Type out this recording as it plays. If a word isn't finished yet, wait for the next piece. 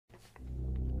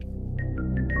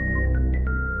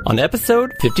On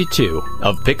episode 52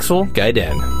 of Pixel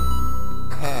Gaiden,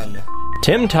 10,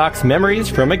 Tim talks memories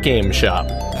from a game shop.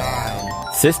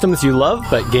 9, Systems you love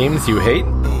but games you hate.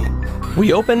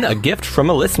 We open a gift from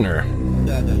a listener.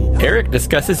 7, Eric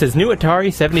discusses his new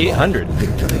Atari 7800.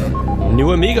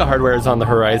 New Amiga hardware is on the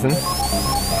horizon.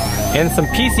 And some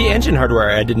PC Engine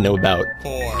hardware I didn't know about.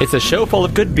 4, It's a show full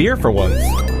of good beer for once. 3,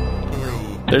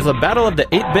 There's a battle of the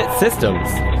 8-bit systems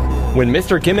when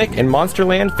Mr. Gimmick and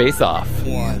Monsterland face off.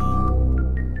 1.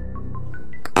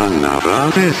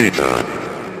 Another visitor.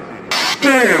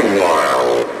 Stay a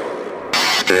while.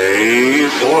 Stay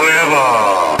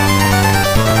forever.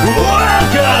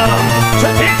 Welcome to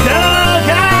Pixel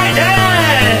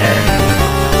Gaiden!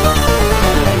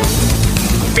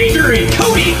 Featuring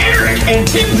Cody, Eric, and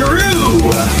Tim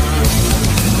Drew.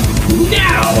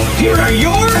 Now, here are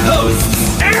your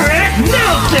hosts, Eric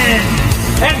Nelson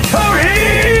and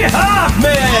Cody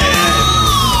Hoffman!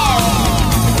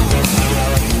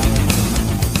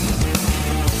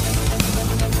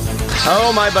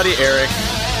 Oh, my buddy Eric.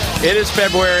 It is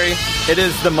February. It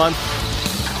is the month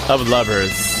of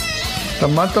lovers. The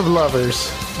month of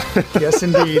lovers. Yes,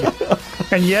 indeed.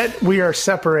 And yet we are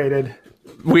separated.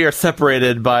 We are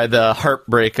separated by the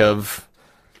heartbreak of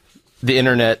the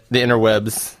internet, the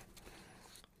interwebs.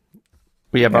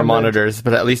 We have our monitors,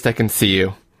 but at least I can see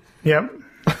you. Yep.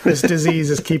 This disease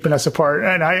is keeping us apart.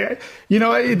 And I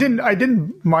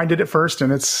didn't mind it at first,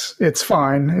 and it's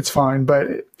fine. It's fine.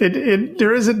 But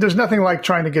there's nothing like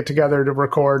trying to get together to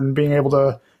record and being able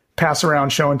to pass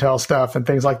around show and tell stuff and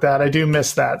things like that. I do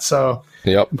miss that. So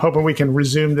Yep. I'm hoping we can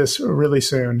resume this really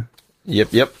soon.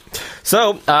 Yep.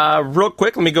 So, real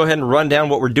quick, let me go ahead and run down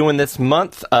what we're doing this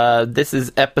month. This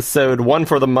is episode 1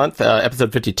 for the month,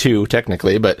 episode 52,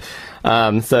 technically. But,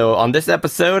 so on this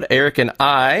episode, Eric and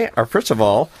I are, first of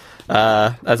all,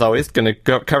 as always, going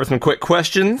to cover some quick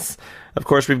questions. Of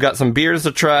course, we've got some beers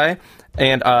to try.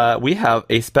 And, we have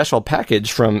a special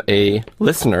package from a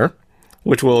listener,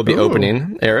 which we'll be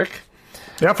opening, Eric.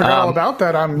 Yeah, I forgot all about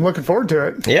that. I'm looking forward to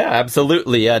it. Yeah,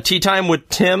 absolutely. Tea Time with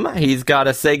Tim. He's got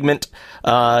a segment,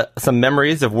 some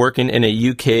memories of working in a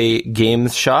UK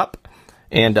games shop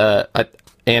and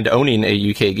owning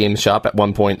a UK games shop at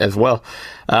one point as well.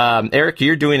 Eric,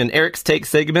 you're doing an Eric's Take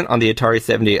segment on the Atari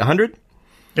 7800.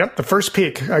 Yep, the first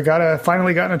peek. I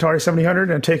finally got an Atari 7800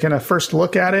 and taken a first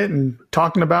look at it and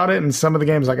talking about it and some of the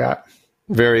games I got.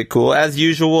 Very cool. As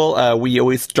usual, we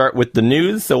always start with the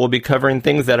news, so we'll be covering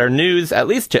things that are news, at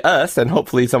least to us, and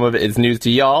hopefully some of it is news to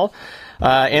y'all.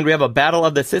 And we have a battle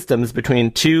of the systems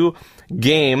between two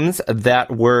games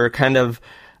that were kind of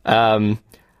one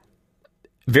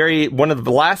of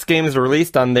the last games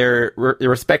released on their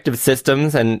respective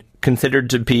systems and considered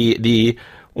to be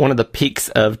one of the peaks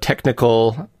of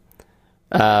technical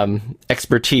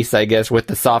expertise, I guess, with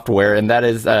the software, and that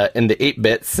is in the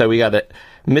 8-bits. So we got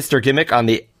Mr. Gimmick on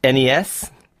the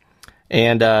NES,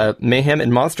 and Mayhem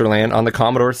and Monsterland on the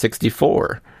Commodore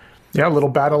 64. Yeah, a little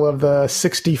battle of the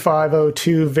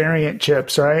 6502 variant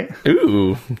chips, right?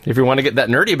 Ooh, if you want to get that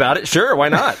nerdy about it, sure, why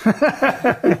not?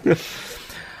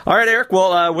 All right, Eric,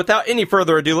 well, without any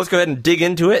further ado, let's go ahead and dig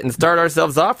into it and start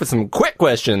ourselves off with some quick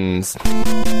questions.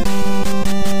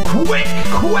 Quick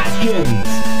questions!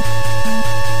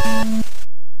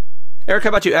 Eric, how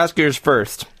about you ask yours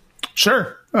first?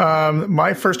 Sure.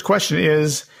 My first question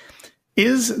is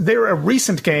there a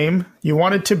recent game you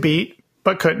wanted to beat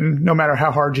but couldn't, no matter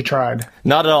how hard you tried?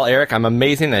 Not at all, Eric. I'm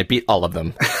amazing. I beat all of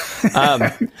them.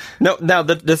 No. Now,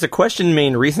 does the question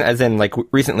mean recent as in like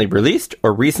recently released,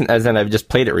 or recent as in I've just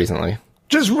played it recently?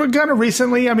 Just kind of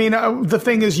recently. I mean, the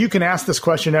thing is, you can ask this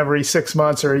question every 6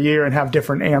 months or a year and have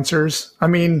different answers. I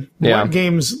mean, what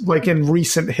games like in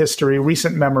recent history,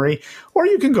 recent memory, or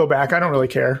you can go back. I don't really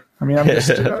care. I mean, I'm just.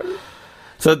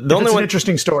 So the only it's one, an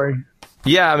interesting story.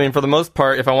 Yeah, I mean, for the most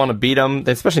part, if I want to beat them,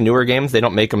 especially newer games, they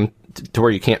don't make them to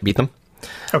where you can't beat them.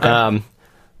 Okay.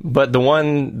 But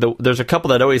there's a couple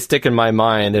that always stick in my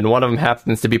mind, and one of them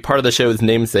happens to be part of the show's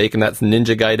namesake, and that's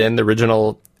Ninja Gaiden, the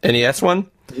original NES one.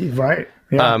 Right.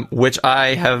 Yeah. Which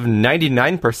I have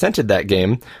 99%ed that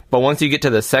game, but once you get to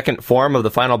the second form of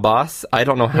the final boss, I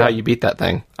don't know how you beat that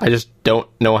thing. I just don't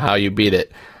know how you beat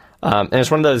it. And it's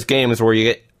one of those games where you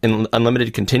get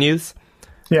unlimited continues.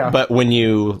 Yeah. But when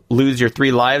you lose your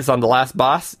 3 lives on the last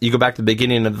boss, you go back to the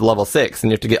beginning of level 6,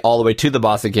 and you have to get all the way to the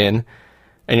boss again,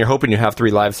 and you're hoping you have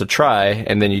 3 lives to try,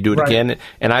 and then you do it again.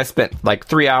 And I spent like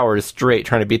 3 hours straight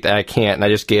trying to beat that. I can't, and I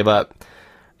just gave up.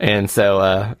 And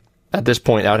so at this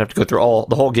point, I would have to go through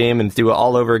the whole game and do it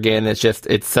all over again.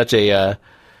 It's such a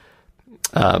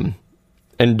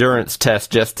endurance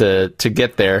test just to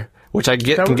get there, which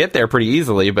can get there pretty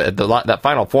easily, but that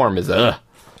final form is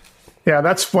Yeah,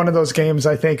 that's one of those games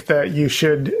I think that you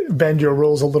should bend your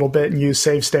rules a little bit and use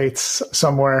save states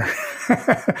somewhere.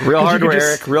 Real hardware,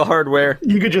 Eric. Real hardware.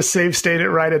 You could just save state it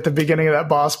right at the beginning of that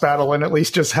boss battle and at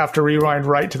least just have to rewind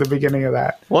right to the beginning of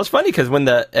that. Well, it's funny because when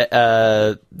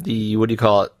the what do you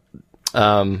call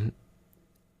it?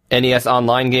 NES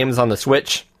Online games on the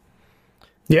Switch.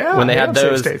 Yeah, When they had save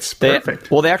those, states. they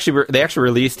Perfect. actually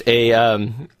released a.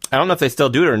 I don't know if they still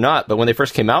do it or not, but when they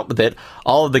first came out with it,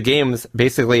 all of the games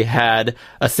basically had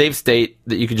a save state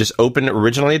that you could just open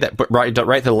originally that brought you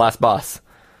right to the last boss.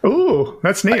 Ooh,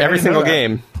 that's neat. I Every didn't know single that.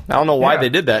 game. I don't know why Yeah. they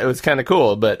did that. It was kind of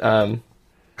cool, but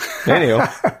anyway,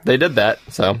 they did that.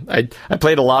 So I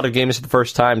played a lot of games for the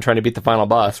first time trying to beat the final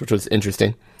boss, which was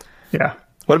interesting. Yeah.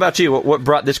 What about you? What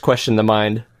brought this question to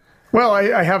mind? Well,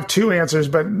 I have two answers,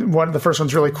 but the first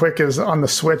one's really quick. Is on the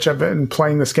Switch, I've been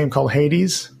playing this game called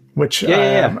Hades, which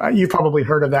Yeah. you've probably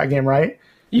heard of that game, right?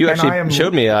 You And actually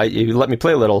showed me. You let me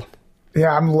play a little.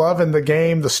 Yeah, I'm loving the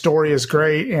game. The story is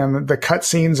great, and the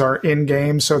cutscenes are in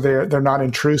game, so they're not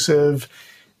intrusive,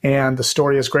 and the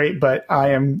story is great. But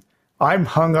I'm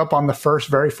hung up on the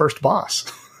very first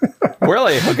boss.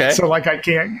 Really? Okay. So like I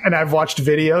can't, and I've watched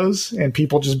videos and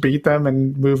people just beat them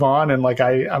and move on, and like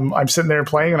I'm sitting there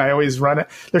playing and I always run it.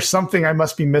 There's something I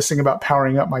must be missing about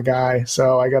powering up my guy,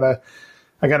 so I gotta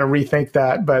rethink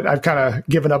that. But I've kind of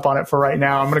given up on it for right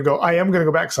now. I am gonna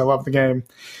go back because I love the game.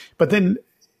 But then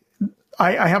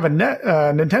I have a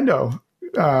Nintendo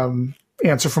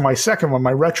answer for my second one.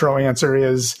 My retro answer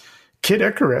is Kid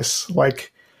Icarus.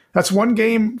 Like that's one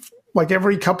game. Like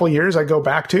every couple years I go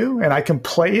back to and I can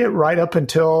play it right up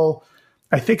until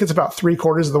I think it's about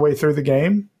 3/4 of the way through the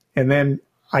game. And then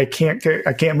I can't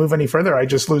move any further. I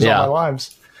just lose all my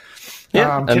lives.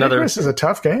 Yeah, Kid Icarus is a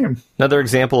tough game. Another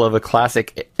example of a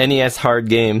classic NES hard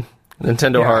game.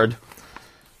 Nintendo hard.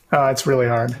 It's really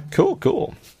hard.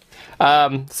 Cool.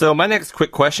 So my next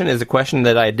quick question is a question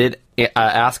that I did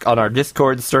ask on our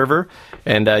Discord server,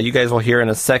 and you guys will hear in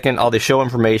a second all the show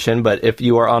information. But if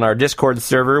you are on our Discord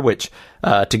server, which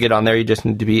to get on there you just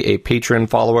need to be a patron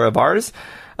follower of ours.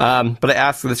 But I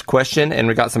asked this question, and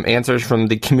we got some answers from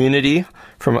the community,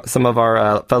 from some of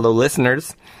our fellow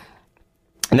listeners.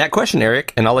 And that question,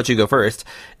 Eric, and I'll let you go first,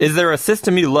 is there a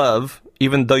system you love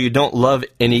even though you don't love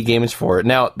any games for it?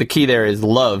 Now, the key there is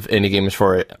love any games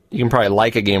for it. You can probably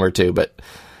like a game or two, but...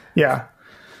 Yeah.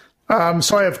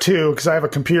 So I have two because I have a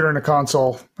computer and a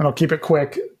console, and I'll keep it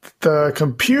quick. The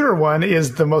computer one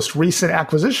is the most recent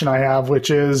acquisition I have, which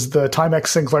is the Timex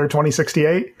Sinclair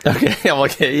 2068.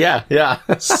 Okay, yeah.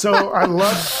 So I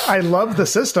love the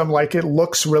system. Like it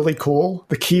looks really cool.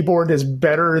 The keyboard is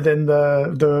better than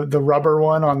the rubber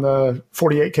one on the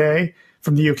 48K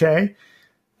from the UK.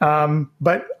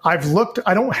 But I've looked,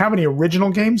 I don't have any original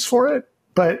games for it,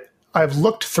 but I've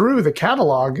looked through the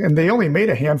catalog and they only made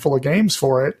a handful of games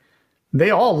for it. They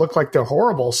all look like they're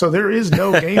horrible. So there is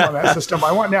no game on that system.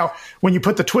 Now, when you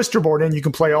put the Twister board in, you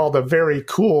can play all the very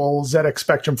cool ZX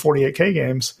Spectrum 48K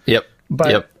games. Yep.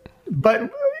 But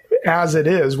as it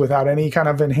is, without any kind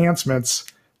of enhancements,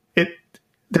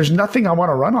 there's nothing I want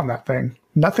to run on that thing.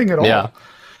 Nothing at all. Yeah.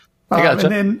 I gotcha.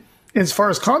 And then as far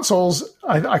as consoles,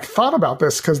 I thought about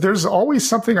this because there's always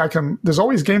there's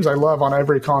always games I love on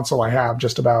every console I have,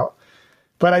 just about.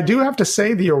 But I do have to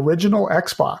say the original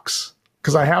Xbox,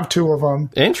 because I have two of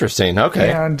them. Interesting.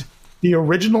 Okay. And the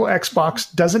original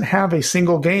Xbox doesn't have a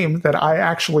single game that I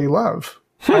actually love.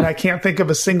 And I can't think of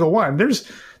a single one. There's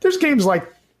games like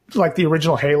the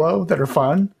original Halo that are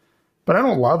fun, but I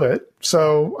don't love it.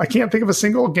 So I can't think of a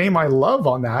single game I love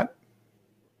on that.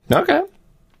 Okay.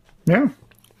 Yeah.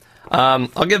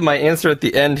 I'll give my answer at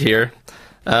the end here.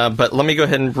 But let me go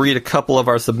ahead and read a couple of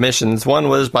our submissions. One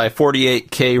was by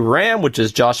 48K Ram, which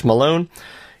is Josh Malone.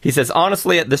 He says,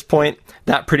 honestly, at this point,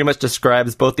 that pretty much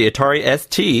describes both the Atari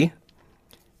ST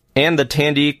and the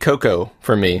Tandy Coco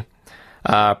for me.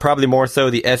 Probably more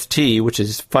so the ST, which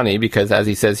is funny because, as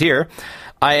he says here,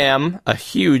 I am a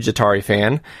huge Atari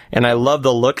fan, and I love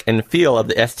the look and feel of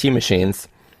the ST machines.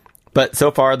 But so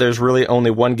far, there's really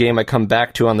only one game I come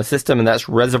back to on the system, and that's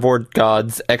Reservoir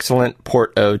God's excellent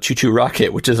port of Choo Choo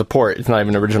Rocket, which is a port. It's not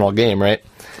even an original game, right?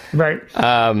 Right.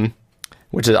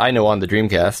 Which is, I know, on the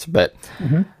Dreamcast. But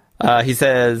he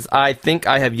says, I think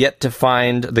I have yet to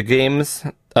find the games,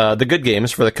 the good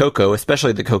games for the Coco,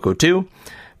 especially the Coco 2.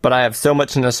 But I have so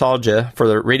much nostalgia for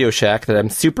the Radio Shack that I'm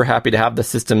super happy to have the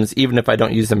systems, even if I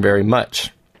don't use them very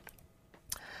much.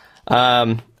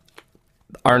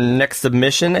 Our next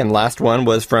submission and last one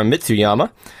was from Mitsuyama,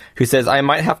 who says, I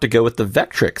might have to go with the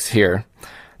Vectrix here.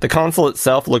 The console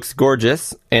itself looks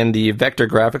gorgeous, and the vector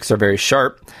graphics are very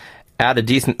sharp. add a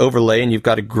decent overlay and you've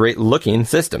got a great looking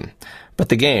system. But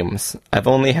the games, I've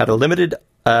only had a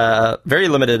very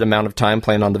limited amount of time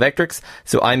playing on the Vectrix,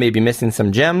 so I may be missing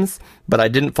some gems, but I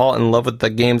didn't fall in love with the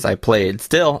games I played.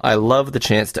 Still, I love the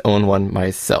chance to own one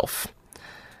myself.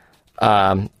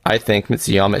 I think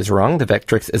Mitsuyama is wrong. The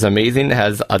Vectrix is amazing. It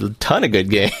has a ton of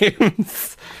good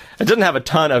games. It doesn't have a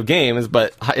ton of games,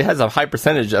 but it has a high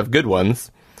percentage of good ones.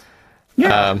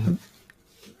 Yeah.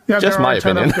 Just my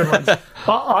opinion.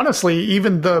 Honestly,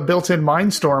 even the built-in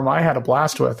Mindstorm I had a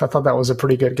blast with. I thought that was a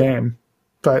pretty good game.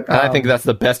 But I think that's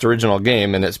the best original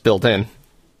game, and it's built in.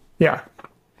 Yeah.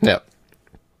 Yeah.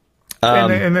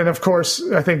 And then, of course,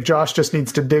 I think Josh just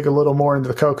needs to dig a little more into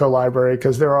the Coco library,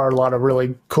 because there are a lot of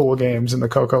really cool games in the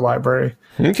Coco library.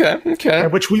 Okay.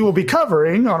 Which we will be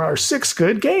covering on our 6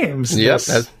 Good Games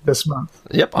this month.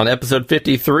 Yep, on episode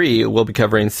 53, we'll be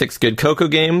covering 6 good Coco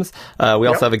games. We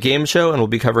also have a game show, and we'll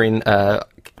be covering,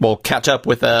 we'll catch up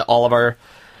with all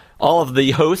of the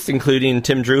hosts, including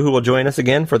Tim Drew, who will join us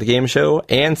again for the game show,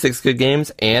 and 6 good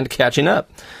games, and catching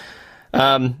up.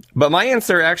 But my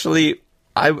answer, actually,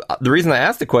 the reason I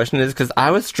asked the question is because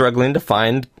I was struggling to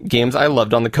find games I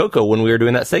loved on the Coco when we were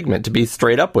doing that segment, to be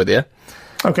straight up with you.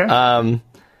 Okay.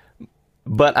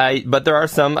 But there are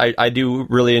some I do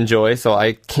really enjoy, so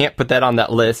I can't put that on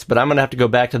that list, but I'm going to have to go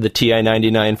back to the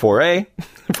TI-99 4A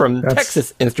from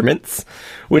Texas Instruments,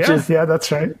 which is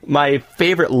that's right. my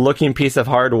favorite looking piece of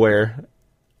hardware.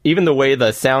 Even the way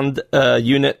the sound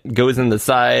unit goes in the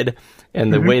side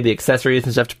and the way the accessories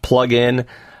and stuff to plug in,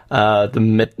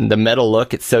 the metal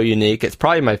look, it's so unique. It's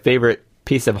probably my favorite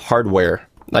piece of hardware,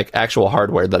 like actual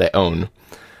hardware that I own.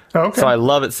 Okay. So I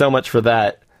love it so much for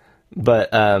that.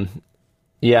 But I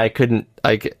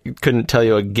couldn't tell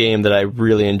you a game that I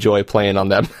really enjoy playing on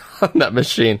that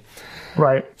machine.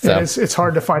 Right. So. And it's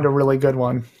hard to find a really good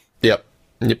one. Yep.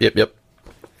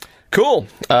 Cool.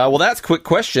 Well, that's quick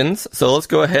questions. So let's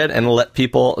go ahead and let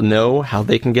people know how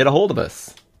they can get a hold of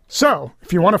us. So,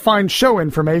 if you want to find show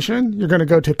information, you're going to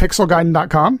go to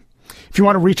pixelguiden.com. If you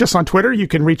want to reach us on Twitter, you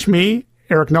can reach me,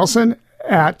 Eric Nelson,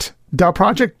 at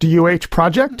DuhProject, DUH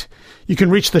Project. You can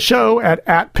reach the show at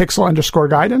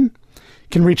pixel_guiden. You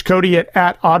can reach Cody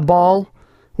at oddball,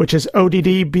 which is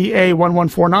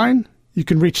ODDBA1149. You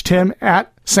can reach Tim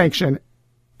at Sanction,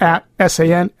 at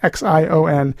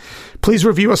SANXION. Please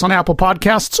review us on Apple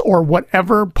Podcasts or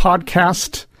whatever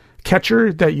podcast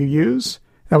catcher that you use.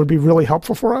 That would be really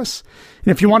helpful for us.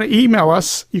 And if you want to email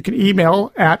us, you can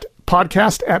email at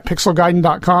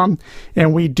podcast@pixelguiden.com,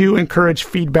 and we do encourage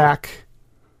feedback.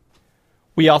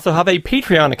 We also have a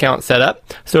Patreon account set up,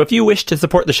 so if you wish to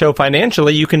support the show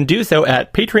financially, you can do so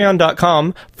at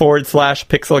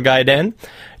patreon.com/pixelguiden.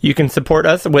 You can support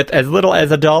us with as little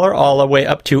as $1 all the way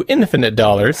up to infinite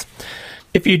dollars.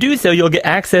 If you do so, you'll get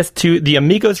access to the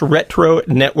Amigos Retro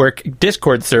Network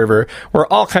Discord server, where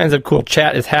all kinds of cool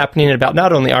chat is happening about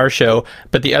not only our show,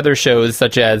 but the other shows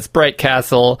such as Bright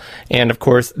Castle and, of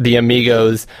course, the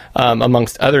Amigos,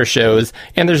 amongst other shows.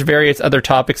 And there's various other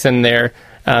topics in there,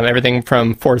 everything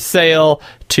from for sale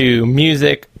to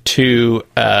music to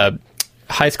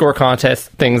high score contests,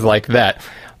 things like that.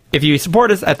 If you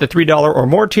support us at the $3 or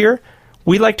more tier,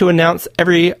 we like to announce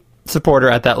every supporter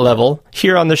at that level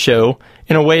here on the show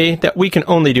in a way that we can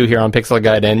only do here on Pixel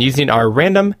Guiden using our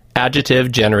random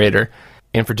adjective generator.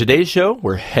 And for today's show,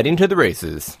 we're heading to the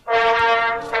races.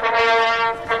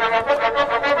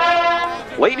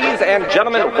 Ladies and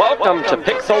gentlemen, welcome to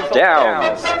Pixel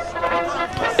Downs.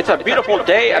 It's a beautiful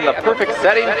day and the perfect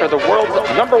setting for the world's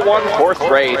 #1 horse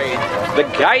race, the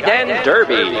Gaiden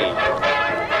Derby.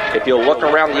 If you'll look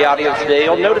around the audience today,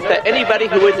 you'll notice that anybody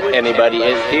who is anybody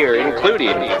is here,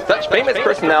 including such famous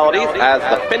personalities as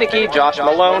the finicky Josh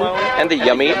Malone and the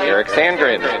yummy Eric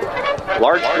Sandgren.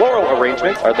 Large floral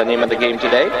arrangements are the name of the game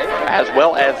today, as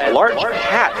well as large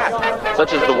hats,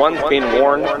 such as the ones being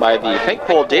worn by the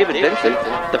thankful David Vincent,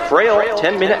 the frail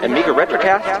 10-minute Amiga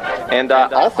Retrocast, and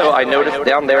also I noticed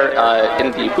down there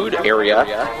in the food area,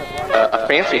 a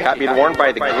fancy hat being worn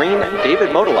by the green David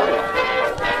Modeli.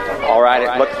 All right,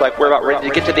 it looks like we're about ready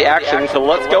to get to the action, so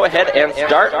let's go ahead and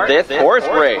start this horse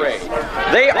race.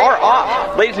 They are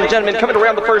off. Ladies and gentlemen, coming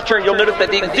around the first turn, you'll notice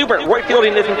that the exuberant Roy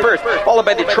Fielding is in first, followed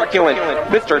by the truculent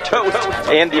Mr. Toast,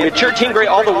 and the mature Tingray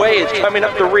all the way is coming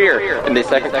up the rear. In the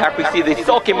second pack, we see the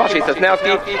sulky Mashi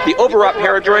Sosnowski, the overwrought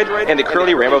Paradroid, and the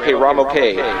curly Ramo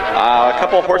K. A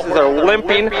couple of horses are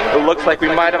limping. It looks like we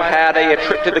might have had a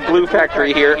trip to the glue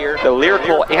factory here. The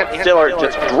lyrical Ant Stiller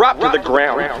just dropped to the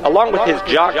ground, along with his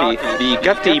jockey, the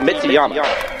gusty Mitsuyama.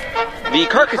 The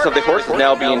carcass of the horse is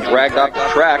now being dragged off the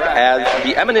track as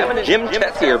the eminent Jim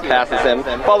Tessier passes him,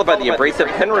 followed by the abrasive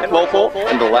Henrik Lopel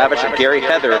and the lavish Gary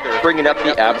Heather, bringing up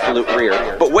the absolute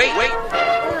rear. But wait!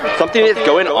 Something is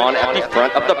going on at the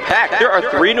front of the pack. There are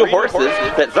 3 new horses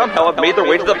that somehow have made their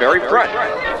way to the very front.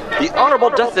 The Honorable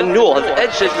Dustin Newell has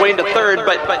edged his way into 3rd,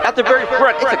 but at the very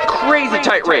front, it's a crazy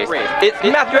tight race. It's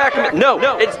Matthew Ackerman. No.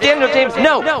 It's Daniel James.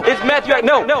 No. It's Matthew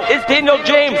Ackerman. No. It's Daniel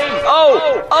James.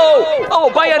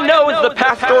 Oh, by a nose, the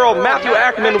pastoral Matthew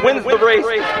Ackerman wins the race,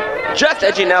 just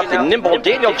edging out the nimble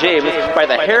Daniel James by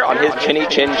the hair on his chinny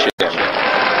chin chin.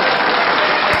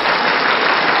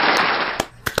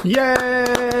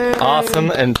 Yay! Awesome,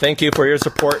 and thank you for your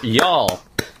support, y'all.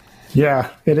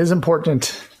 Yeah, it is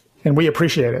important, and we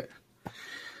appreciate it.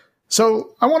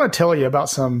 So I want to tell you about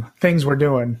some things we're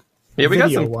doing. Yeah, we got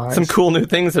some cool new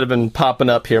things that have been popping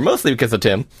up here, mostly because of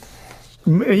Tim.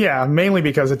 Yeah, mainly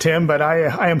because of Tim, but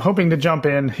I am hoping to jump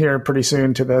in here pretty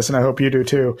soon to this, and I hope you do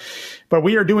too. But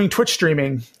we are doing Twitch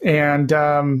streaming, and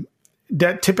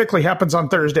that typically happens on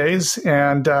Thursdays,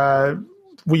 and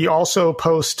we also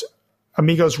post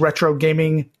Amigos Retro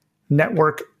Gaming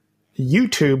Network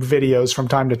YouTube videos from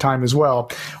time to time as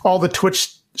well. All the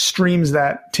Twitch streams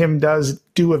that Tim does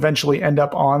do eventually end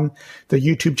up on the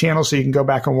YouTube channel, so you can go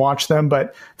back and watch them.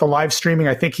 But the live streaming,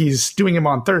 I think he's doing them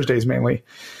on Thursdays mainly,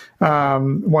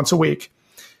 once a week.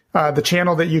 The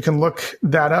channel that you can look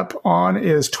that up on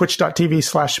is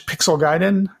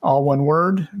twitch.tv/pixelgaiden, all one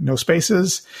word, no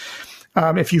spaces.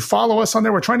 If you follow us on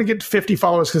there, we're trying to get to 50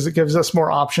 followers because it gives us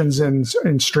more options in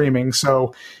streaming.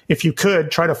 So if you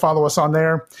could, try to follow us on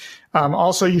there.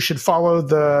 Also, you should follow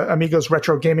the Amigos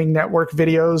Retro Gaming Network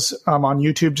videos on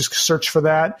YouTube. Just search for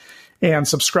that and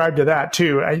subscribe to that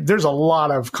too. There's a lot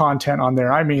of content on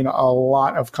there. I mean, a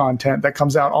lot of content that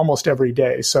comes out almost every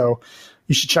day. So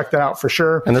you should check that out for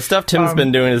sure. And the stuff Tim's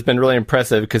been doing has been really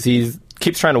impressive because he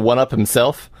keeps trying to one-up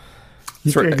himself.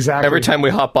 Exactly. Every time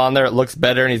we hop on there, it looks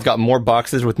better, and he's got more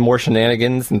boxes with more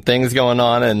shenanigans and things going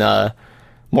on, and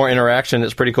more interaction.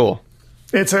 It's pretty cool.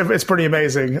 It's pretty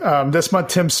amazing. This month,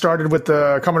 Tim started with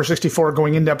the Commodore 64,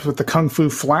 going in depth with the Kung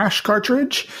Fu Flash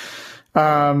cartridge,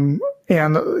 and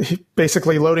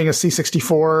basically loading a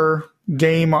C64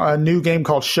 game, a new game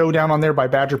called Showdown on there by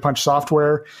Badger Punch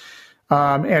Software.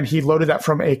 And he loaded that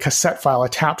from a cassette file, a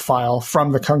tap file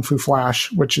from the Kung Fu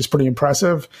Flash, which is pretty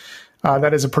impressive.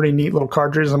 That is a pretty neat little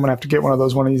cartridge. I'm going to have to get one of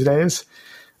those one of these days.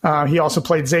 He also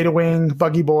played Zeta Wing,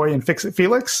 Buggy Boy, and Fix It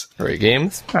Felix. Great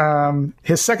games.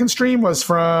 His second stream was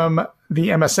from the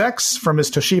MSX, from his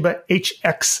Toshiba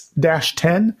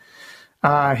HX-10.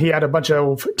 He had a bunch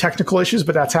of technical issues,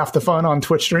 but that's half the fun on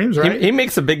Twitch streams, right? He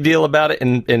makes a big deal about it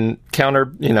in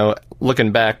counter,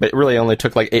 looking back, but it really only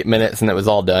took like 8 minutes and it was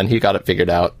all done. He got it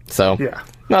figured out. So yeah,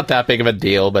 not that big of a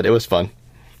deal, but it was fun.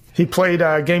 He played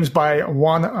games by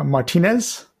Juan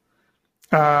Martinez.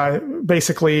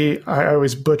 Basically, I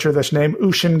always butcher this name,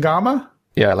 Ushingama.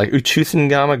 Yeah, like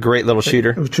Uchusengama, great little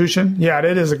shooter. Uchushin, yeah,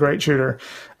 it is a great shooter.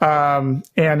 And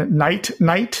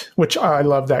Knight, which I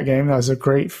love that game. That was a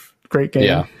great game.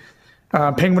 Yeah.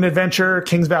 Penguin Adventure,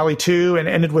 Kings Valley 2, and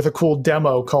ended with a cool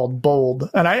demo called Bold.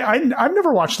 And I've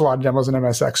never watched a lot of demos in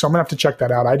MSX, so I'm gonna have to check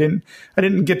that out. I didn't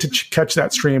get to catch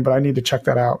that stream, but I need to check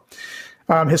that out.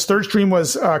 His third stream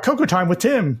was Coco Time with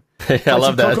Tim. I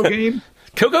love that. Coco game.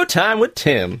 Coco Time with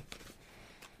Tim.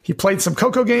 He played some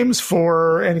Coco games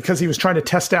because he was trying to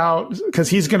test out, because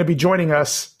he's going to be joining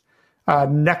us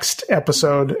next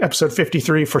episode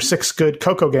 53, for 6 good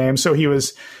Coco games. So he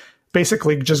was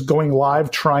basically just going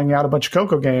live, trying out a bunch of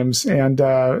Coco games. And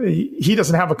he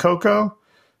doesn't have a Coco,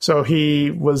 so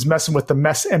he was messing with the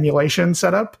MES emulation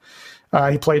setup.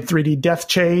 He played 3D Death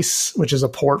Chase, which is a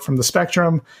port from the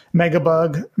Spectrum,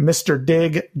 Megabug, Mr.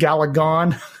 Dig,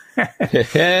 Galagon,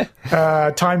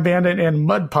 Time Bandit, and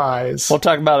Mud Pies. We'll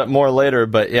talk about it more later,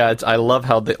 but yeah, I love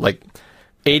how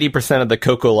 80% of the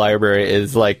Coco library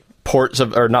is like ports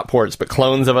of, or not ports, but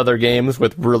clones of other games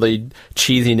with really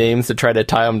cheesy names to try to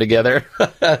tie them together.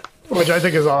 Which I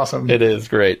think is awesome. It is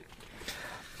great.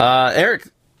 Eric,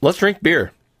 let's drink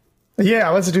beer. Yeah,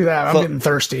 let's do that. I'm getting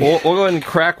thirsty. We'll go ahead and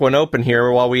crack one open here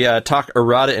while we talk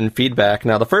errata and feedback.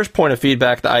 Now, the first point of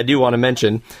feedback that I do want to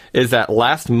mention is that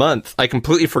last month I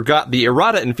completely forgot the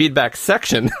errata and feedback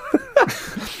section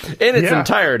in its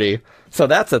entirety. So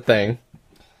that's a thing.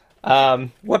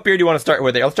 What beer do you want to start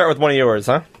with? I'll start with one of yours,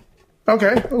 huh?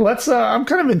 Okay, let's. I'm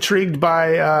kind of intrigued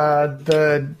by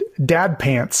the Dad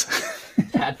Pants.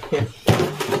 Dad Pants.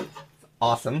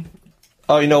 Awesome.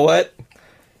 Oh, you know what?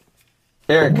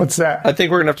 Eric, what's that? I think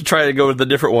we're going to have to try to go with the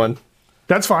different one.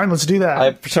 That's fine. Let's do that.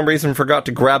 I, for some reason, forgot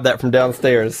to grab that from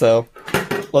downstairs, so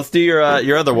let's do your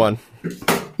other one.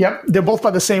 Yep, they're both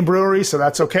by the same brewery, so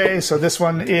that's okay. So this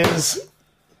one is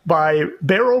by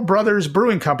Barrel Brothers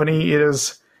Brewing Company. It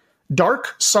is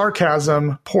Dark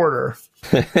Sarcasm Porter.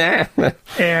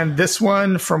 And this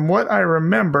one, from what I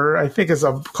remember, I think is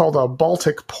called a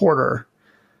Baltic Porter.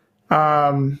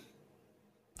 They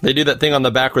do that thing on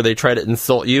the back where they try to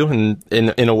insult you and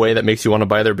in a way that makes you want to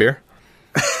buy their beer.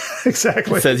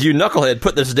 Exactly. It says, "You knucklehead,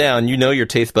 put this down. You know your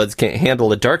taste buds can't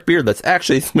handle a dark beer that's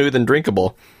actually smooth and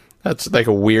drinkable." That's like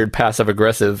a weird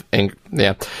passive-aggressive,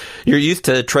 yeah. "You're used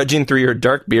to trudging through your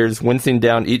dark beers, wincing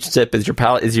down each sip as your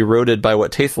palate is eroded by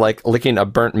what tastes like licking a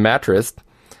burnt mattress,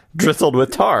 drizzled with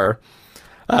tar.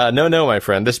 No, my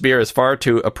friend. This beer is far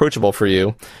too approachable for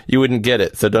you. You wouldn't get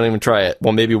it, so don't even try it.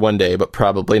 Well, maybe one day, but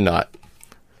probably not."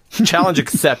 Challenge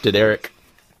accepted, Eric.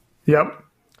 Yep.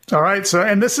 All right. So,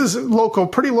 and this is local,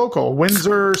 pretty local.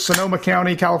 Windsor, Sonoma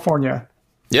County, California.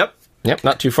 Yep.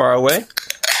 Not too far away.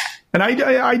 And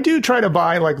I do try to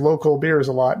buy like local beers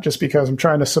a lot just because I'm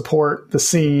trying to support the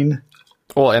scene.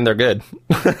 Well, and they're good.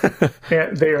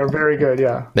 And they are very good,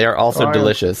 yeah. They are also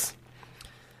delicious.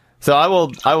 So I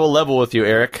will level with you,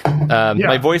 Eric.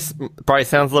 My voice probably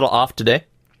sounds a little off today.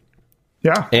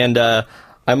 Yeah. And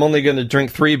I'm only going to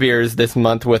drink 3 beers this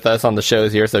month with us on the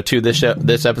shows here. So 2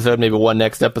 this episode, maybe 1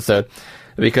 next episode.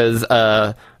 Because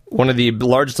one of the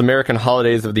largest American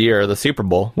holidays of the year, the Super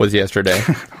Bowl, was yesterday.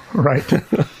 Right.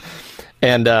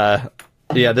 And,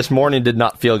 this morning did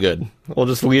not feel good. We'll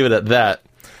just leave it at that.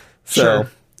 So,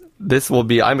 This will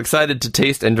be... I'm excited to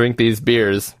taste and drink these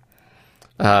beers.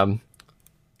 But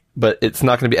it's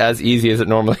not going to be as easy as it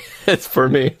normally is for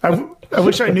me. I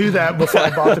wish I knew that before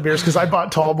I bought the beers, because I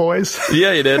bought Tall Boys.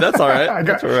 Yeah, you did. That's all right.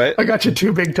 That's all right. I got you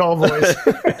 2 big Tall Boys.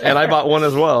 And I bought one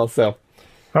as well, so...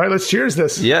 All right, let's cheers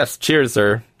this. Yes, cheers,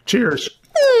 sir. Cheers.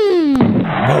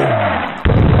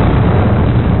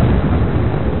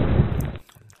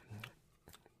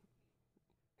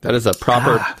 That is a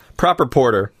proper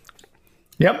porter.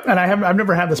 Yep, and I've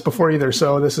never had this before either,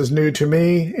 so this is new to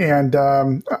me, and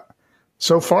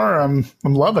so far I'm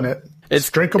loving it. It's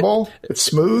drinkable. It's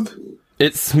smooth.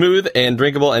 It's smooth and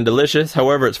drinkable and delicious.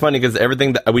 However, it's funny because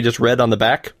everything that we just read on the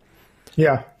back.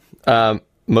 Yeah.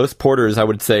 Most porters, I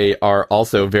would say, are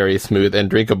also very smooth and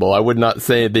drinkable. I would not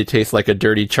say they taste like a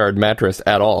dirty, charred mattress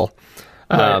at all.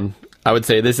 Right. I would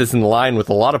say this is in line with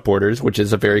a lot of porters, which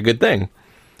is a very good thing.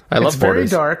 I love porters.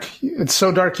 It's very dark. It's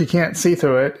so dark you can't see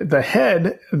through it. The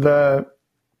head, the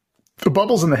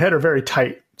bubbles in the head are very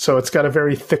tight, so it's got a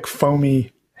very thick,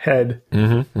 foamy head,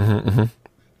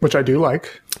 which I do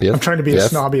like. Yes. I'm trying to be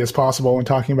as snobby as possible when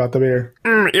talking about the beer.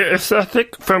 It's a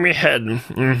thick, foamy head.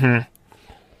 Mm-hmm.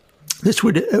 This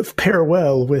would pair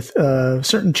well with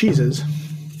certain cheeses.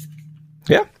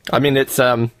 Yeah, I mean it's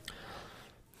got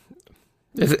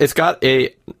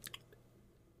a.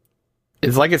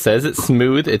 It's like it says, it's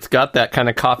smooth. It's got that kind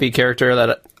of coffee character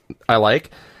that I like,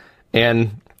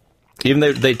 and even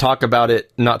though they talk about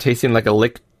it not tasting like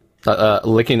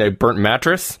licking a burnt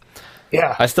mattress,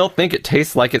 yeah, I still think it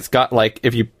tastes like it's got like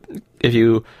if you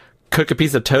cook a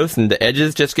piece of toast and the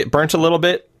edges just get burnt a little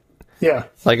bit. Yeah,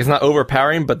 like it's not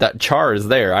overpowering, but that char is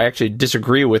there. I actually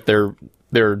disagree with their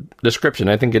description.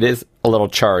 I think it is a little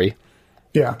charry.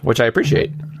 Yeah, which I appreciate.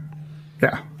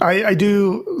 Yeah, I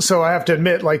do. So I have to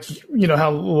admit, like, you know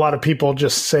how a lot of people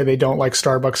just say they don't like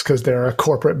Starbucks because they're a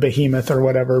corporate behemoth or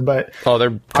whatever. But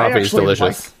their coffee is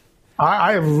delicious.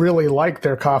 I really like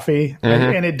their coffee,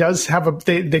 and it does have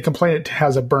they complain it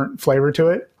has a burnt flavor to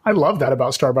it. I love that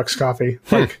about Starbucks coffee.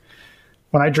 Like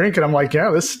when I drink it, I'm like,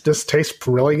 yeah, this tastes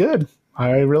really good.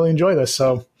 I really enjoy this.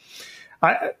 So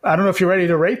I don't know if you're ready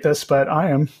to rate this, but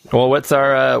I am. Well, what's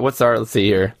our let's see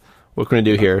here. What can we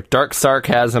do here? Dark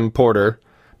Sarcasm Porter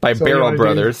by Barrel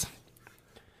Brothers.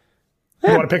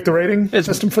 You want to pick the rating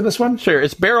system for this one? Sure.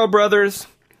 It's Barrel Brothers,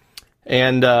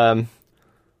 and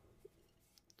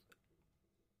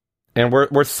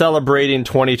we're celebrating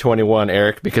 2021,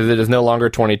 Eric, because it is no longer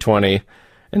 2020,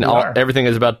 and everything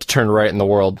is about to turn right in the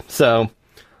world. So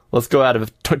let's go out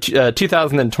of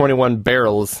 2021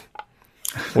 barrels.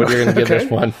 What are you going to give this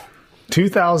one?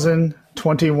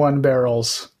 2021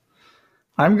 barrels.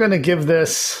 I'm going to give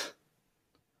this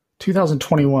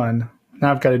 2021.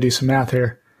 Now I've got to do some math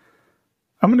here.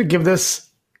 I'm going to give this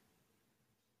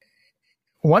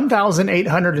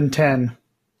 1,810.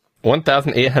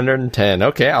 1,810.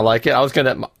 Okay, I like it. I was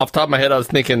gonna, off the top of my head, I was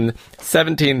thinking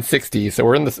 1760. So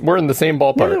we're in the same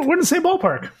ballpark. We're in the same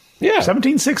ballpark. Yeah,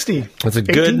 1760. It's a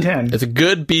good. It's a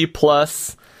good B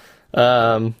plus,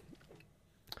 or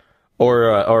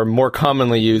more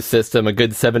commonly used system, a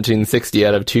good 1760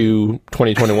 out of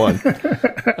 2021.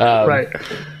 Right.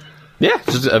 Yeah,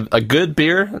 just a good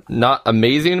beer. Not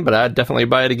amazing, but I'd definitely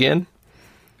buy it again.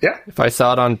 Yeah. If I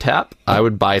saw it on tap, I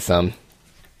would buy some.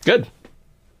 Good.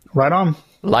 Right on.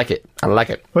 Like it. I like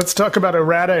it. Let's talk about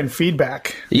errata and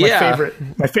feedback. Yeah.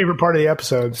 My favorite part of the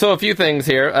episode. So a few things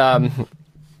here.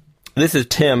 This is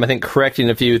Tim, I think, correcting,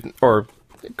 or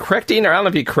I don't know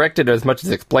if he corrected as much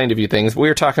as explained a few things. We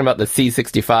were talking about the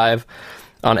C65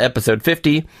 on episode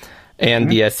 50, and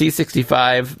the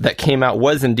C65 that came out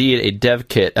was indeed a dev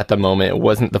kit at the moment. It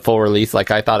wasn't the full release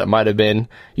like I thought it might have been.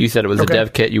 You said it was a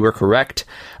dev kit. You were correct.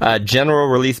 General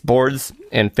release boards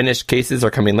and finished cases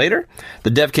are coming later.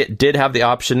 The dev kit did have the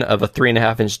option of a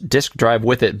 3.5-inch disk drive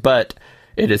with it, but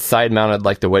it is side-mounted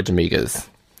like the Wedge Amigas.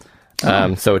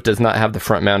 So it does not have the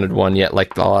front-mounted one yet,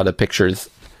 like a lot of pictures.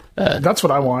 That's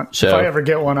what I want. So, if I ever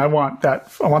get one, I want that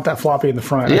floppy in the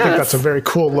front. I think that's a very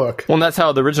cool look. Well, that's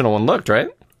how the original one looked, right?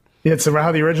 It's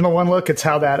how the original one looked. It's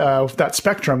how that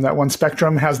Spectrum, that one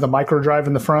Spectrum, has the micro drive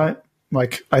in the front.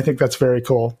 Like, I think that's very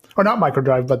cool. Or not micro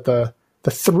drive, but the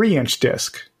 3-inch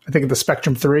disc. I think of the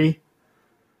Spectrum 3.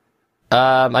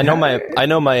 I know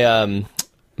my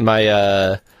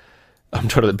I'm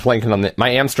totally blanking on my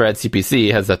Amstrad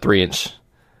CPC has a 3-inch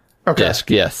disc.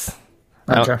 Yes.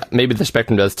 Okay. Maybe the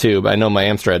Spectrum does too, but I know my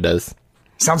Amstrad does.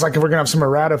 Sounds like we're going to have some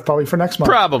errata probably for next month.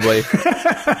 Probably.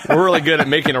 We're really good at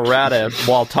making errata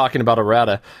while talking about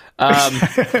errata.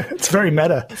 It's very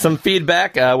meta. Some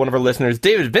feedback. One of our listeners,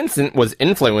 David Vincent, was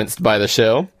influenced by the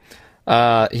show.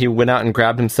 He went out and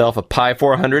grabbed himself a Pi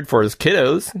 400 for his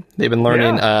kiddos. They've been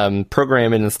learning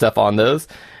programming and stuff on those.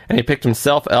 And he picked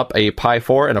himself up a Pi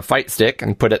 4 and a fight stick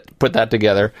and put that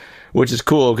together, which is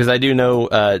cool because I do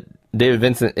know David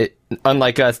Vincent,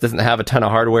 unlike us, doesn't have a ton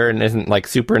of hardware and isn't like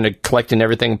super into collecting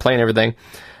everything, playing everything.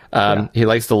 He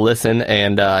likes to listen,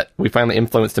 and we finally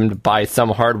influenced him to buy some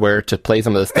hardware to play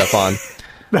some of the stuff on.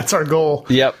 That's our goal.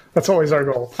 Yep. That's always our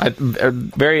goal.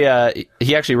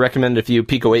 He actually recommended a few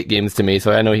Pico 8 games to me,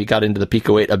 so I know he got into the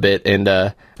Pico 8 a bit, and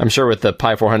I'm sure with the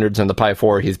Pi 400s and the Pi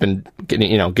 4, he's been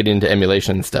getting into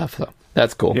emulation and stuff, so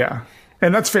that's cool. Yeah.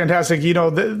 And that's fantastic. You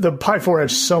know, the Pi 4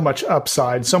 has so much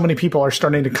upside. So many people are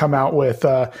starting to come out with,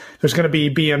 there's going to be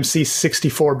BMC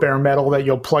 64 bare metal that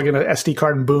you'll plug in an SD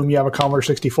card and boom, you have a Commodore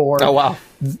 64. Oh, wow.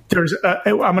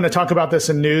 I'm going to talk about this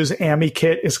in news.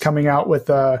 AmiKit is coming out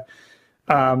with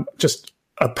just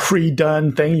a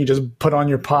pre-done thing. You just put on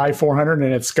your Pi 400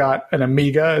 and it's got an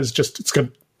Amiga. It's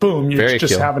good. Boom, you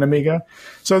just have an Amiga.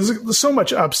 So there's so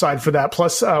much upside for that.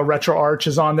 Plus, RetroArch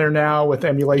is on there now with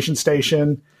Emulation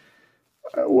Station.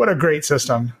 What a great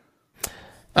system.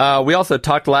 We also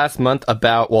talked last month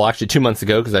about, well, actually 2 months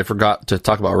ago, because I forgot to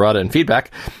talk about errata and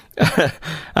feedback.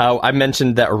 I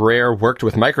mentioned that Rare worked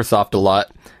with Microsoft a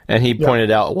lot, and he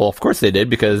pointed out, well, of course they did,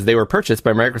 because they were purchased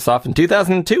by Microsoft in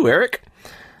 2002, Eric.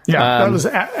 Yeah, that was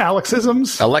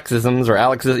Alexisms. Alexisms, or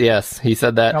Alexis, yes, he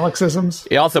said that. Alexisms.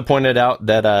 He also pointed out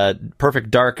that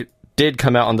Perfect Dark did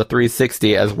come out on the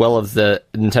 360 as well as the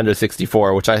Nintendo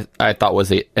 64, which I thought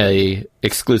was a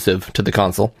exclusive to the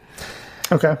console.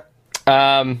 Okay.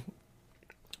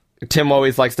 Tim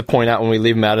always likes to point out when we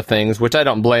leave him out of things, which I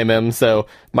don't blame him. So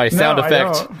my sound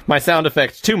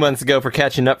effect 2 months ago for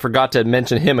catching up forgot to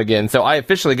mention him again. So I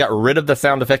officially got rid of the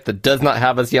sound effect that does not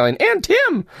have us yelling, "And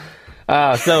Tim!"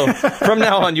 So from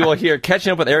now on, you will hear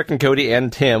catching up with Eric and Cody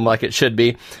and Tim like it should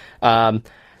be.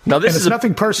 Now this is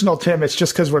nothing personal, Tim. It's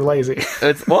just because we're lazy.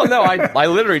 I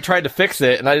literally tried to fix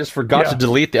it, and I just forgot to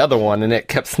delete the other one, and it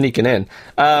kept sneaking in.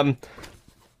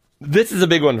 This is a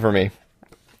big one for me.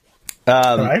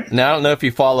 Right. Now, I don't know if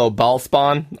you follow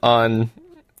Ballspawn on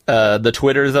the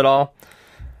Twitters at all,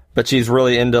 but she's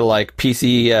really into like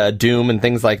PC Doom and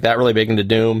things like that, really big into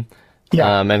Doom.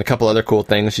 Yeah. And a couple other cool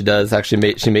things she does.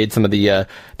 Actually, she made some of the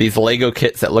these Lego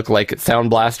kits that look like sound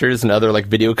blasters and other like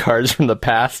video cards from the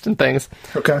past and things.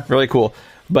 Okay. Really cool.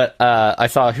 But I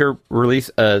saw her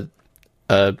release a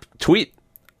tweet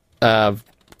a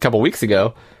couple weeks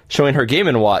ago showing her Game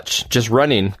 & Watch just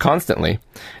running constantly.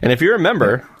 And if you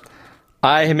remember,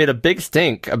 I had made a big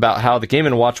stink about how the Game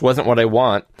 & Watch wasn't what I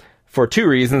want for two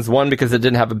reasons. One, because it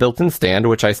didn't have a built-in stand,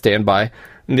 which I stand by.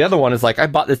 And the other one is like, I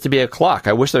bought this to be a clock.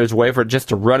 I wish there was a way for it just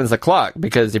to run as a clock,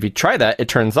 because if you try that, it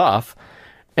turns off.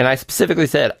 And I specifically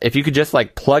said, if you could just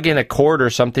like plug in a cord or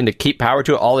something to keep power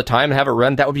to it all the time and have it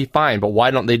run, that would be fine. But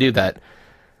why don't they do that?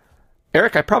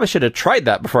 Eric, I probably should have tried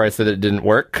that before I said it didn't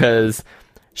work, because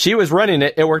she was running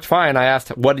it. It worked fine. I asked,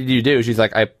 what did you do? She's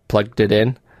like, I plugged it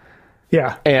in.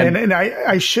 Yeah. And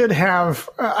I should have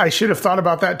thought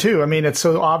about that too. I mean, it's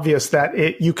so obvious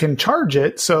that you can charge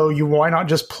it. So why not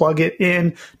just plug it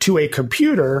in to a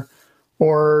computer,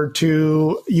 you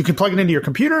can plug it into your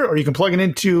computer, or you can plug it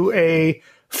into a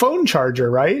phone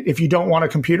charger, right? If you don't want a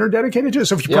computer dedicated to it.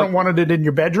 So if you wanted it in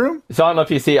your bedroom. So I don't know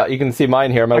if you can see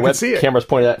mine here. My web camera's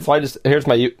pointed at. So here's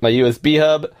my USB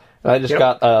hub, and I just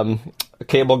got a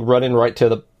cable running right to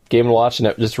the Game & Watch, and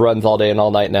it just runs all day and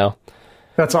all night now.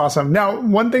 That's awesome. Now,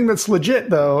 one thing that's legit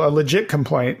though, a legit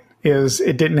complaint is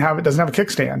it doesn't have a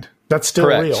kickstand. That's still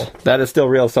real. That is still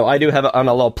real. So I do have it on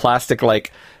a little plastic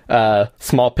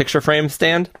small picture frame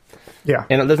stand. Yeah.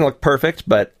 And it doesn't look perfect,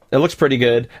 but it looks pretty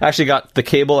good. I actually got the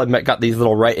cable. I've got these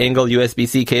little right angle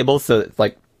USB-C cables, so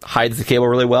it hides the cable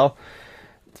really well.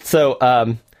 So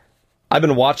I've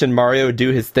been watching Mario do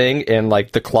his thing, and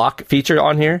the clock feature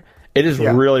on here, it is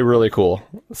really, really cool.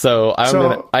 So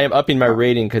I am upping my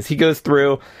rating because he goes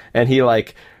through and he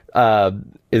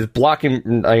is blocking,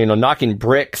 knocking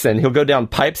bricks, and he'll go down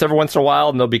pipes every once in a while,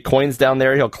 and there'll be coins down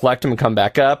there. He'll collect them and come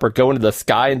back up, or go into the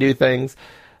sky and do things.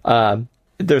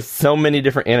 There's so many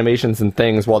different animations and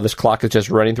things while this clock is just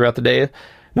running throughout the day.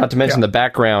 Not to mention the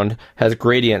background has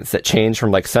gradients that change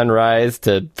from sunrise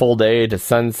to full day to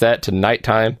sunset to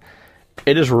nighttime.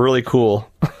 It is really cool.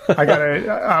 I'm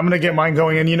going to get mine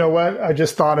going. And you know what? I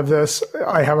just thought of this.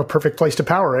 I have a perfect place to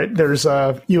power it. There's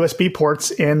USB ports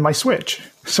in my Switch.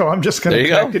 So I'm just going to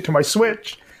connect it to my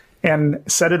Switch and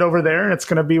set it over there, and it's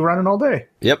going to be running all day.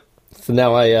 Yep. So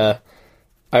now I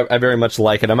very much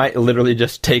like it. I might literally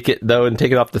just take it, though, and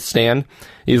take it off the stand,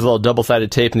 use a little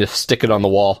double-sided tape, and just stick it on the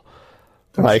wall.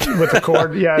 With the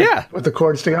cord, yeah. With the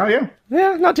cord sticking out,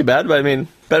 Yeah, not too bad, but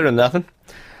better than nothing.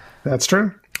 That's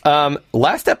true.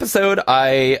 Last episode,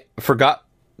 I forgot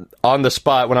on the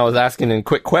spot when I was asking in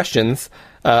quick questions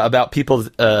about people's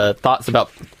thoughts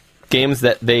about games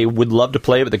that they would love to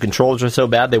play, but the controls are so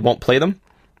bad they won't play them.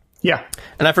 Yeah.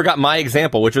 And I forgot my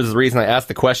example, which was the reason I asked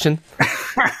the question.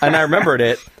 And I remembered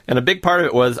it. And a big part of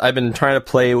it was I've been trying to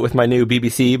play with my new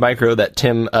BBC Micro that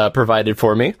Tim provided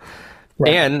for me.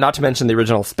 Right. And not to mention the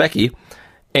original Speccy.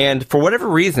 And for whatever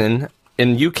reason,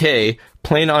 in UK,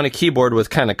 playing on a keyboard was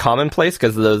kind of commonplace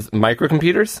because of those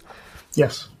microcomputers.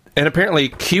 Yes. And apparently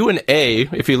Q and A,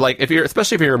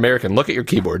 especially if you're American, look at your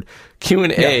keyboard. Q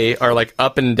and A are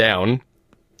up and down.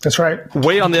 That's right.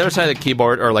 Way on the other side of the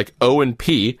keyboard are O and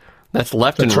P. That's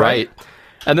left and right.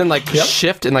 And then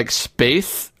shift and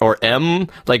space or M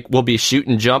will be shoot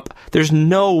and jump. There's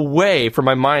no way for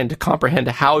my mind to comprehend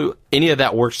how any of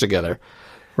that works together.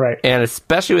 Right. And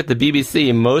especially with the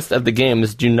BBC, most of the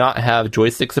games do not have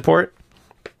joystick support.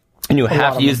 And you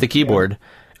have to use the keyboard. Yeah.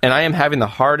 And I am having the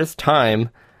hardest time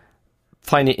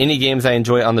finding any games I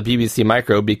enjoy on the BBC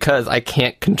Micro because I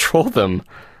can't control them.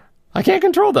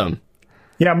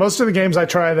 Yeah, most of the games I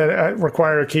try that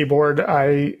require a keyboard,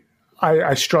 I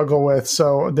struggle with.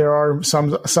 So there are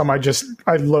some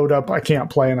I load up, I can't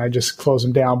play, and I just close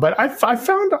them down. But I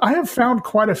have found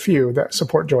quite a few that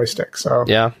support joystick. So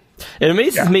yeah, it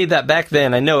amazes me that back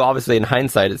then. I know obviously in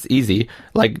hindsight it's easy.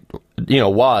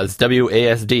 WASD,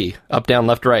 WASD, up, down,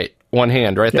 left, right, one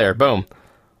hand right there, boom.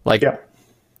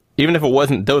 Even if it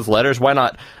wasn't those letters, why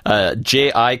not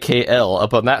JIKL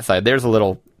up on that side? There's a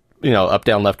little up,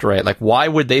 down, left, right. Why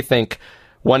would they think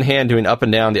one hand doing up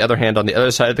and down, the other hand on the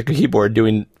other side of the keyboard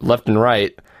doing left and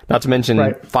right? Not to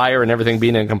mention fire and everything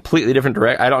being in a completely different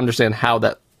direction. I don't understand how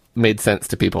that made sense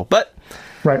to people. But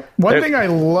one thing I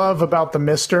love about the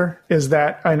Mister is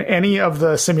that in any of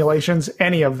the simulations,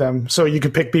 any of them, so you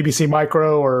could pick BBC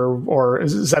Micro or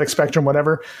ZX Spectrum,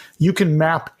 whatever, you can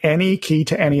map any key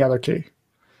to any other key.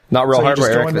 Not real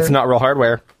hardware, Eric. It's not real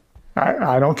hardware.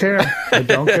 I don't care. I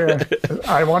don't care.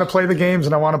 I want to play the games,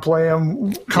 and I want to play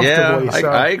them comfortably. Yeah,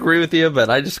 I agree with you, but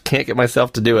I just can't get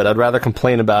myself to do it. I'd rather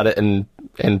complain about it and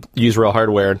use real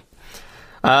hardware.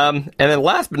 And then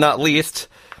last but not least,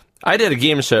 I did a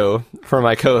game show for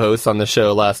my co-hosts on the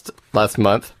show last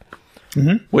month,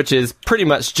 which is pretty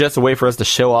much just a way for us to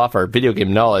show off our video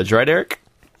game knowledge, right, Eric?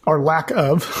 Or lack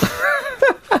of.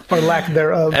 Or lack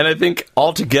thereof. And I think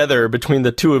altogether, between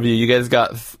the two of you, you guys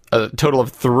got a total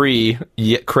of 3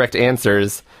 correct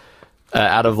answers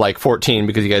out of 14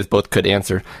 because you guys both could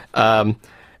answer.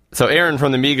 So Aaron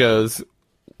from the Migos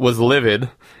was livid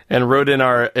and wrote in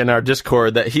our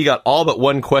Discord that he got all but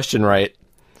one question right,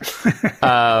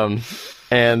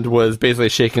 and was basically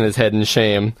shaking his head in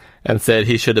shame and said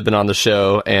he should have been on the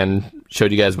show and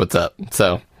showed you guys what's up.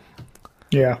 So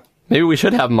yeah. Maybe we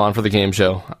should have him on for the game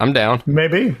show. I'm down.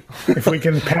 Maybe. If we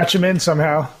can patch him in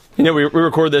somehow. We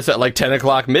record this at 10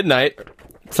 o'clock midnight,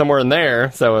 somewhere in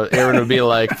there. So Aaron would be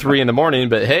 3 in the morning.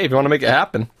 But hey, if you want to make it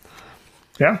happen.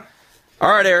 Yeah.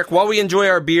 All right, Eric. While we enjoy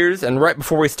our beers and right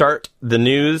before we start the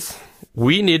news,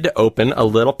 we need to open a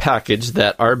little package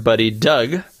that our buddy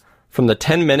Doug from the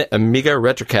 10-Minute Amiga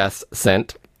Retrocast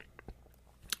sent,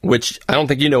 which I don't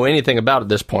think you know anything about at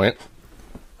this point.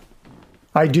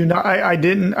 I do not. I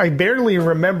didn't. I barely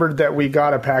remembered that we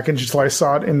got a package until I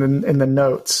saw it in the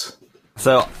notes.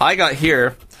 So I got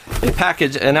here a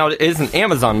package, and now it is an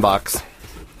Amazon box.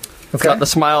 It's got the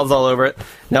smiles all over it.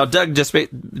 Now, Doug just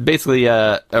basically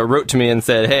wrote to me and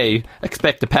said, hey,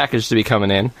 expect a package to be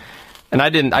coming in. And I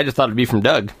didn't. I just thought it'd be from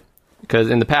Doug. Because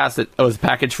in the past, it was a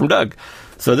package from Doug.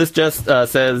 So this just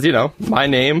says, my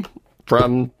name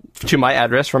to my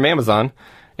address from Amazon.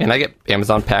 And I get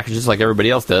Amazon packages like everybody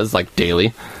else does, like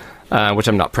daily, which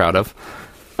I'm not proud of.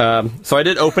 So I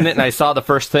did open it, and I saw the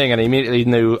first thing, and I immediately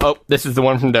knew, this is the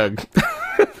one from Doug.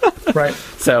 Right.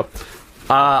 So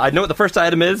I know what the first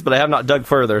item is, but I have not dug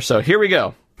further. So here we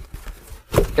go.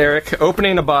 Eric,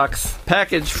 opening a box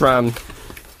package from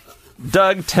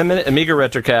Doug, 10-Minute Amiga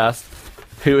Retrocast,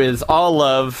 who is all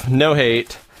love, no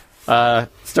hate,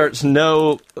 starts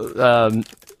no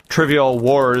trivial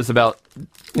wars about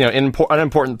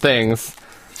unimportant things.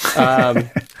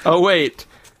 Oh wait,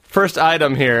 first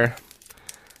item here.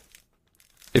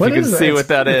 If you can see what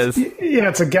that is. Yeah,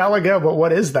 it's a Galaga, but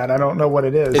what is that? I don't know what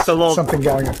it is. It's a little something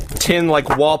Galaga. tin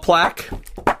wall plaque.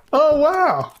 Oh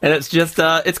wow! And it's just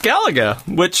it's Galaga,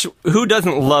 which who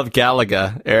doesn't love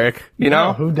Galaga, Eric?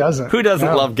 No, who doesn't? Who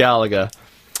doesn't love Galaga?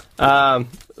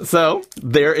 So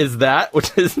there is that,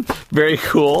 which is very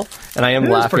cool, and I am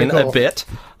laughing a bit.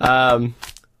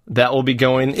 That will be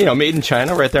going, made in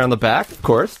China, right there on the back, of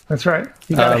course. That's right.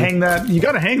 You gotta hang that. You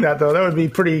gotta hang that though. That would be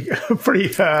pretty.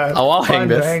 I'll hang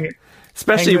this.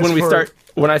 Especially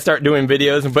when I start doing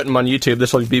videos and putting them on YouTube.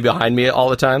 This will be behind me all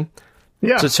the time.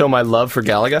 Yeah. To show my love for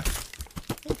Galaga.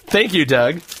 Thank you,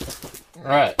 Doug. All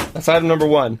right, that's item number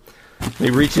 1. Let me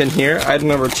reach in here. Item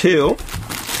number 2.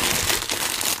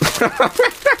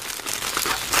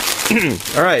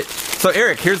 All right. So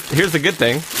Eric, here's the good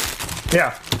thing.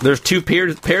 Yeah. There's 2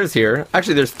 pairs here.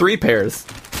 Actually, there's 3 pairs.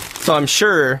 So I'm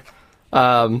sure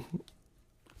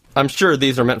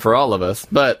these are meant for all of us.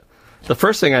 But the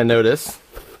first thing I notice,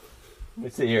 let me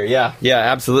see here. Yeah,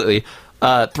 absolutely.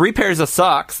 3 pairs of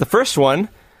socks. The first one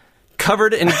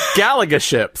covered in Galaga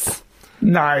ships.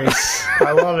 Nice.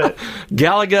 I love it.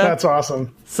 Galaga. That's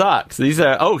awesome. Socks. These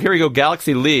are, here we go,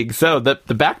 Galaxy League. So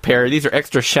the back pair, these are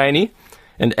extra shiny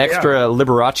and extra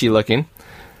Liberace looking.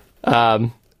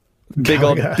 Big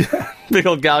old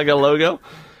Galaga logo.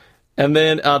 And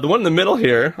then the one in the middle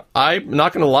here, I'm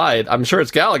not going to lie, I'm sure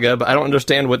it's Galaga, but I don't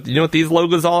understand what these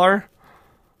logos all are?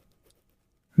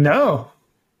 No.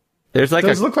 There's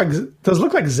those look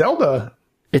like Zelda.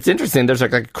 It's interesting. There's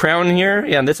like a crown here.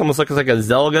 Yeah, and this almost looks like a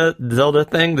Zelda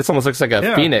thing. This almost looks like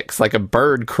a phoenix, like a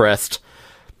bird crest.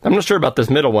 I'm not sure about this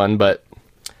middle one, but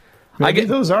maybe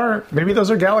those are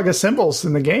Galaga symbols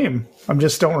in the game. I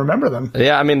just don't remember them.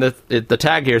 Yeah, I mean the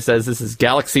tag here says this is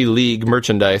Galaxy League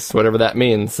merchandise, whatever that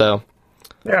means. So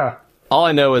yeah, all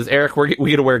I know is Eric, we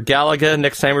get to wear Galaga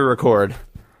next time we record.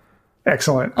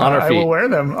 Excellent. On our feet. I will wear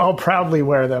them. I'll proudly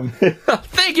wear them.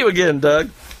 Thank you again,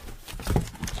 Doug.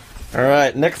 All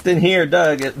right, next in here,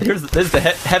 Doug. This is the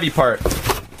heavy part.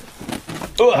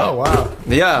 Ugh. Oh wow.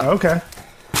 Yeah. Okay.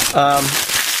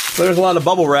 So there's a lot of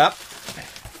bubble wrap.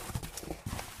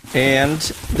 And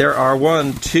there are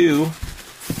 1, 2,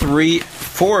 3,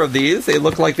 4 of these. They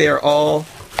look like they are all,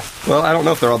 well, I don't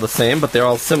know if they're all the same, but they're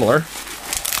all similar.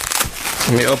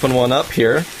 Let me open one up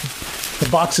here. The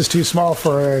box is too small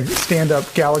for a stand-up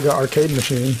Galaga arcade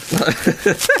machine.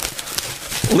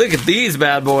 Look at these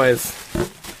bad boys.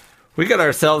 We got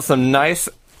ourselves some nice,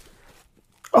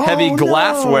 heavy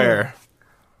glassware.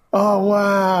 Oh,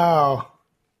 wow.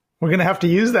 We're going to have to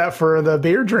use that for the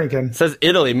beer drinking. It says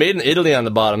Italy, made in Italy on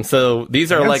the bottom. So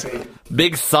these are Fancy. like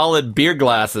big, solid beer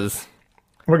glasses.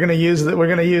 We're going to use that. We're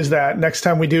going to use that next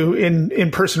time we do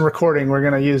in-person recording. We're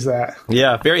going to use that.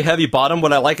 Yeah, very heavy bottom.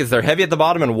 What I like is they're heavy at the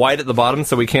bottom and wide at the bottom,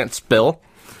 so we can't spill.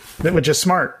 Which is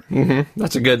smart. Mm-hmm.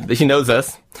 That's a good. He knows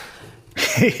us.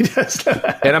 He does.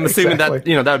 And I'm assuming that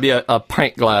that would be a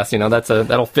pint glass.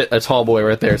 That'll fit a tall boy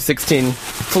right there. 16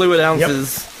 fluid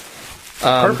ounces.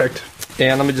 Yep. Perfect.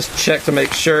 And let me just check to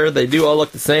make sure they do all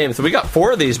look the same. So we got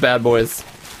 4 of these bad boys.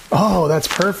 Oh, that's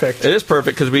perfect. It is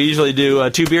perfect because we usually do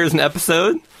 2 beers an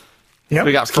episode. Yep.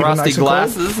 We got frosty nice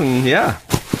glasses and yeah.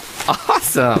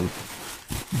 Awesome.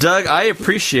 Doug, I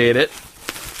appreciate it.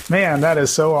 Man, that is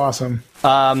so awesome.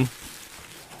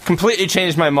 Completely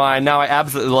changed my mind. Now I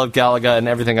absolutely love Galaga and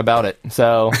everything about it.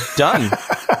 So, done.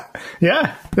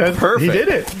 Yeah, that's perfect. He did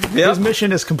it. Yep. His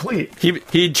mission is complete.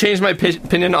 He changed my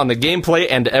opinion on the gameplay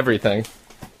and everything.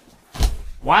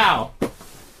 Wow.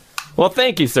 Well,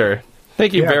 thank you, sir.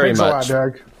 Thank you very much. Thanks a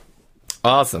lot, Doug.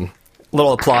 Awesome.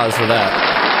 Little applause for that.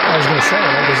 I was going to say,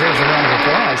 that deserves a round of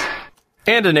applause.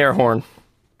 And an air horn.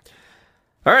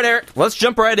 All right, Eric, let's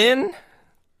jump right in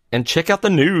and check out the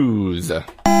news.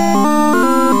 Reporting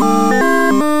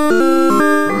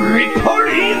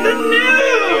the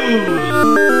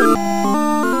news!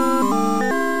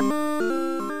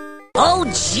 Oh,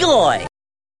 joy!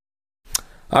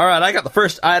 All right, I got the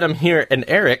first item here, and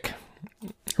Eric,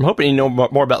 I'm hoping you know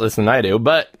more about this than I do,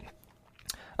 but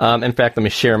in fact, let me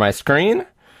share my screen.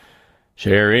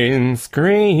 Sharing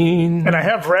screen. And I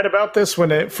have read about this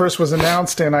when it first was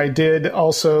announced, and I did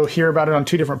also hear about it on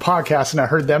 2 different podcasts, and I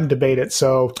heard them debate it.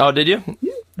 So, Oh, did you?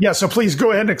 yeah, so please go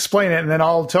ahead and explain it, and then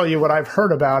I'll tell you what I've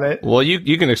heard about it. Well,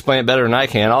 you can explain it better than I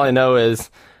can. All I know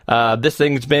is this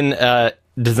thing's been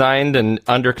designed and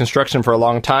under construction for a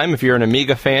long time. If you're an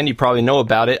Amiga fan, you probably know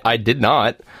about it. I did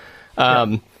not.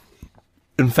 In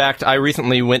fact, I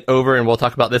recently went over, and we'll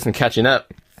talk about this in catching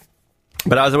up.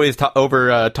 But I was always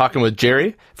talking with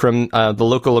Jerry from the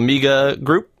local Amiga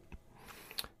group.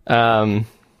 Which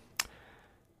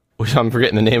I'm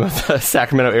forgetting the name of the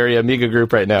Sacramento area Amiga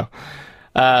group right now.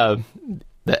 The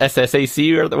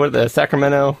SSAC or the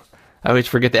Sacramento. I always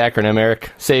forget the acronym,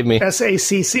 Eric. Save me.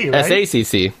 SACC, right?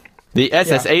 SACC. The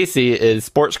SSAC is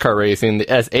Sports Car Racing. The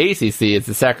SACC is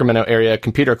the Sacramento Area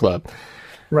Computer Club,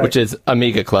 Right. which is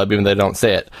Amiga Club, even though they don't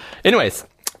say it. Anyways,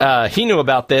 he knew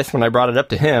about this when I brought it up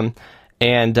to him.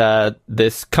 And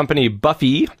this company,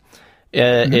 Buffy,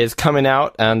 is coming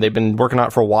out, and they've been working on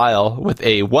it for a while, with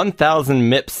a 1000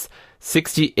 MIPS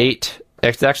 68.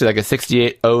 It's actually like a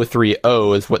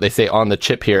 68030 is what they say on the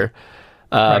chip here.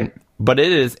 Right. But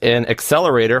it is an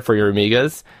accelerator for your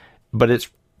Amigas, but it's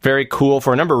very cool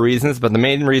for a number of reasons. But the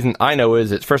main reason I know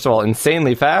is it's, first of all,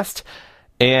 insanely fast,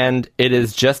 and it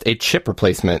is just a chip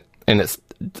replacement, and it's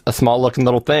a small-looking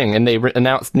little thing. And they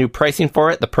announced new pricing for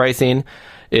it. The pricing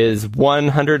is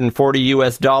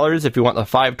 $140 if you want the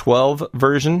 512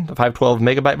 version, the 512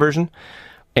 megabyte version,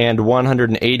 and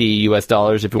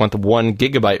 $180 if you want the 1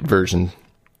 gigabyte version.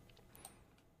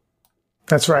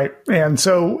 That's right. And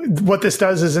so what this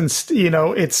does is,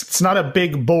 it's not a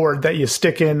big board that you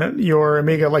stick in your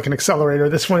Amiga like an accelerator.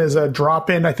 This one is a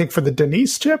drop-in, I think, for the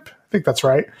Denise chip. I think that's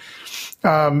right.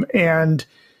 And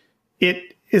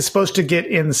it is supposed to get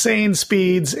insane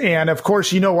speeds. And, of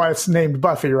course, you know why it's named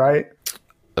Buffy, right?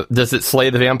 Does it slay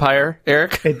the vampire,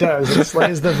 Eric? It does. It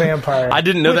slays the vampire. I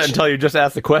didn't know that until you just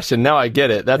asked the question. Now I get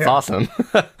it. That's awesome.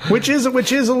 Which is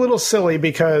a little silly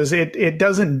because it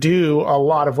doesn't do a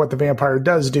lot of what the vampire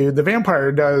does do. The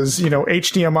vampire does,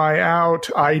 HDMI out,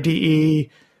 IDE,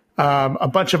 a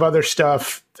bunch of other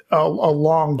stuff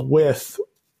along with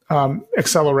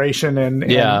acceleration and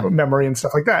memory and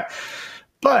stuff like that.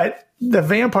 But the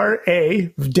vampire,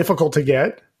 A, difficult to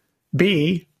get,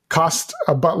 B, costs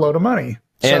a buttload of money.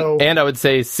 And I would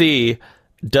say C,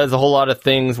 does a whole lot of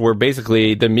things where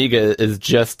basically the Amiga is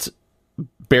just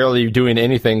barely doing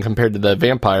anything compared to the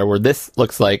Vampire, where this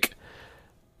looks like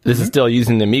this is still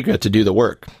using the Amiga to do the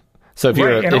work. So if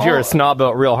you're a snob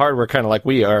about real hardware, kind of like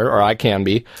we are, or I can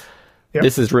be,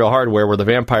 this is real hardware, where the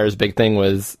Vampire's big thing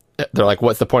was, they're like,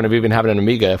 what's the point of even having an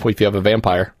Amiga if you have a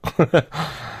Vampire?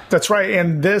 That's right.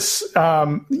 And this,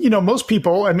 most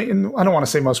people, I mean, I don't want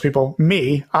to say most people,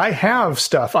 me, I have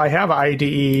stuff. I have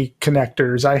IDE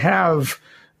connectors. I have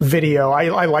video.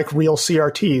 I like real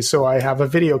CRTs, so I have a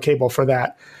video cable for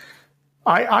that.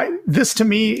 This to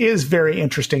me is very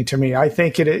interesting to me. I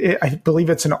think I believe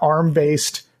it's an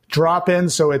ARM-based drop-in,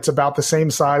 so it's about the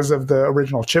same size of the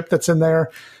original chip that's in there.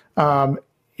 I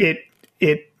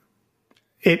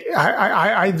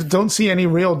don't see any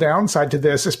real downside to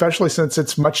this, especially since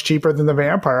it's much cheaper than the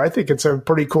Vampire. I think it's a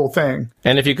pretty cool thing.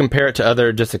 And if you compare it to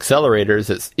other just accelerators,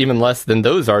 it's even less than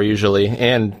those are usually,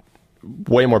 and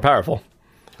way more powerful.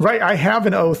 Right. I have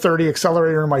an 030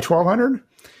 accelerator in my 1200,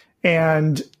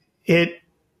 and it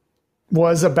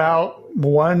was about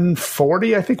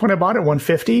 140, I think, when I bought it,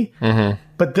 150. Mm-hmm.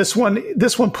 But this one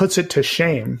puts it to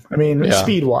shame. I mean,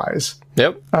 speed-wise.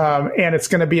 Yep. And it's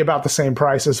going to be about the same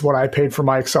price as what I paid for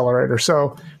my accelerator.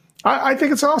 So I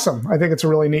think it's awesome. I think it's a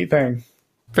really neat thing.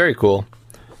 Very cool.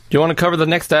 Do you want to cover the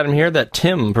next item here that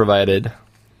Tim provided?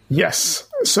 Yes.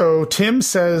 So Tim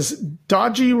says,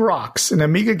 Dodgy Rocks, an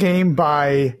Amiga game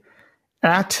by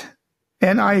 @NIVRIG.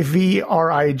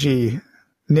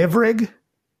 Nivrig?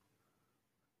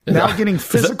 Now getting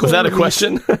physical. Was that a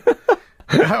question?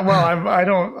 Well, I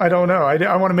don't know.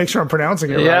 I want to make sure I'm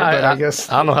pronouncing it right. But I guess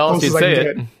I don't know how else you'd say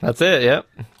it. That's it. Yep.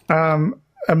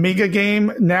 Amiga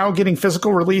game now getting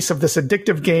physical release of this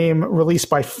addictive game released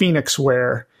by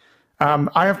Phoenixware.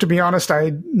 I have to be honest,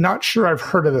 I'm not sure I've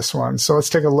heard of this one. So let's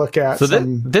take a look at. So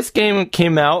this game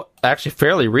came out actually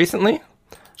fairly recently.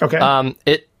 Okay. I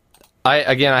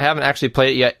haven't actually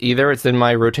played it yet either. It's in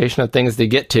my rotation of things to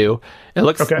get to. It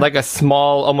looks like a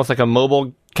small, almost like a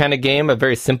mobile kind of game, a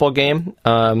very simple game.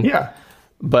 Yeah.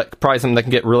 But probably something that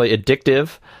can get really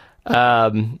addictive.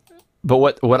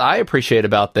 But what I appreciate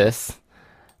about this,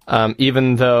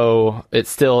 even though it's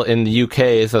still in the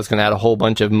UK, so it's going to add a whole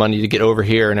bunch of money to get over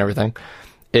here and everything,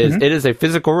 is it is a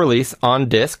physical release on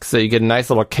disc. So you get a nice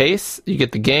little case, you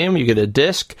get the game, you get a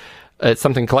disc, it's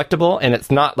something collectible, and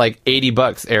it's not like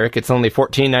 $80, Eric. It's only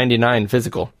 $14.99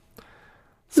 physical.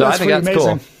 So I think that's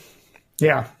amazing. cool.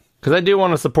 Yeah. Because I do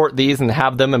want to support these and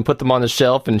have them and put them on the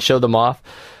shelf and show them off.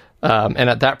 And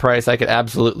at that price, I could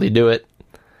absolutely do it.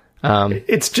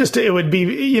 It's just, it would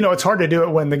be, it's hard to do it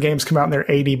when the games come out and they're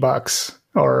 $80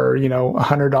 or,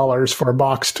 $100 for a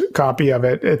boxed copy of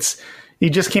it. You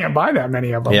just can't buy that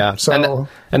many of them. Yeah. So,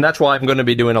 and that's why I'm going to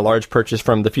be doing a large purchase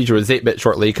from the Future with 8-Bit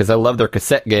shortly, because I love their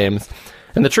cassette games.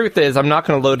 And the truth is, I'm not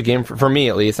going to load a game, for me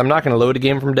at least, I'm not going to load a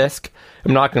game from disc.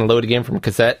 I'm not going to load a game from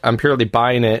cassette. I'm purely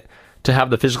buying it to have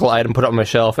the physical item put up on my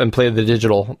shelf and play the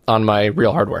digital on my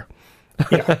real hardware.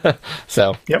 yeah.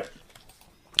 So, Yep.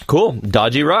 cool.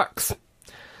 Dodgy rocks.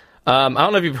 I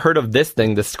don't know if you've heard of this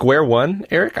thing, the Square One,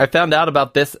 Eric. I found out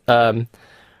about this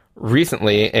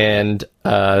recently, and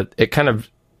it kind of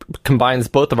combines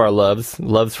both of our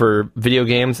loves for video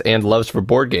games and loves for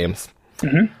board games.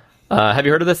 Mm-hmm. Have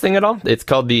you heard of this thing at all? It's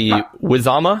called the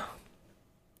Wizama.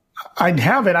 I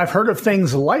haven't. I've heard of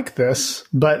things like this,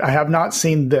 but I have not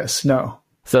seen this. No.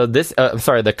 So this,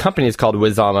 the company is called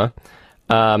Wizama,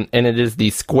 and it is the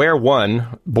Square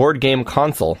One board game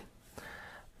console.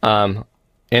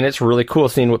 And it's really cool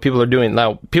seeing what people are doing.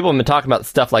 Now, people have been talking about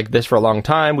stuff like this for a long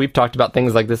time. We've talked about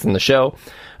things like this in the show.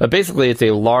 Basically, it's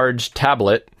a large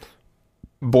tablet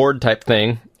board type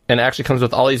thing, and it actually comes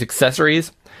with all these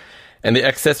accessories. And the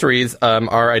accessories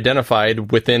are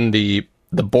identified within the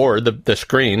board, the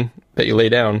screen that you lay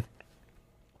down.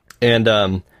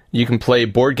 And you can play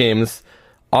board games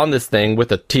on this thing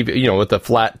with a TV, with a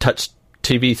flat touch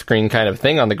TV screen kind of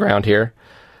thing on the ground here.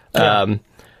 Yeah.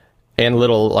 And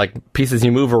little like pieces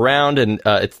you move around, and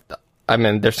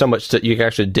there's so much you can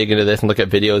actually dig into this and look at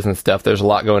videos and stuff. There's a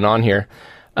lot going on here.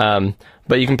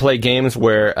 But you can play games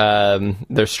where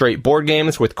they're straight board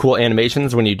games with cool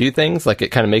animations when you do things. Like, it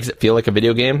kind of makes it feel like a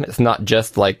video game. It's not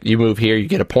just like you move here, you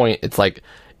get a point. It's like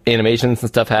animations and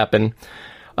stuff happen.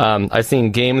 I've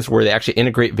seen games where they actually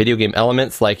integrate video game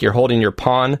elements, like you're holding your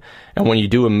pawn, and when you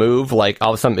do a move, like all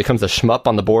of a sudden it becomes a shmup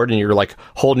on the board, and you're like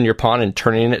holding your pawn and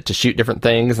turning it to shoot different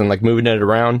things and like moving it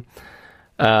around.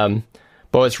 But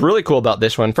what's really cool about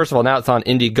this one, first of all, now it's on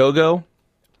Indiegogo.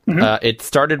 Mm-hmm. It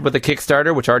started with a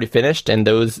Kickstarter, which already finished, and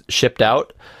those shipped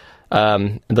out.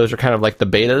 Those are kind of like the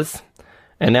betas.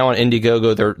 And now on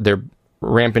Indiegogo, they're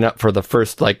ramping up for the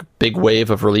first like big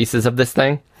wave of releases of this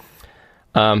thing.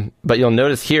 But you'll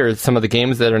notice here some of the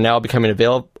games that are now becoming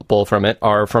available from it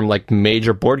are from like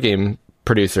major board game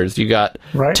producers. You got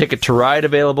Ticket to Ride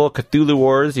available, Cthulhu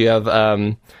Wars. You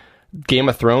have Game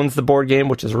of Thrones, the board game,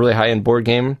 which is a really high-end board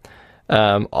game.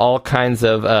 All kinds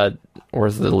of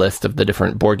where's the list of the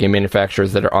different board game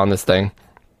manufacturers that are on this thing?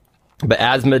 But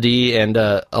Asmodee and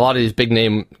a lot of these big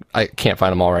name, I can't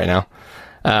find them all right now.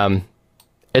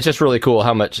 It's just really cool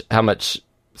how much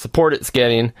support it's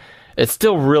getting. It's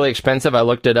still really expensive. I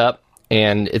looked it up,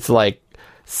 and it's like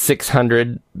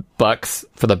 $600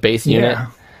 for the base unit.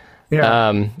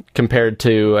 Yeah. Compared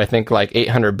to, I think, like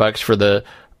 $800 for the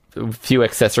few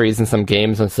accessories and some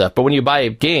games and stuff. But when you buy a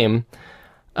game,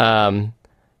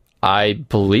 I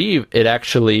believe it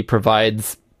actually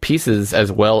provides pieces as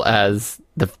well as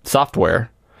the software.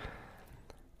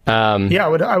 I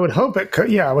would hope it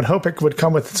could. Yeah, I would hope it would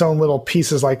come with its own little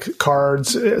pieces, like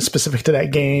cards specific to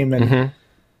that game and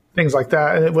things like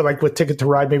that. And with Ticket to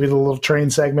Ride, maybe the little train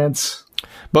segments.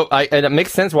 But and it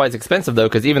makes sense why it's expensive, though,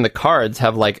 because even the cards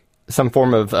have like some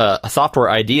form of a software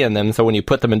ID in them. So when you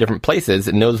put them in different places,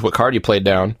 it knows what card you played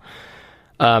down.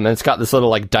 And it's got this little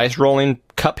like dice rolling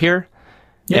cup here.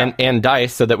 Yeah. And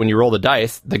dice, so that when you roll the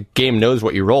dice, the game knows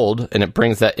what you rolled, and it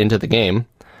brings that into the game.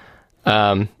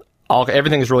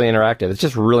 Everything is really interactive. It's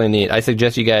just really neat. I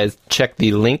suggest you guys check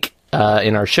the link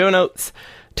in our show notes.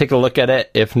 Take a look at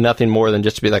it, if nothing more than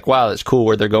just to be like, wow, that's cool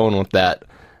where they're going with that.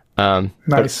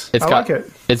 Nice. Like it.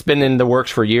 It's been in the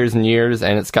works for years and years,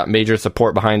 and it's got major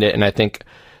support behind it, and I think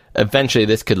eventually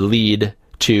this could lead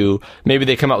to maybe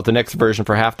they come out with the next version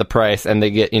for half the price, and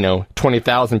they get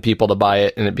 20,000 people to buy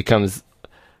it, and it becomes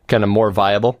kind of more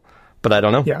viable. But I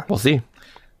don't know. Yeah. We'll see.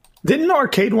 Didn't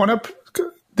Arcade One Up?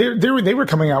 They were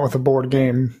coming out with a board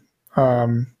game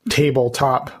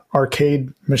tabletop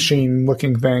arcade machine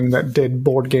looking thing that did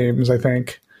board games, I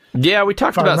think. Yeah, we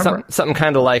talked about something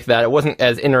kind of like that. It wasn't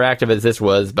as interactive as this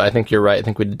was, but I think you're right. I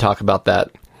think we did talk about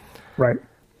that. Right.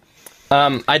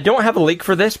 I don't have a leak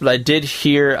for this, but I did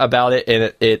hear about it,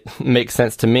 and it makes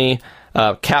sense to me.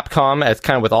 Capcom, as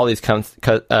kind of with all these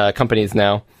companies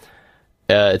now,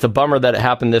 it's a bummer that it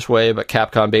happened this way, but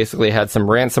Capcom basically had some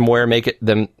ransomware make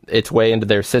its way into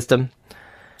their system.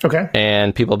 Okay.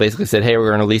 And people basically said, hey, we're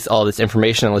going to release all this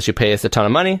information unless you pay us a ton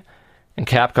of money. And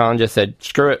Capcom just said,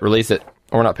 screw it, release it.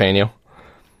 We're not paying you.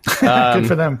 Good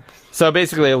for them. So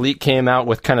basically, a leak came out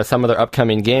with kind of some of their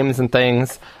upcoming games and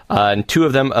things. And two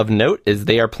of them of note is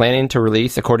they are planning to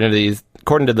release, according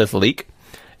to this leak,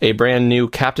 a brand new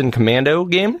Captain Commando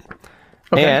game.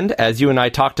 Okay. And, as you and I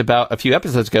talked about a few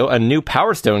episodes ago, a new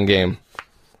Power Stone game.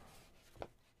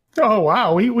 Oh,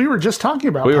 wow. We were just talking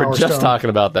about Power Stone. We were just talking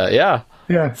about that, yeah.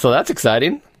 Yeah. So that's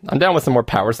exciting. I'm down with some more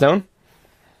Power Stone.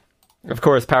 Of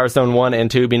course, Power Stone 1 and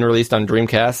 2 being released on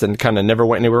Dreamcast and kind of never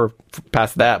went anywhere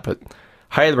past that, but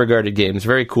highly regarded games.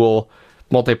 Very cool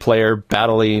multiplayer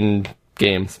battling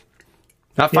games.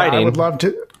 Not fighting.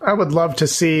 I would love to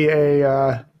see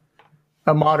a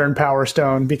modern Power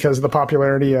Stone because of the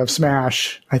popularity of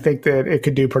Smash. I think that it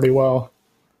could do pretty well.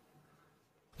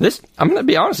 I'm going to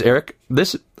be honest, Eric.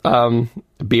 This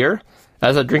beer,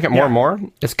 as I drink it more and more,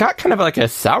 it's got kind of like a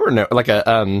sour note, like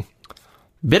a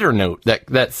bitter note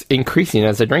that's increasing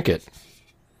as I drink it.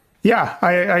 Yeah,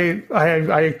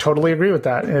 I totally agree with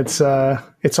that.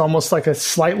 It's almost like a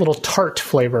slight little tart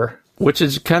flavor, which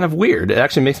is kind of weird. It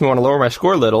actually makes me want to lower my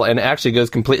score a little, and it actually goes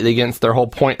completely against their whole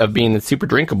point of being super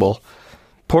drinkable.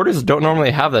 Porters don't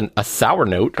normally have a sour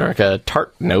note or like a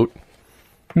tart note.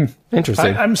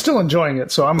 Interesting. I'm still enjoying it,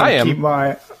 so I'm going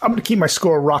to keep my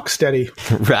score rock steady.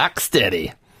 Rock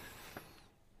steady.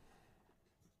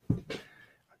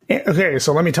 Okay,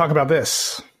 so let me talk about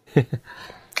this.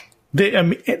 The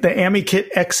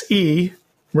AmiKit XE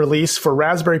release for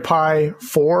Raspberry Pi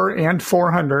 4 and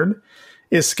 400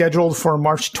 is scheduled for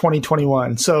March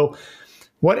 2021. So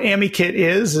what AmiKit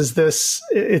is this,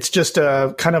 it's just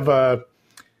a kind of a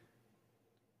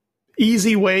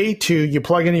easy way you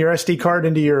plug in your SD card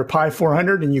into your Pi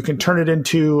 400 and you can turn it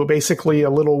into basically a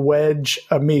little wedge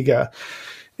Amiga.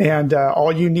 And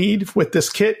all you need with this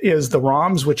kit is the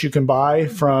ROMs, which you can buy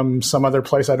from some other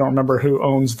place. I don't remember who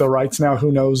owns the rights now.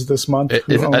 Who knows this month?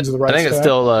 Who owns the rights? I think it's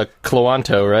still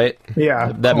Cloanto, right?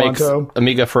 Yeah. That Cloanto makes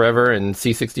Amiga forever and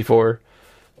C64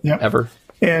 ever.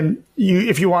 And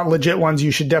if you want legit ones,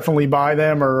 you should definitely buy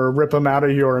them or rip them out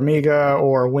of your Amiga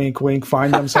or wink, wink,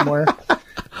 find them somewhere.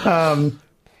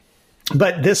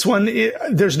 But this one,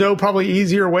 there's no probably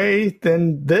easier way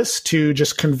than this to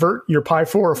just convert your Pi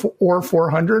 4 or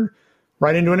 400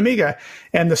 right into an Amiga.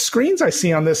 And the screens I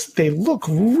see on this, they look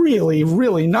really,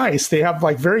 really nice. They have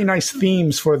like very nice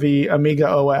themes for the Amiga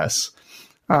OS,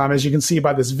 as you can see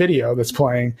by this video that's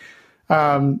playing.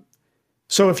 So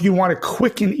if you want a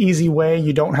quick and easy way,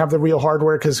 you don't have the real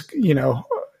hardware because,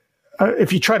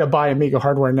 if you try to buy Amiga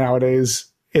hardware nowadays,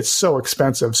 it's so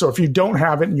expensive. So if you don't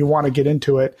have it and you want to get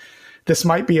into it, this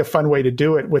might be a fun way to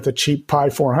do it with a cheap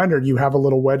Pi 400. You have a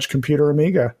little wedge computer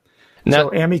Amiga. Now,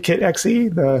 so AmiKit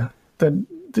XE,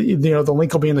 the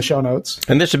link will be in the show notes.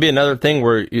 And this should be another thing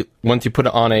where once you put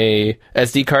it on a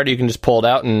SD card, you can just pull it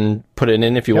out and put it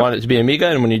in if you want it to be Amiga.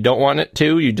 And when you don't want it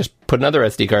to, you just put another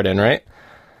SD card in, right?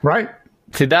 Right.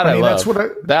 See, I love. That's what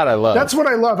I love. That's what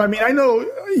I love. I mean, I know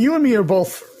you and me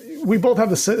we both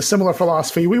have the similar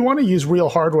philosophy. We want to use real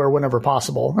hardware whenever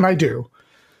possible. And I do.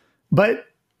 But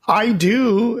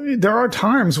there are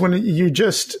times when you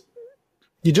just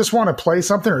want to play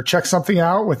something or check something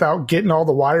out without getting all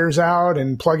the wires out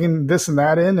and plugging this and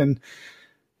that in. And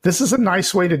this is a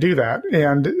nice way to do that.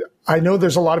 And I know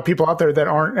there's a lot of people out there that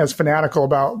aren't as fanatical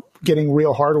about getting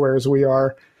real hardware as we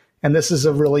are. And this is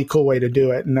a really cool way to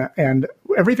do it. And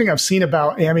everything I've seen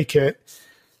about AmiKit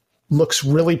looks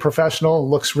really professional,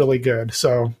 looks really good.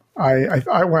 So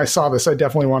when I saw this, I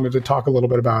definitely wanted to talk a little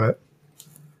bit about it.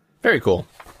 Very cool.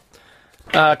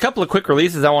 A couple of quick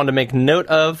releases I wanted to make note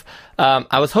of.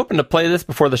 I was hoping to play this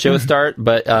before the show start,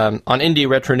 but on Indie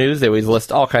Retro News, they always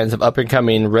list all kinds of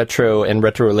up-and-coming retro and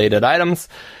retro-related items.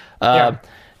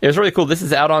 It was really cool. This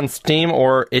is out on Steam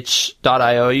or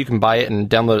itch.io. You can buy it and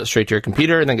download it straight to your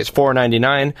computer. I think it's $4.99,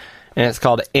 and it's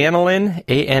called Annalyn,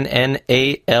 Annalynn.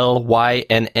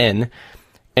 And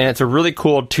it's a really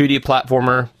cool 2D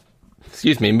platformer,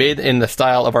 made in the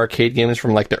style of arcade games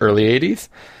from like the early 80s.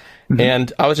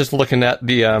 And I was just looking at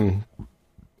the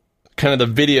kind of the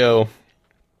video,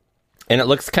 and it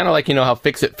looks kind of like, how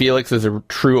Fix-It Felix is a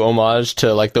true homage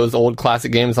to like those old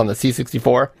classic games on the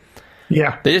C64.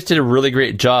 Yeah. They just did a really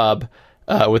great job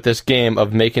with this game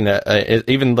of making it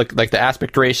even look like the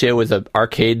aspect ratio is an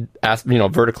arcade,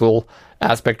 vertical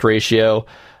aspect ratio.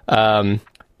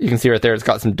 You can see right there, it's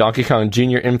got some Donkey Kong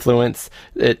Jr. influence.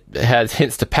 It has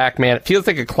hints to Pac-Man. It feels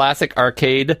like a classic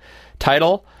arcade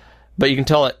title, but you can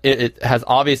tell it has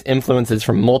obvious influences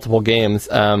from multiple games.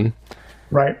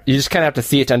 Right. You just kind of have to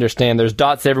see it to understand. There's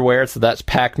dots everywhere, so that's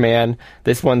Pac-Man.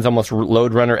 This one's almost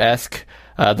Lode Runner-esque.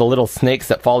 The little snakes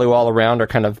that follow you all around are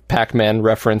kind of Pac-Man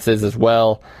references as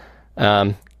well.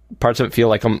 Parts of it feel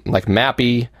like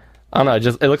mappy. I don't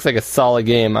know, it looks like a solid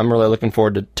game. I'm really looking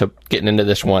forward to getting into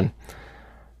this one.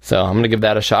 So I'm going to give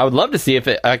that a shot. I would love to see if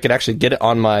I could actually get it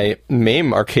on my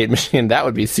MAME arcade machine. That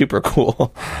would be super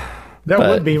cool. That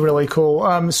would be really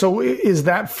cool. So is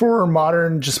that for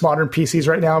modern PCs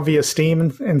right now via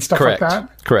Steam and stuff Correct. like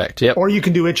that? Correct. Yep. Or you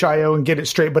can do itch.io and get it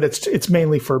straight, but it's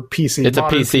mainly for PC. It's a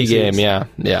PC PCs. game. Yeah.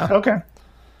 Yeah. Okay.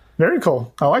 Very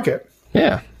cool. I like it.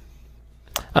 Yeah.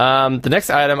 The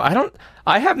next item,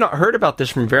 I have not heard about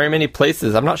this from very many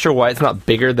places. I'm not sure why it's not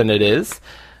bigger than it is.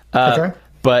 Okay.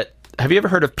 But have you ever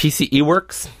heard of PCE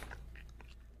Works?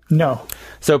 No.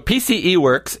 So PCE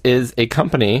Works is a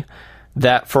company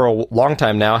that for a long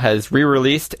time now has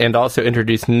re-released and also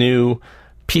introduced new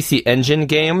PC Engine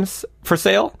games for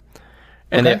sale.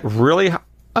 And Okay. they have really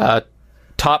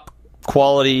top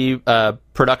quality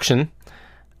production.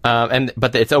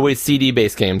 But it's always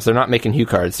CD-based games. They're not making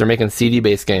HuCards. They're making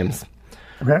CD-based games.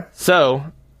 Okay. So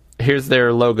here's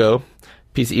their logo,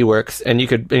 PCE Works, and you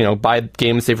could buy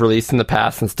games they've released in the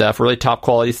past and stuff, really top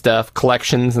quality stuff,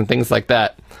 collections and things like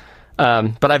that.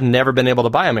 But I've never been able to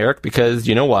buy them, Eric, because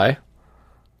you know why?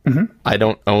 Mm-hmm. I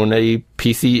don't own a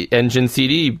PC Engine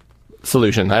CD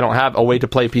solution. I don't have a way to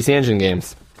play PC Engine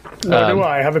games. Nor do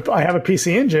I. I have a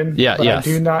PC Engine. Yeah, but yes.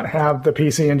 I do not have the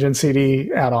PC Engine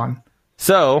CD add-on.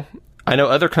 So I know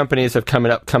other companies have come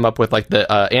up with like the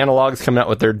Analogs coming out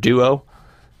with their Duo,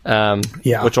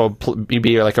 which will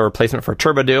be like a replacement for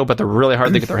Turbo Duo, but they're really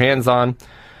hard to get their hands on.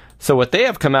 So what they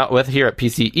have come out with here at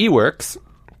PCE Works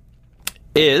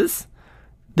is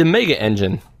the Mega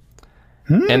Engine.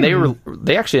 And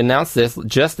they actually announced this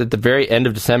just at the very end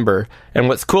of December. And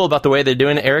what's cool about the way they're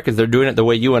doing it, Eric, is they're doing it the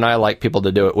way you and I like people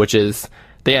to do it, which is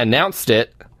they announced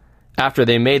it after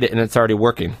they made it and it's already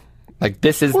working. Like,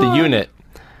 this is the unit.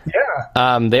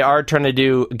 Yeah. They are trying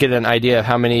to get an idea of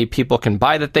how many people can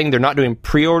buy the thing. They're not doing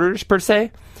pre-orders per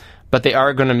se, but they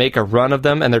are going to make a run of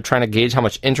them, and they're trying to gauge how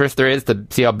much interest there is to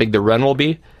see how big the run will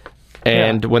be.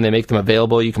 And when they make them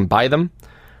available, you can buy them.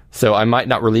 So I might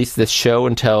not release this show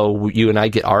until you and I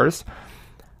get ours.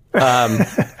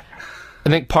 I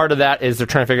think part of that is they're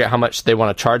trying to figure out how much they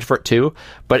want to charge for it too.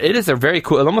 But it is a very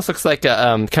cool. It almost looks like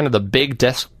a kind of the big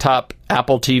desktop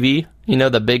Apple TV.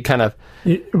 The big kind of.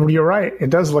 You're right. It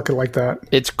does look like that.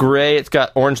 It's gray. It's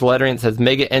got orange lettering. It says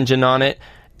Mega Engine on it,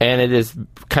 and it is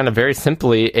kind of very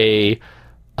simply a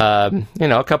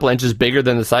couple inches bigger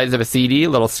than the size of a CD. A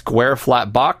little square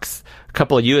flat box. A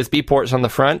couple of USB ports on the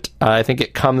front. I think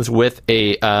it comes with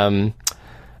an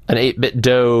 8-bit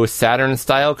DOE Saturn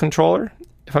style controller,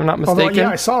 if I'm not mistaken.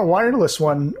 Although, I saw a wireless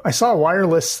one. There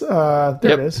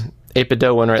it is. 8-bit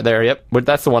DOE one right there. Yep,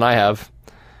 that's the one I have.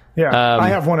 Yeah, I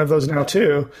have one of those now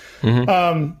too.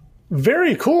 Mm-hmm.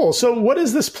 Very cool. So what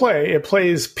does this play? It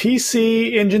plays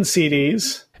PC Engine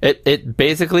CDs. It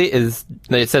basically is.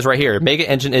 It says right here, Mega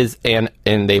Engine is and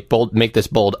they make this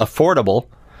bold, affordable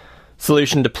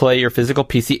solution to play your physical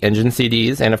PC Engine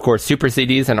CDs and of course Super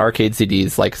CDs and arcade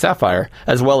CDs like Sapphire,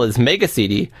 as well as Mega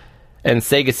CD and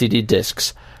Sega CD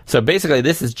discs. So basically,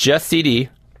 this is just CD.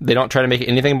 They don't try to make it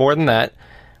anything more than that,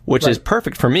 which is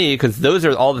perfect for me because those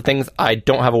are all the things I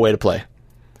don't have a way to play.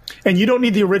 And you don't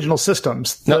need the original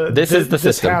systems. This is the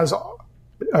system.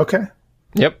 Okay.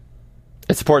 Yep.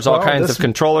 It supports all kinds of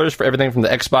controllers for everything from the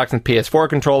Xbox and PS4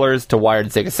 controllers to wired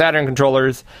Sega Saturn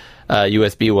controllers,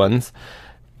 USB ones.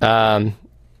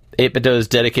 8-bit DOE's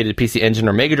dedicated PC Engine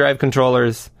or Mega Drive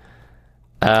controllers.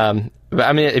 But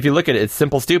I mean, if you look at it, it's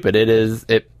simple, stupid. It is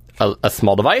a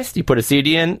small device. You put a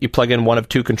CD in, you plug in one of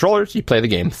two controllers, you play the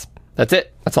games. That's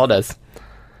it. That's all it does.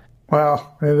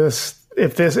 Well,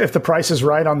 if the price is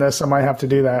right on this, I might have to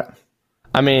do that.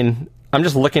 I mean, I'm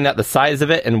just looking at the size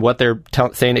of it and what they're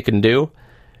saying it can do.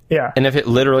 Yeah. And if it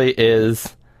literally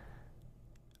is,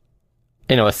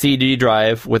 a CD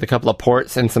drive with a couple of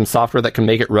ports and some software that can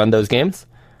make it run those games,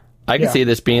 I can see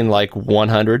this being like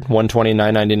 $100,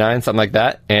 $129.99, something like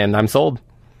that, and I'm sold.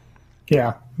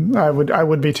 Yeah, I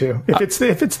would be too. If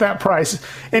it's that price,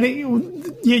 and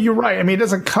you're right. I mean, it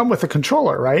doesn't come with a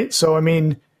controller, right? So I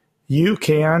mean, you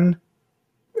don't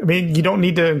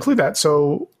need to include that.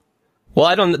 So,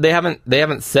 well, they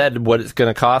haven't said what it's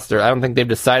going to cost, or I don't think they've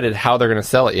decided how they're going to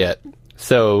sell it yet.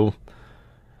 So,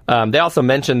 they also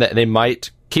mentioned that they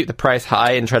might keep the price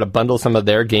high and try to bundle some of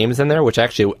their games in there, which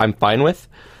actually I'm fine with.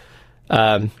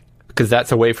 because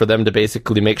that's a way for them to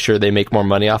basically make sure they make more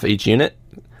money off of each unit.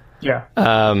 Yeah.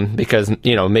 Because,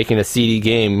 making a CD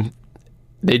game,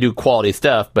 they do quality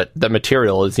stuff, but the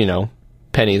material is,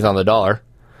 pennies on the dollar.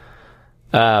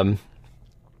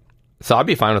 So I'd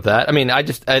be fine with that. I mean,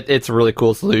 it's a really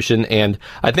cool solution, and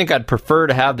I think I'd prefer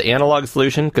to have the analog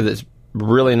solution because it's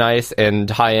really nice and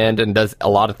high end and does a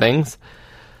lot of things.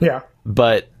 Yeah.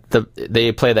 But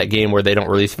they play that game where they don't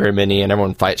release very many and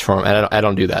everyone fights for them. And I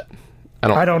don't do that.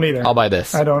 I don't either. I'll buy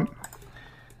this. I don't.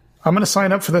 I'm going to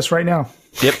sign up for this right now.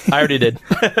 Yep, I already did.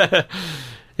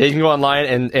 You can go online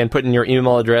and put in your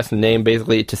email address and name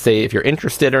basically to say if you're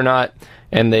interested or not,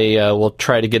 and they will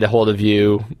try to get a hold of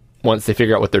you once they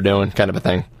figure out what they're doing, kind of a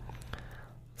thing.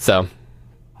 So,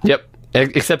 yep.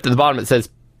 Except at the bottom it says,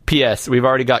 P.S. We've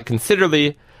already got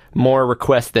considerably more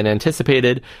requests than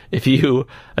anticipated. If you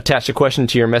attach a question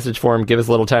to your message form, give us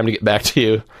a little time to get back to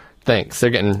you. Thanks. They're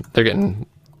getting.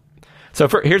 So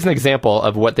here's an example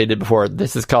of what they did before.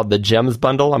 This is called the Gems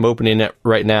bundle. I'm opening it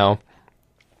right now.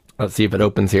 Let's see if it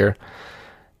opens here.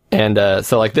 And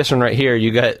so like this one right here,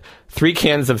 you got 3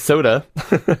 cans of soda,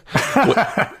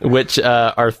 which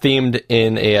are themed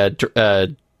in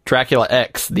a Dracula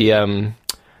X, the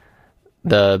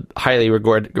highly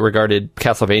regarded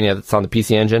Castlevania that's on the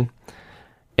PC Engine,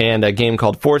 and a game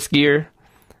called Force Gear.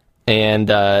 And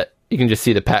you can just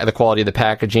see the quality of the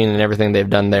packaging and everything they've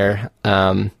done there.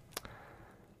 I'm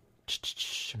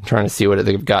trying to see what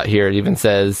they've got here. It even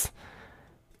says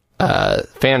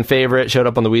fan favorite, showed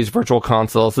up on the Wii's Virtual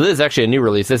Console. So this is actually a new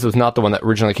release. This was not the one that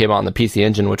originally came out on the PC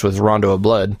Engine, which was Rondo of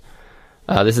Blood.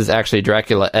 This is actually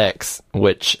Dracula X,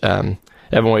 which everyone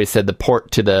always said the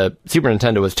port to the Super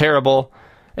Nintendo was terrible,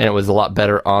 and it was a lot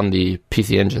better on the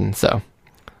PC Engine. So,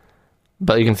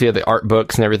 but you can see the art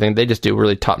books and everything. They just do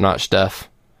really top-notch stuff.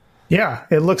 Yeah,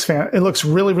 it looks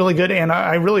really, really good, and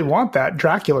I really want that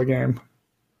Dracula game.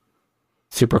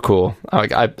 Super cool.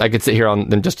 I could sit here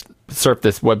and just surf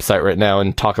this website right now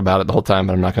and talk about it the whole time,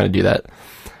 but I'm not going to do that.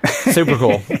 Super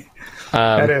cool.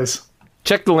 That is.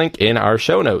 Check the link in our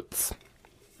show notes.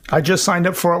 I just signed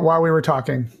up for it while we were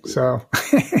talking. So,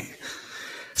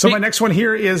 my next one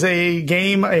here is a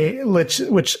game,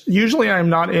 which usually I'm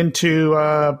not into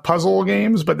puzzle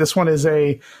games, but this one is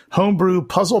a homebrew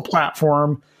puzzle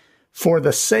platform for the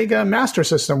Sega Master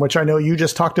System, which I know you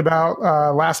just talked about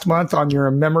last month on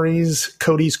your Memories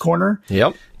Cody's Corner.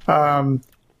 Yep.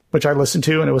 Which I listened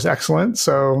to, and it was excellent.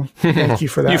 So thank you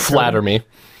for that. You flatter me.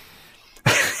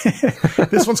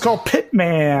 This one's called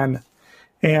Pitman.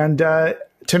 And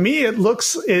to me, it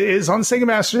is on Sega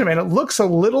Master System, and it looks a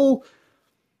little...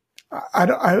 I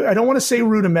don't want to say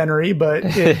rudimentary, but for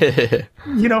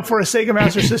a Sega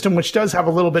Master System, which does have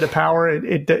a little bit of power,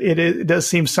 it does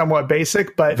seem somewhat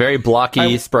basic. But very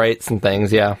blocky sprites and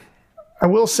things. Yeah, I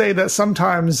will say that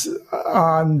sometimes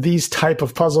on these type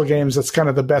of puzzle games, it's kind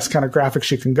of the best kind of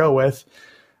graphics you can go with.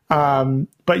 But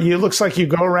it looks like you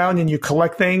go around and you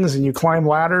collect things and you climb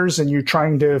ladders and you're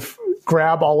trying to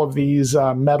grab all of these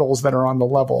medals that are on the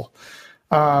level.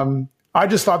 I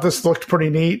just thought this looked pretty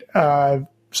neat.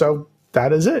 So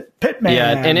that is it. Pitman.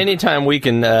 Yeah, and anytime we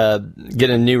can get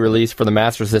a new release for the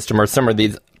Master System or some of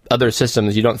these other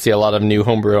systems you don't see a lot of new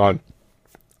homebrew on,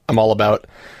 I'm all about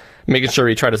making sure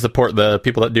we try to support the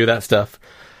people that do that stuff.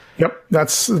 Yep,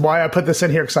 that's why I put this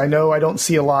in here, because I know I don't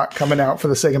see a lot coming out for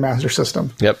the Sega Master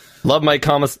System. Yep. Love my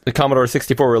Commodore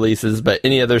 64 releases, but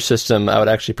any other system, I would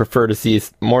actually prefer to see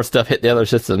more stuff hit the other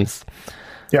systems.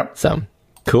 Yep. So,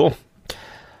 cool.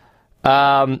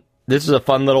 This is a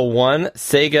fun little one.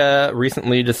 Sega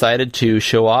recently decided to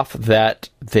show off that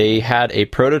they had a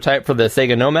prototype for the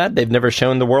Sega Nomad they've never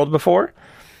shown the world before.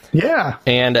 Yeah.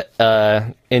 And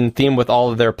in theme with all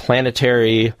of their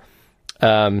planetary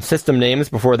system names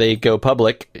before they go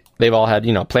public, they've all had,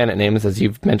 planet names, as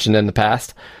you've mentioned in the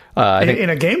past. In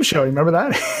a game show, remember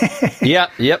that?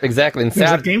 Yep, exactly. And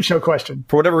There's a game show question.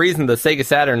 For whatever reason, the Sega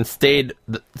Saturn stayed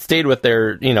with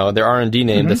their, their R&D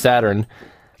name, the Saturn.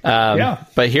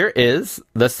 But here is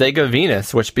the Sega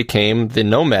Venus, which became the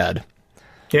Nomad.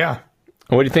 Yeah.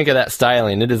 And what do you think of that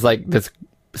styling? It is like this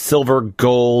silver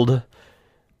gold.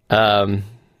 I don't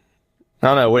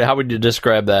know. How would you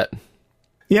describe that?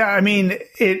 Yeah, I mean,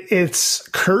 it's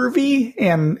curvy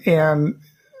and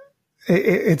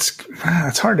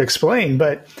it's hard to explain,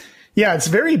 but yeah, it's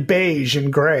very beige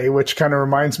and gray, which kind of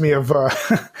reminds me of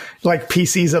like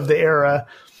PCs of the era.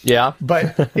 Yeah,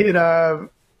 but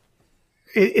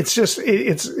it's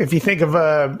if you think of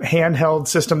a handheld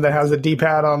system that has the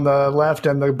D-pad on the left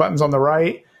and the buttons on the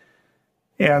right,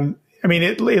 and I mean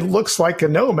it looks like a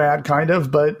Nomad kind of,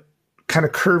 but kind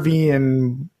of curvy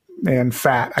and and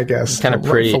fat, I guess. Kind of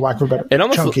pretty. For lack of a better, it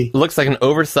almost chunky. looks like an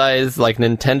oversized like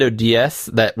Nintendo DS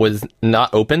that was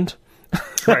not opened.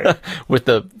 Right. With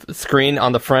the screen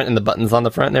on the front and the buttons on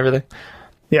the front and everything.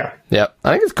 Yeah. Yeah,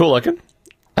 I think it's cool looking.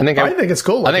 I think it's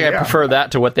cool. I think I yeah. prefer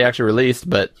that to what they actually released,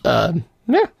 but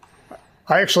yeah.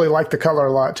 I actually like the color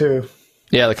a lot too.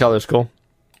 Yeah, the color's cool.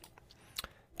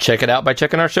 Check it out by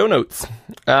checking our show notes.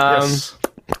 Yes.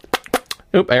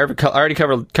 Oop, I already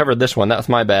covered this one. That was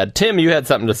my bad. Tim, you had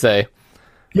something to say.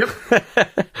 Yep.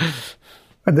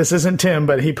 And this isn't Tim,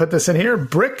 but he put this in here.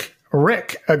 Brick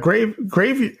Rick, a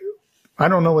grave. I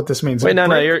don't know what this means. Wait, no,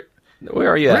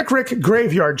 where are you at? Rick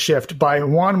Graveyard Shift by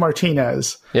Juan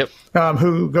Martinez. Yep.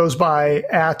 Who goes by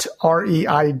at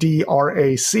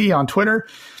REIDRAC on Twitter.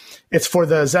 It's for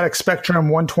the ZX Spectrum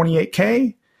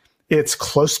 128K. It's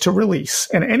close to release.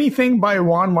 And anything by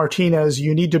Juan Martinez,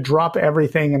 you need to drop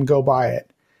everything and go buy it.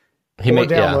 Or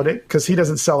download it, because he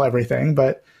doesn't sell everything.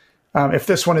 But if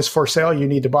this one is for sale, you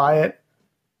need to buy it.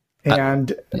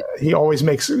 And he always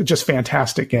makes just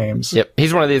fantastic games. Yep.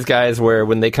 He's one of these guys where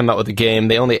when they come out with a game,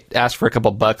 they only ask for a couple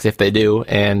bucks if they do.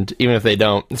 And even if they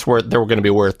don't, they're going to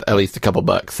be worth at least a couple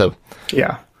bucks. So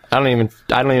yeah. I don't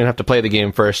even have to play the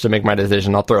game first to make my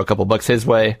decision. I'll throw a couple bucks his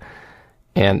way.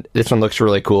 And this one looks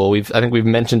really cool. I think we've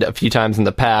mentioned it a few times in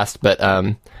the past, but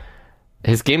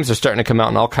his games are starting to come out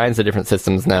in all kinds of different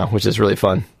systems now, which is really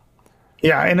fun.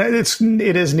 Yeah, and it is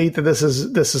neat that this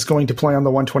is going to play on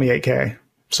the 128K.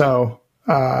 So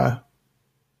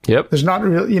yep, there's not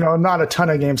really, not a ton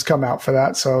of games come out for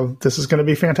that. So this is going to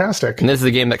be fantastic. And this is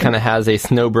a game that kind of has a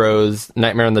Snow Bros.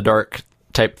 Nightmare in the Dark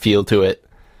type feel to it.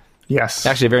 Yes,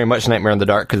 actually, very much Nightmare in the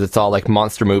Dark because it's all like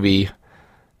monster movie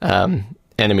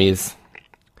enemies.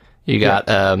 You got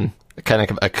kind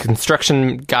of a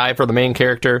construction guy for the main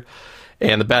character,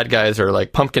 and the bad guys are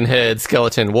like Pumpkinhead,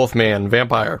 Skeleton, Wolfman,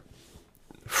 Vampire,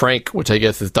 Frank, which I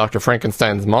guess is Dr.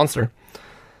 Frankenstein's monster.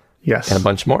 Yes. And a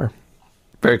bunch more.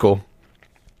 Very cool.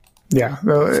 Yeah.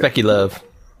 Specky Love.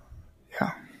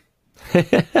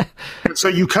 Yeah. So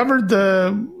you covered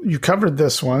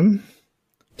this one.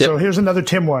 Yep. So here's another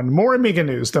Tim one. More Amiga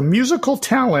news. The musical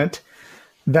talent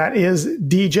that is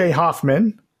DJ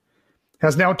Hoffman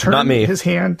has now turned his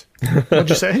hand. What'd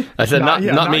you say? I said not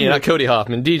me, not Cody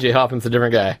Hoffman. DJ Hoffman's a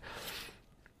different guy.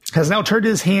 Has now turned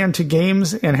his hand to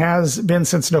games and has been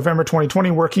since November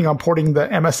 2020 working on porting the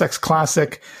MSX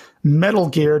Classic Metal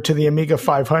Gear to the Amiga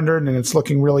 500, and it's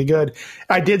looking really good.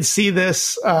 I did see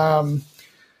this a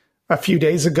few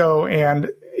days ago,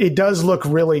 and it does look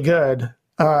really good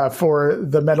for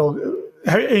the Metal.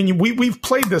 And we've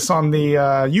played this on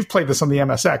the. You've played this on the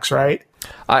MSX, right?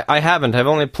 I haven't. I've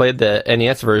only played the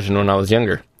NES version when I was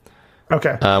younger.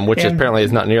 Okay. Which apparently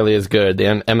is not nearly as good. The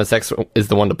MSX is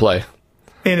the one to play.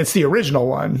 And it's the original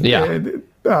one. Yeah.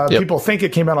 People think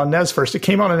it came out on NES first. It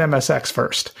came out on MSX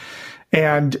first.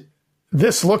 And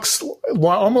this looks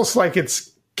almost like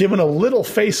it's given a little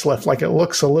facelift, like it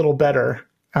looks a little better,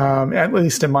 at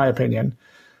least in my opinion.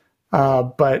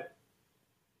 But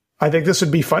I think this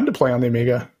would be fun to play on the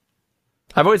Amiga.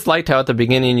 I've always liked how at the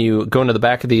beginning you go into the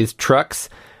back of these trucks,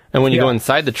 and when you go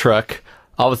inside the truck,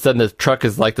 all of a sudden the truck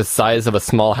is like the size of a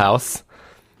small house.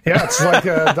 Yeah,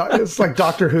 it's like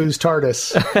Doctor Who's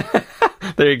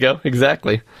TARDIS. There you go.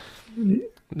 Exactly.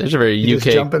 There's a very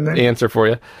UK answer for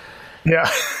you. Yeah.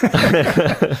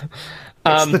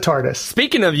 It's the TARDIS.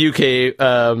 Speaking of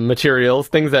UK materials,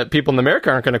 things that people in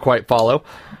America aren't going to quite follow.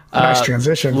 Nice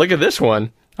transition. Look at this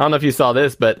one. I don't know if you saw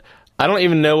this, but I don't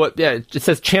even know what... Yeah, it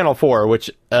says Channel 4, which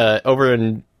over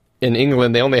in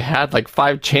England, they only had like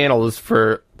 5 channels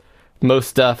for most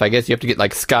stuff. I guess you have to get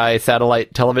like Sky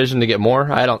satellite television to get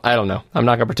more. I don't know. I'm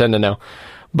not going to pretend to know.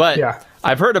 But yeah.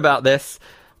 I've heard about this.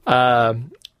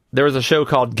 There was a show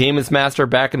called Games Master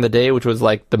back in the day, which was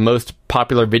like the most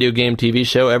popular video game TV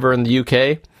show ever in the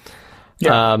UK.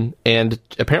 Yeah. And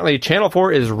apparently Channel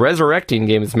 4 is resurrecting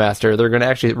Games Master. They're going to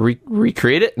actually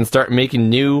recreate it and start making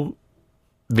new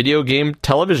video game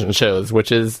television shows,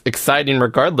 which is exciting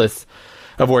regardless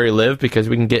of where you live, because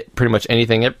we can get pretty much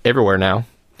anything everywhere now.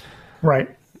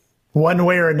 Right. One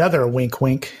way or another, wink,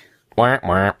 wink. Wah,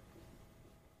 wah.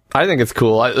 I think it's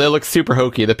cool. It looks super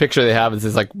hokey. The picture they have is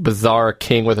this like bizarre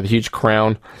king with a huge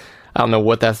crown. I don't know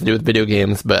what that has to do with video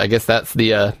games, but I guess that's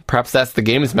the perhaps that's the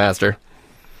Games Master.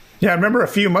 Yeah, I remember a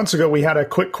few months ago we had a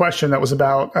quick question that was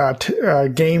about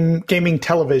gaming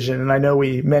television, and I know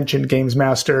we mentioned Games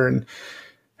Master and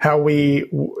how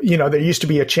there used to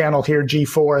be a channel here,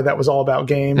 G4, that was all about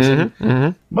games.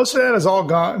 Most of that has all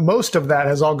gone. Most of that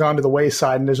has all gone to the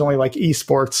wayside, and there's only like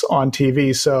esports on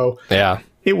TV. So yeah.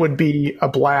 It would be a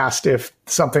blast if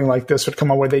something like this would come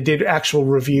on where they did actual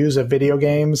reviews of video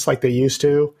games like they used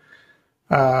to.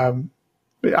 Man,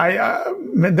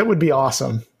 that would be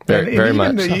awesome. Very even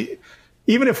much.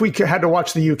 Even if we had to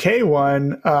watch the UK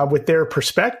one with their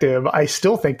perspective, I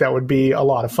still think that would be a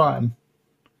lot of fun.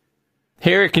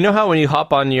 Hey, Eric, you know how when you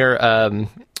hop on your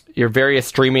various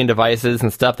streaming devices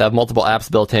and stuff that have multiple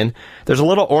apps built in, there's a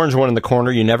little orange one in the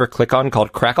corner you never click on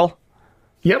called Crackle?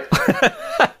 Yep,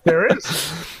 there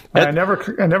is. And I never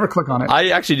click on it. I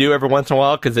actually do every once in a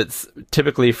while because it's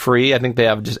typically free. I think they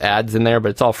have just ads in there, but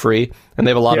it's all free. And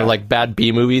they have a lot of like bad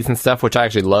B movies and stuff, which I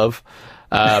actually love.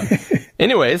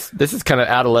 Anyways, this is kind of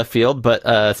out of left field,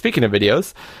 but speaking of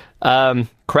videos,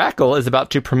 Crackle is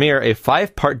about to premiere a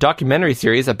 5-part documentary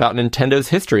series about Nintendo's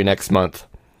history next month.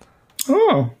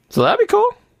 Oh, So that'd be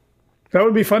cool. that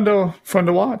would be fun to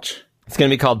watch. It's going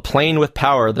to be called Playing with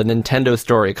Power, the Nintendo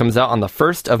Story. It comes out on the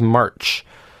 1st of March.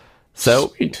 So,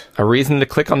 Sweet. a reason to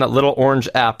click on that little orange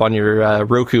app on your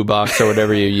Roku box or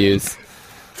whatever you use.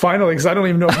 Finally, because I don't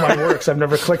even know if mine works. I've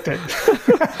never clicked it.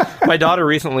 My daughter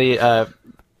recently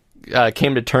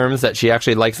came to terms that she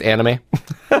actually likes anime.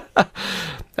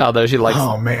 Although she likes,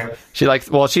 Oh man, this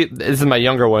is my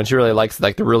younger one. She really likes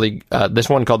like the really this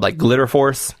one called like Glitter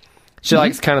Force. She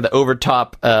likes kind of the over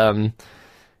top, kind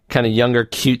of younger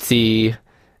cutesy,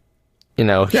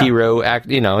 hero act.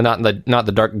 Not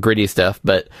the dark gritty stuff,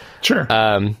 but sure.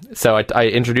 so I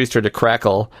introduced her to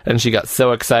Crackle, and she got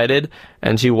so excited,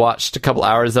 and she watched a couple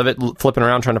hours of it, flipping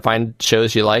around trying to find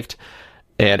shows she liked.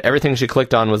 And everything she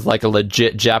clicked on was like a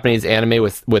legit Japanese anime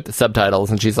with the subtitles.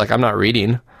 And she's like, I'm not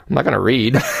reading. I'm not going to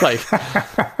read. Like,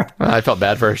 I felt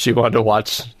bad for her. She wanted to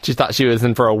watch. She thought she was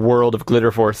in for a world of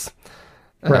Glitter Force.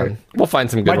 Right. We'll find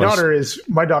some good ones.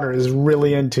 My daughter is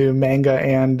really into manga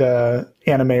and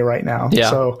anime right now.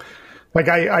 Yeah. So, like,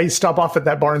 I stop off at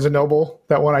that Barnes and Noble,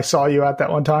 that one I saw you at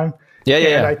that one time. Yeah.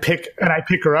 And I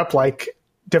pick her up like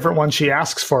different ones she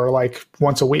asks for like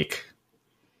once a week.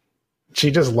 She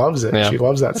just loves it. Yeah. She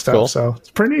loves that stuff. Cool. So it's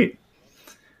pretty neat.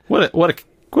 What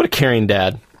a caring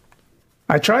dad.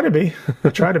 I try to be.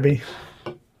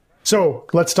 So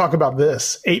let's talk about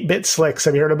this. 8-Bit Slicks.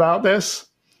 Have you heard about this?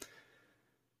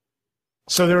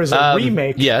 So there is a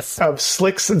remake of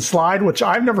Slicks and Slide, which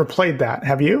I've never played that.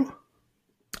 Have you?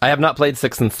 I have not played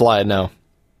Six and Slide, no.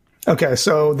 Okay,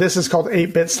 so this is called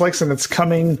 8-Bit Slicks, and it's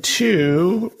coming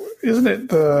to, isn't it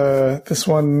this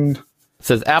one? It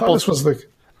says Apple. This was the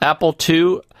Apple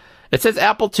II. It says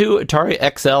Apple II, Atari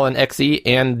XL and XE,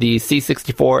 and the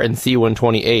C64 and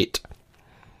C128.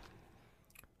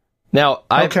 Now,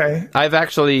 I've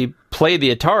actually played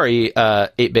the Atari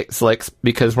 8-Bit Slicks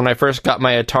because when I first got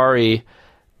my Atari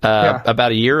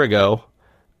about a year ago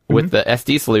with the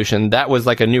SD solution, that was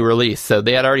like a new release. So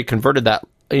they had already converted that,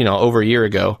 over a year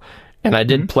ago. And I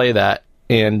did play that.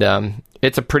 And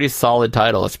it's a pretty solid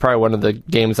title. It's probably one of the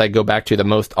games I go back to the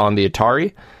most on the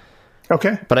Atari.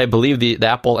 Okay. But I believe the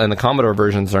Apple and the Commodore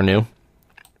versions are new.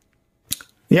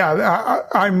 Yeah,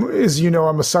 I'm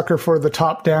a sucker for the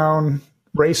top-down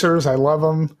racers. I love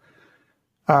them.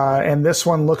 And this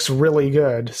one looks really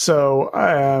good. So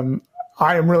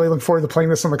I am really looking forward to playing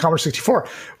this on the Commodore 64.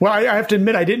 Well, I have to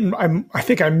admit, I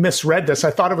think I misread this.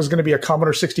 I thought it was going to be a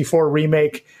Commodore 64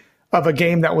 remake of a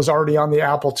game that was already on the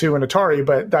Apple II and Atari,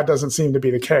 but that doesn't seem to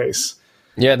be the case.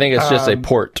 Yeah, I think it's just a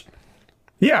port.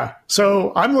 Yeah,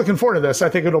 so I'm looking forward to this. I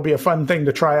think it'll be a fun thing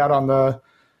to try out on the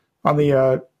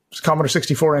Commodore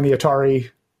 64 and the Atari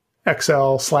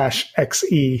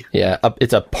XL/XE. Yeah,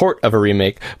 it's a port of a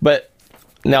remake. But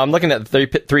now I'm looking at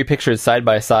the three pictures side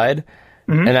by side,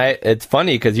 and it's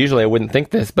funny because usually I wouldn't think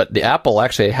this, but the Apple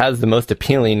actually has the most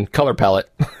appealing color palette.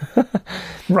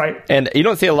 Right. And you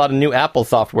don't see a lot of new Apple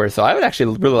software, so I would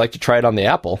actually really like to try it on the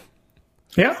Apple.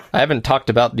 Yeah. I haven't talked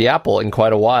about the Apple in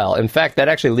quite a while. In fact, that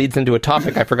actually leads into a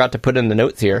topic I forgot to put in the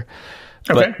notes here.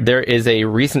 Okay. But there is a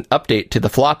recent update to the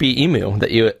floppy emu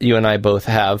that you and I both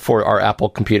have for our Apple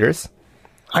computers.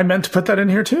 I meant to put that in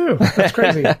here too. That's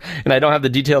crazy. And I don't have the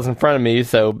details in front of me,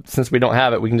 so since we don't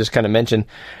have it, we can just kind of mention.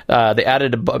 They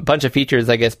added a bunch of features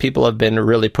I guess people have been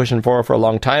really pushing for a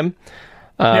long time.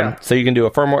 So you can do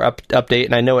a firmware update,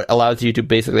 and I know it allows you to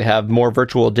basically have more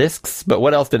virtual disks, but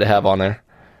what else did it have on there?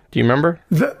 Do you remember?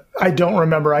 I don't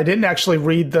remember. I didn't actually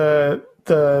read the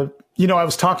I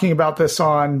was talking about this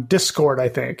on Discord, I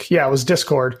think. Yeah, it was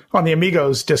Discord, on the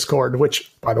Amigos Discord,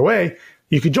 which, by the way,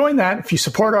 you could join that if you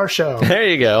support our show. There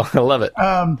you go. I love it.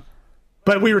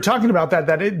 But we were talking about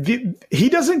that he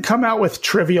doesn't come out with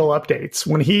trivial updates.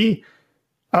 When he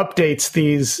updates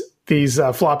these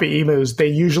floppy emus, they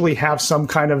usually have some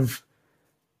kind of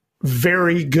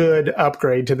very good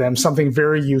upgrade to them, something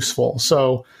very useful.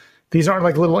 So these aren't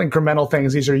like little incremental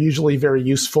things. These are usually very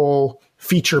useful,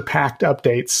 feature-packed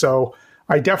updates. So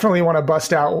I definitely want to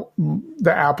bust out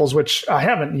the apples, which I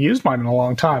haven't used mine in a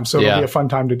long time. So it'll be a fun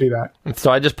time to do that.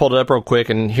 So I just pulled it up real quick,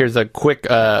 and here's a quick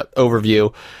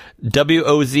overview.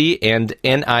 WOZ and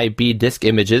NIB disk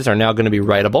images are now going to be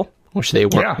writable, which they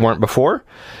weren't before.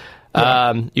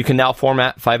 You can now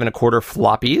format 5 1/4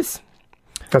 floppies.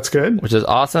 That's good. Which is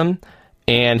awesome.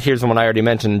 And here's the one I already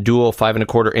mentioned. Dual 5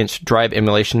 1/4 inch drive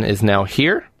emulation is now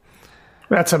here.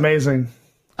 That's amazing.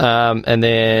 And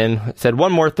then it said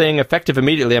one more thing, effective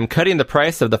immediately. I'm cutting the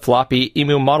price of the floppy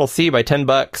Emu Model C by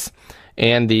 $10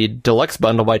 and the deluxe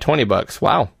bundle by $20.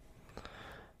 Wow.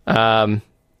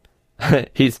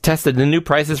 He's tested the new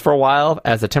prices for a while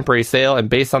as a temporary sale, and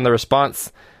based on the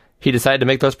response, he decided to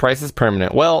make those prices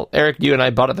permanent. Well, Eric, you and I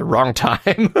bought at the wrong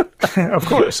time. Of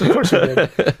course we did.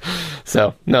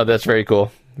 So, no, that's very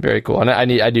cool. Very cool. And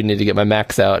I do need to get my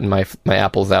Macs out and my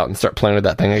Apples out and start playing with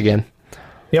that thing again.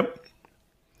 Yep.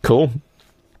 Cool.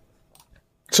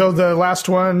 So the last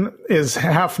one is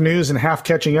half news and half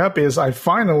catching up. Is I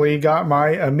finally got my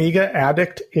Amiga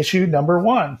Addict issue number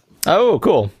 1. Oh,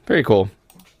 cool. Very cool.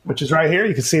 Which is right here.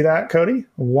 You can see that, Cody.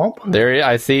 Whoomp. There,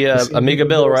 I see Amiga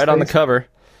Bill right on the cover.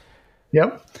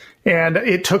 Yep. And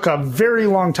it took a very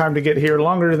long time to get here,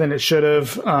 longer than it should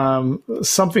have.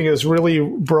 Something is really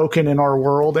broken in our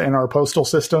world and our postal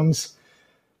systems.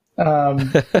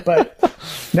 But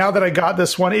now that I got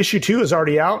this one, issue 2 is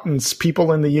already out, and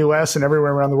people in the US and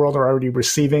everywhere around the world are already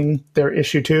receiving their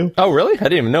issue 2. Oh, really? I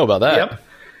didn't even know about that. Yep.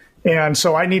 And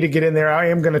so I need to get in there. I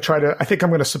am going to I think I'm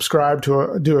going to subscribe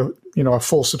to a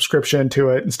full subscription to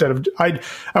it instead of, I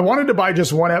wanted to buy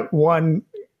just one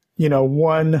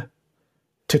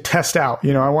to test out.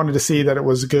 I wanted to see that it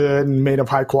was good and made of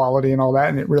high quality and all that.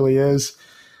 And it really is.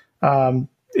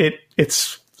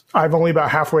 I've only about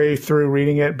halfway through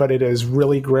reading it, but it is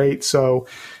really great. So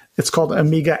it's called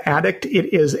Amiga Addict.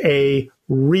 It is a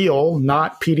real,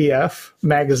 not PDF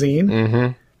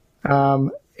magazine. Mm-hmm.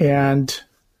 And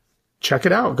check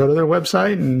it out. Go to their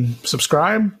website and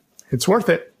subscribe. It's worth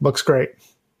it. Looks great.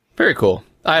 Very cool.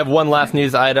 I have one last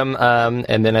news item,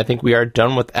 and then I think we are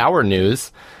done with our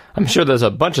news. I'm sure there's a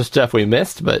bunch of stuff we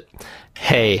missed, but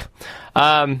hey.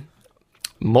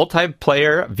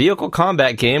 Multiplayer vehicle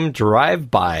combat game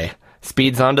Drive-By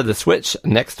speeds onto the Switch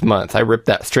next month. I ripped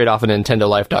that straight off of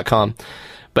NintendoLife.com.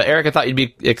 But Eric, I thought you'd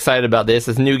be excited about this.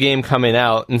 This new game coming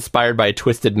out, inspired by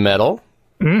Twisted Metal.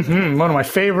 Mm-hmm. One of my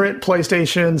favorite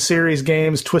PlayStation series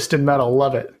games, Twisted Metal.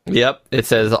 Love it. Yep. It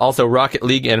says also Rocket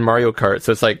League and Mario Kart.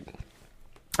 So it's like,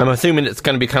 I'm assuming it's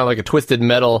going to be kind of like a Twisted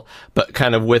Metal, but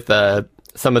kind of with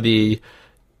some of the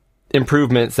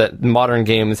improvements that modern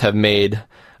games have made.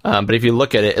 But if you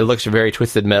look at it, it looks very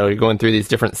Twisted Metal. You're going through these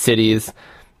different cities.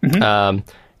 Mm-hmm.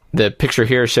 The picture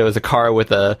here shows a car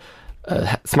with a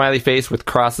smiley face with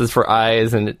crosses for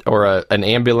eyes or an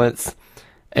ambulance.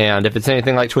 And if it's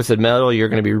anything like Twisted Metal, you're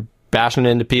going to be bashing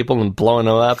into people and blowing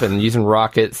them up and using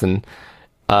rockets. And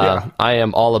I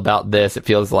am all about this. It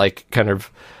feels like kind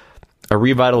of a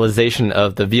revitalization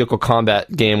of the vehicle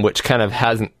combat game, which kind of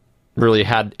hasn't really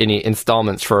had any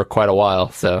installments for quite a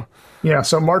while. So yeah,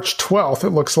 so March 12th, it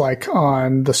looks like,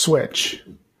 on the Switch.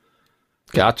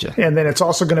 Gotcha. And then it's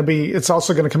also going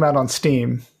to come out on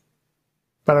Steam.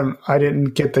 But I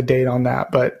didn't get the date on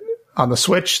that. But on the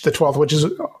Switch, the 12th, which is,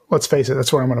 let's face it,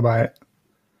 that's where I'm going to buy it.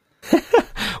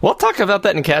 We'll talk about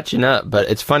that in catching up. But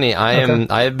it's funny,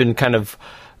 I have been kind of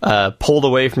pulled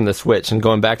away from the Switch and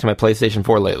going back to my PlayStation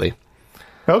 4 lately.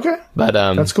 Okay. But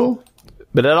that's cool.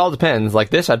 But it all depends.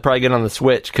 Like this, I'd probably get on the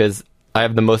Switch because I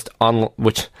have the most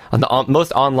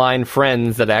most online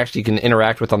friends that I actually can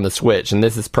interact with on the Switch, and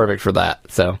this is perfect for that.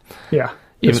 So yeah,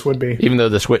 this would be, even though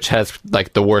the Switch has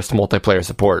like the worst multiplayer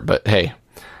support, but hey,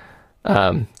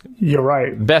 you're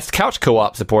right. Best couch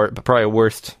co-op support, but probably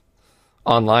worst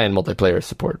online multiplayer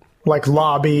support. Like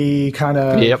lobby kind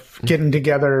of getting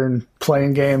together and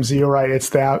playing games. You're right. It's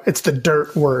the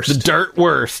dirt worst. The dirt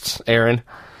worst, Aaron.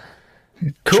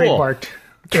 Cool. Trademarked.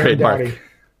 Trademark.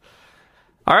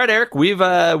 All right, Eric, we've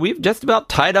just about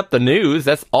tied up the news.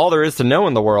 That's all there is to know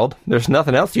in the world. There's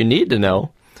nothing else you need to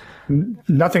know.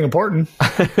 Nothing important.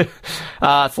 So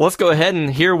let's go ahead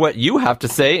and hear what you have to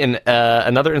say in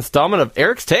another installment of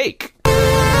Eric's Take.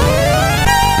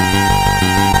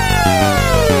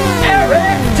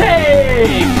 Eric's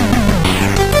Take!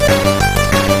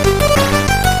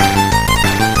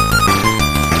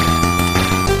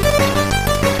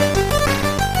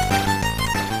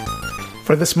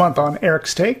 For this month on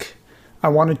Eric's Take, I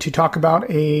wanted to talk about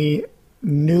a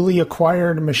newly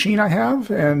acquired machine I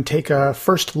have and take a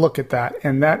first look at that,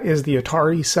 and that is the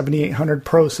Atari 7800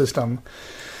 Pro system.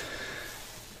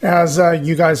 As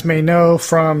you guys may know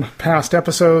from past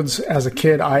episodes, as a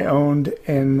kid I owned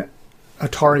an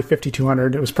Atari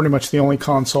 5200. It was pretty much the only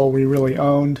console we really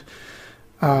owned.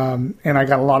 And I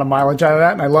got a lot of mileage out of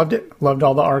that, and I loved it. Loved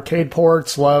all the arcade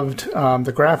ports, loved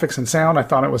the graphics and sound. I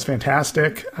thought it was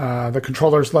fantastic. The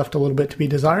controllers left a little bit to be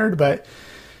desired, but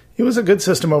it was a good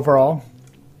system overall.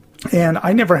 And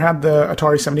I never had the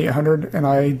Atari 7800, and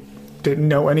I didn't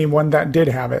know anyone that did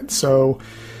have it. So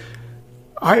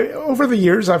over the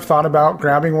years, I've thought about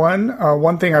grabbing one.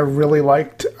 One thing I really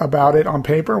liked about it on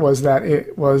paper was that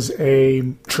it was a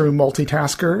true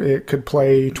multitasker. It could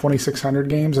play 2600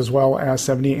 games as well as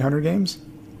 7800 games.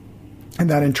 And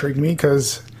that intrigued me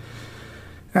because,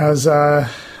 as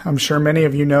I'm sure many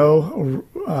of you know,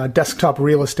 desktop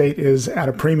real estate is at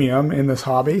a premium in this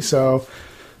hobby. So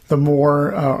the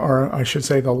more, or I should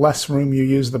say, the less room you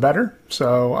use, the better.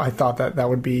 So I thought that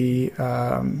would be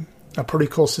a pretty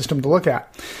cool system to look at.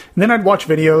 And then I'd watch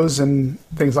videos and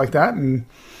things like that, and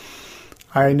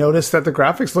I noticed that the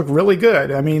graphics look really good.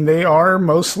 I mean, they are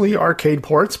mostly arcade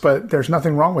ports, but there's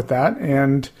nothing wrong with that.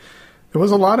 And there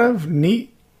was a lot of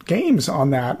neat games on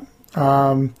that.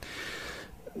 A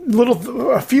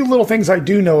few little things I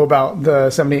do know about the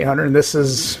 7800, and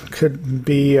this could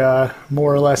be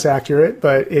more or less accurate,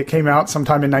 but it came out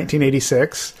sometime in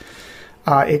 1986.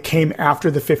 It came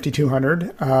after the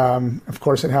 5200. Of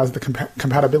course, it has the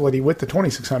compatibility with the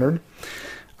 2600.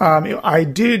 I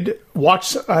did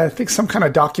watch, I think, some kind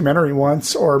of documentary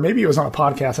once, or maybe it was on a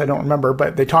podcast, I don't remember,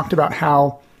 but they talked about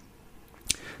how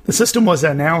the system was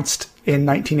announced in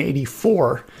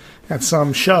 1984 at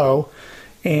some show,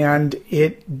 and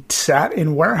it sat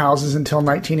in warehouses until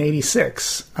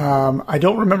 1986. I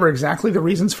don't remember exactly the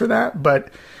reasons for that, but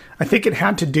I think it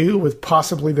had to do with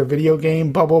possibly the video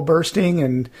game bubble bursting,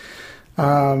 and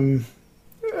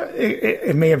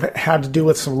it may have had to do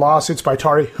with some lawsuits by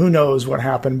Atari. Who knows what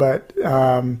happened, but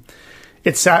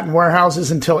it sat in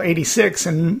warehouses until 86,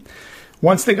 and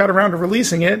once they got around to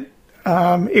releasing it,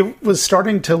 it was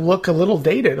starting to look a little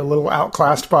dated, a little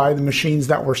outclassed by the machines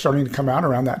that were starting to come out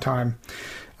around that time.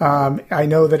 I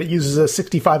know that it uses a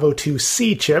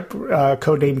 6502C chip,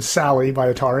 codenamed Sally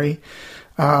by Atari.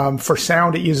 For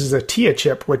sound, it uses a TIA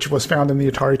chip, which was found in the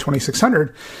Atari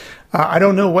 2600. I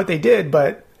don't know what they did,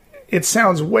 but it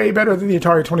sounds way better than the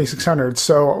Atari 2600.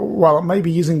 So while it might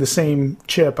be using the same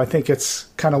chip, I think it's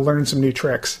kind of learned some new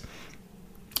tricks.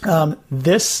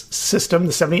 This system,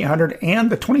 the 7800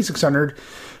 and the 2600,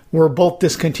 were both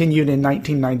discontinued in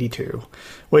 1992,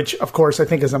 which, of course, I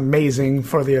think is amazing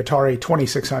for the Atari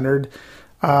 2600.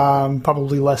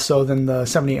 Probably less so than the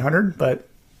 7800, but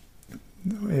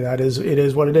it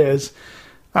is what it is.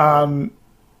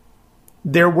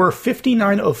 There were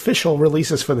 59 official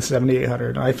releases for the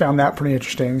 7800. I found that pretty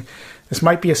interesting. This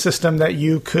might be a system that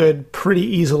you could pretty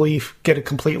easily get a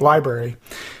complete library.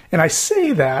 And I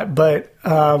say that, but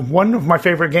one of my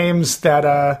favorite games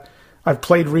that I've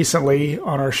played recently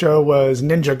on our show was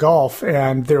Ninja Golf,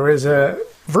 and there is a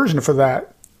version for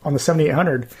that on the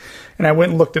 7800. And I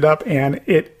went and looked it up, and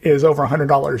it is over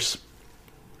 $100.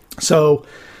 So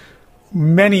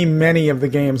many of the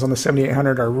games on the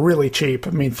 7800 are really cheap. I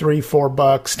mean, $3, $4,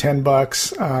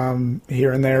 $10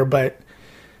 here and there, but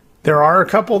there are a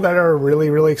couple that are really,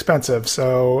 really expensive.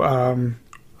 So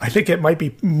I think it might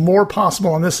be more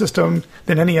possible on this system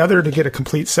than any other to get a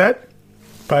complete set,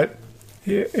 but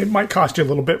it might cost you a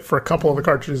little bit for a couple of the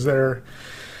cartridges that are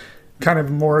kind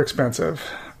of more expensive.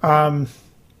 So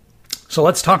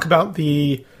let's talk about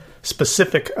the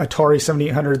specific Atari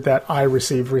 7800 that I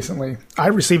received recently. I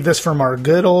received this from our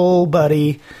good old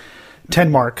buddy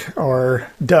Tenmark, or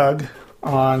Doug,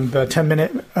 on the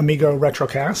 10-minute Amigo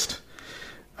Retrocast.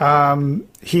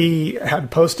 He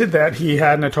had posted that he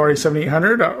had an Atari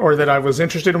 7800, or that I was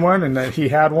interested in one, and that he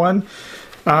had one.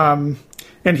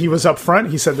 And he was upfront.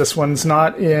 He said this one's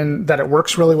not that it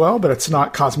works really well, but it's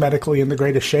not cosmetically in the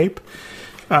greatest shape.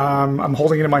 I'm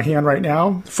holding it in my hand right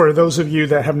now. For those of you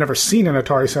that have never seen an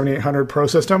Atari 7800 Pro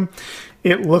system,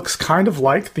 it looks kind of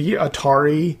like the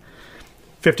Atari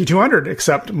 5200,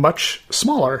 except much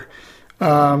smaller.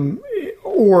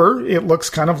 Or it looks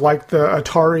kind of like the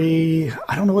Atari,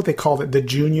 I don't know what they called it, the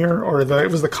Junior, or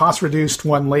it was the cost-reduced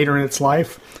one later in its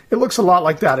life. It looks a lot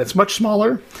like that. It's much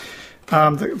smaller.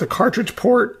 The cartridge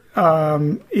port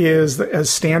is a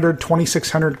standard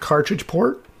 2600 cartridge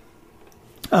port.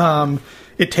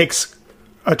 It takes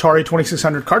Atari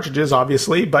 2600 cartridges,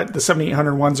 obviously, but the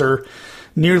 7800 ones are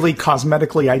nearly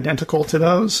cosmetically identical to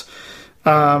those.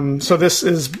 So this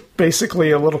is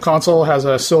basically a little console, has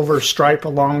a silver stripe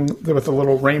along with a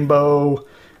little rainbow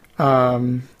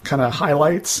kind of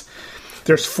highlights.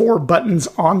 There's 4 buttons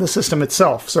on the system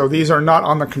itself. So these are not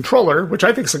on the controller, which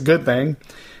I think is a good thing.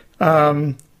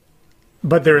 But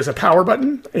there is a power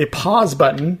button, a pause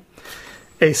button,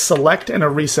 a select and a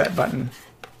reset button.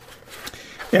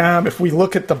 If we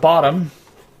look at the bottom,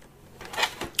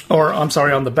 or I'm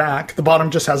sorry, on the back, the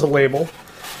bottom just has a label.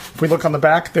 If we look on the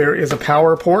back, there is a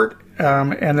power port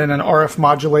and then an RF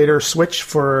modulator switch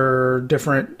for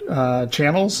different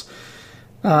channels.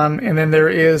 And then there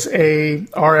is a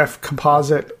RF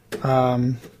composite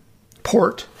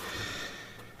port.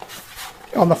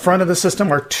 On the front of the system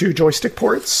are 2 joystick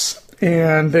ports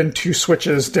and then 2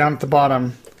 switches down at the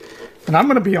bottom. And I'm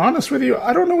going to be honest with you,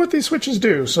 I don't know what these switches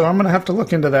do, so I'm going to have to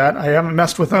look into that. I haven't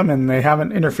messed with them, and they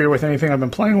haven't interfered with anything I've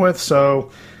been playing with, so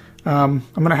I'm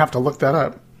going to have to look that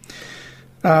up.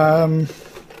 Other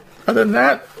than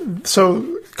that, so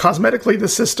cosmetically, the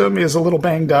system is a little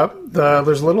banged up.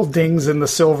 There's little dings in the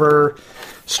silver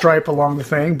stripe along the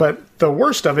thing, but the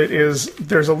worst of it is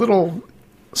there's a little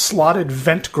slotted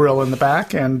vent grill in the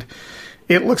back, and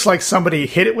it looks like somebody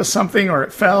hit it with something or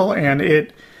it fell, and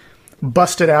it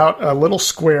busted out a little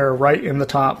square right in the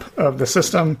top of the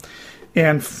system,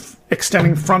 and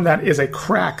extending from that is a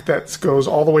crack that goes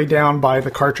all the way down by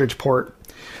the cartridge port.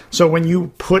 So when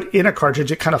you put in a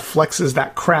cartridge, it kind of flexes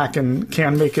that crack and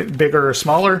can make it bigger or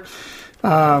smaller.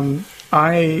 I'm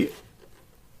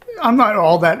not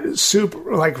all that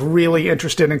super, like, really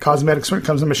interested in cosmetics when it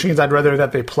comes to machines. I'd rather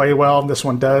that they play well, and this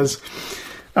one does.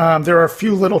 There are a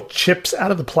few little chips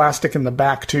out of the plastic in the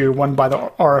back, too, one by the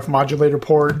RF modulator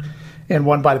port and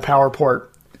one by the power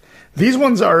port. These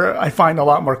ones are, I find, a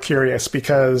lot more curious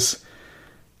because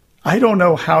I don't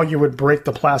know how you would break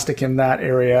the plastic in that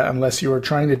area unless you were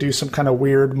trying to do some kind of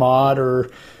weird mod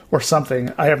or something.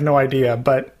 I have no idea,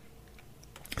 but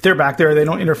they're back there. They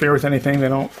don't interfere with anything. They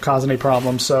don't cause any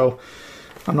problems, so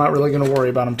I'm not really going to worry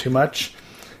about them too much.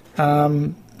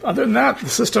 Other than that, the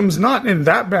system's not in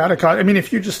that bad. I mean,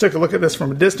 if you just take a look at this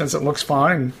from a distance, it looks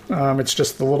fine. It's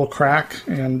just the little crack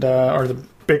and or the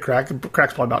big crack. The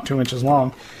crack's probably about 2 inches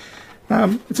long.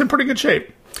 It's in pretty good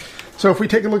shape. So if we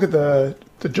take a look at the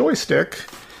joystick,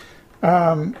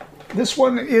 this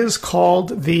one is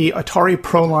called the Atari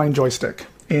ProLine joystick,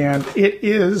 and it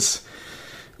is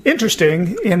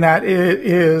interesting in that it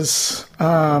is.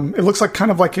 It looks like kind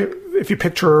of like if you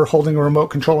picture holding a remote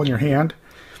control in your hand.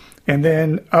 And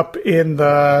then up in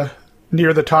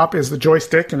near the top is the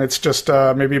joystick, and it's just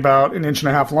maybe about 1.5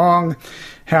 inches long.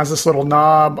 Has this little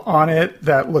knob on it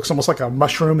that looks almost like a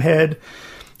mushroom head.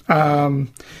 And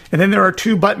then there are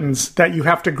 2 buttons that you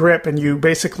have to grip, and you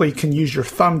basically can use your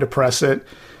thumb to press it.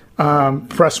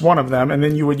 Press one of them, and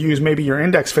then you would use maybe your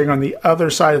index finger on the other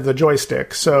side of the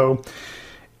joystick. So,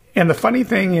 and the funny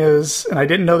thing is, and I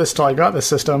didn't know this till I got the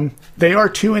system, they are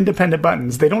 2 independent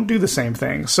buttons. They don't do the same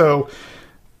thing. So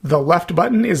the left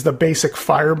button is the basic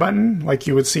fire button, like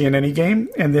you would see in any game.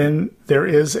 And then there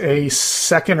is a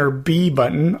second or B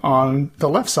button on the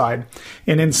left side.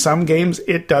 And in some games,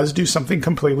 it does do something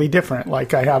completely different.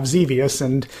 Like I have Xevious,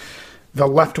 and the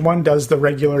left one does the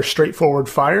regular straightforward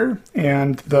fire.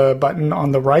 And the button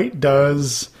on the right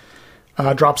does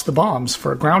drops the bombs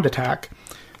for a ground attack.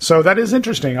 So that is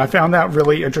interesting. I found that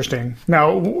really interesting.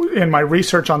 Now, in my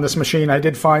research on this machine, I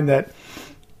did find that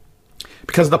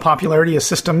because of the popularity of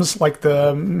systems like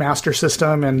the Master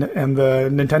System and the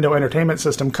Nintendo Entertainment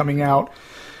System coming out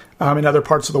in other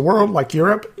parts of the world, like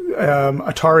Europe,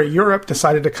 Atari Europe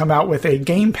decided to come out with a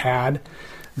gamepad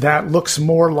that looks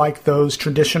more like those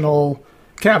traditional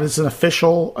cabs. It's an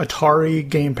official Atari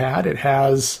gamepad. It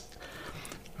has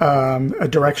a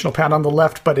directional pad on the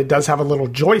left, but it does have a little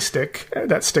joystick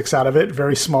that sticks out of it,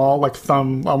 very small, like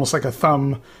thumb, almost like a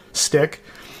thumb stick.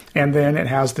 And then it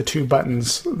has the 2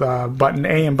 buttons, the button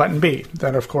A and button B,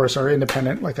 that of course are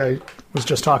independent, like I was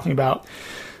just talking about.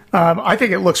 I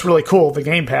think it looks really cool, the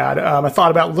gamepad. I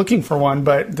thought about looking for one,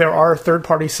 but there are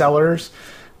third-party sellers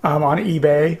on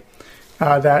eBay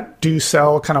that do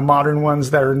sell kind of modern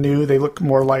ones that are new. They look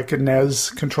more like NES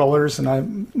controllers, and I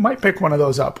might pick one of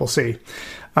those up. We'll see.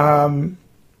 The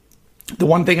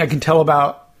one thing I can tell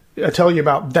you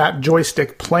about that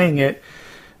joystick playing it,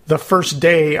 the first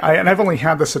day, and I've only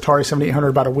had this Atari 7800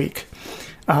 about a week,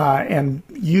 and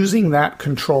using that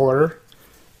controller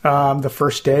the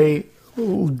first day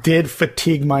did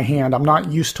fatigue my hand. I'm not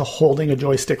used to holding a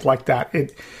joystick like that.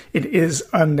 It is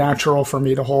unnatural for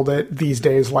me to hold it these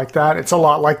days like that. It's a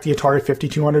lot like the Atari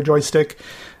 5200 joystick.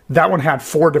 That one had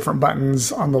 4 different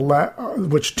buttons on the left,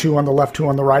 which 2 on the left, 2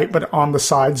 on the right, but on the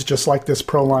sides, just like this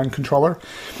ProLine controller.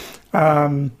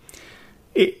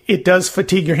 It does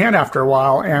fatigue your hand after a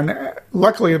while, and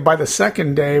luckily by the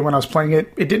second day when I was playing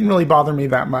it, it didn't really bother me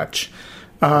that much.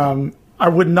 I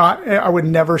would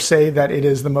never say that it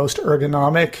is the most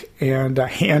ergonomic and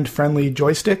hand-friendly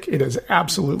joystick. It is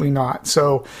absolutely not.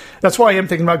 So that's why I am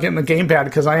thinking about getting the gamepad,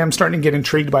 because I am starting to get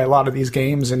intrigued by a lot of these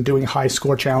games and doing high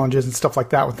score challenges and stuff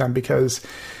like that with them, because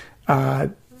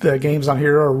the games on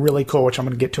here are really cool, which I'm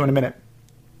going to get to in a minute.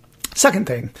 Second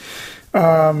thing,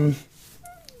 I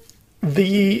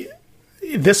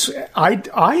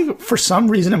for some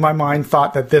reason in my mind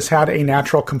thought that this had a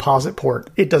natural composite port.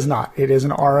 It does not. It is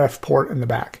an RF port in the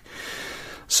back.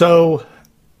 So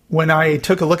when I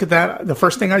took a look at that, the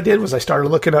first thing I did was I started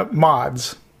looking up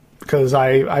mods, because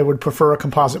I would prefer a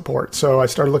composite port. So I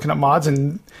started looking at mods,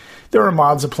 and there are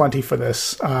mods aplenty for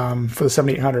this, for the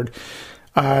 7800.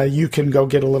 You can go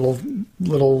get a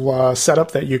little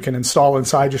setup that you can install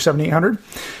inside your 7800.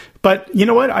 But you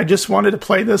know what? I just wanted to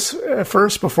play this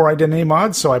first before I did any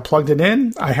mods, so I plugged it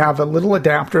in. I have a little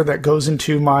adapter that goes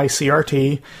into my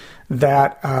CRT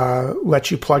that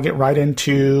lets you plug it right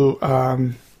into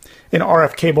an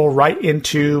RF cable right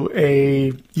into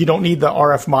you don't need the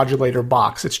RF modulator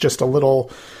box. It's just a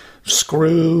little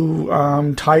screw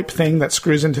type thing that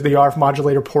screws into the RF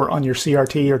modulator port on your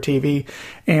CRT or TV,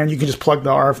 and you can just plug the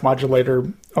RF modulator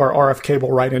or RF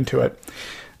cable right into it.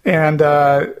 And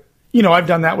I've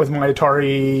done that with my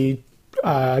Atari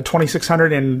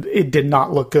 2600, and it did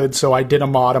not look good, so I did a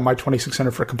mod on my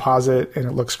 2600 for composite, and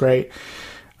it looks great.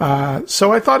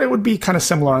 So I thought it would be kind of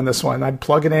similar on this one. I'd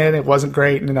plug it in, it wasn't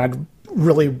great, and then I'd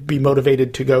really be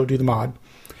motivated to go do the mod.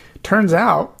 Turns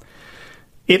out,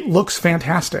 it looks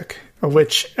fantastic,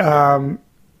 which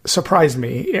surprised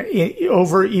me.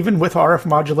 Even with RF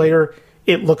modulator,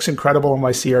 it looks incredible on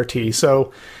my CRT.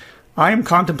 So I am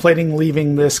contemplating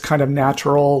leaving this kind of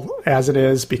natural as it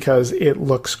is, because it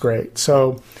looks great.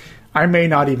 So I may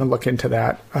not even look into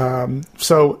that.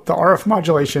 So the RF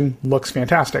modulation looks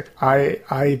fantastic.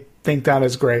 I think that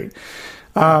is great.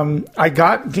 I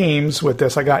got games with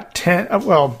this. I got 10.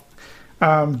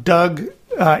 Doug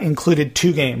included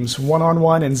 2 games,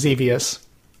 One-on-One and Xevious.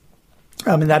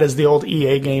 And that is the old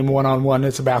EA game, One-on-One.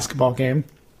 It's a basketball game.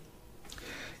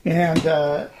 And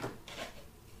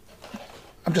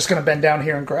I'm just going to bend down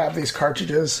here and grab these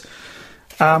cartridges.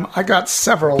 I got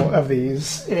several of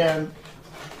these, and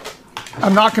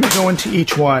I'm not going to go into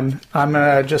each one. I'm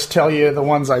going to just tell you the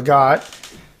ones I got.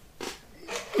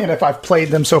 And if I've played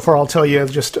them so far, I'll tell you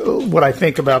just what I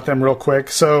think about them real quick.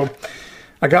 So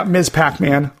I got Ms.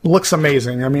 Pac-Man. Looks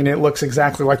amazing. I mean, it looks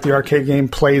exactly like the arcade game.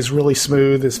 Plays really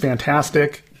smooth. Is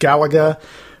fantastic. Galaga,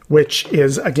 which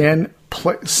is, again,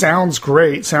 sounds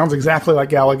great. Sounds exactly like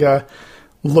Galaga.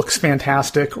 Looks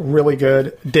fantastic. Really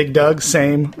good. Dig Dug,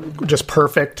 same. Just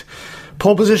perfect.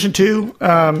 Pole Position 2.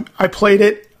 I played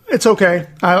it. It's okay.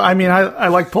 I mean, I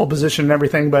like Pole Position and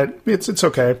everything, but it's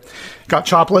okay. Got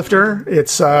Choplifter.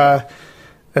 It's a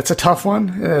tough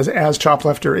one, as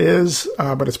Choplifter is,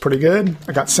 but it's pretty good.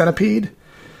 I got Centipede.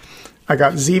 I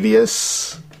got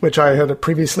Xevious, which I had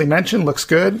previously mentioned. Looks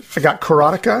good. I got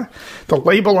Karateka. The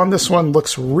label on this one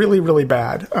looks really, really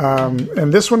bad.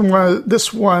 And this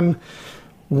one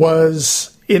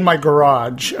was in my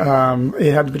garage.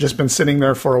 It had just been sitting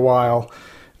there for a while.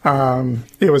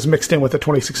 It was mixed in with the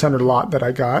 2600 lot that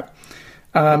I got.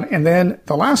 And then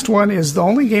the last one is the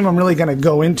only game I'm really going to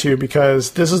go into,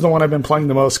 because this is the one I've been playing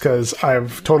the most, because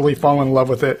I've totally fallen in love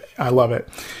with it. I love it.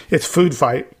 It's Food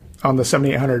Fight on the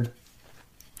 7800.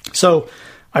 So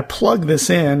I plug this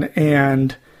in,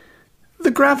 and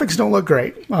the graphics don't look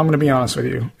great. I'm going to be honest with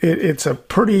you. It's a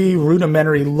pretty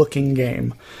rudimentary looking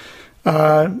game.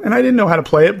 And I didn't know how to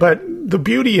play it, but the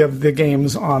beauty of the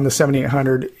games on the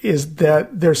 7800 is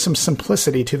that there's some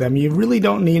simplicity to them. You really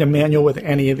don't need a manual with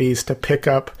any of these to pick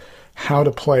up how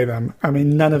to play them. I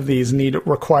mean, none of these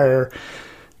require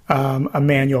a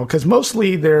manual, because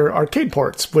mostly they're arcade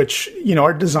ports, which,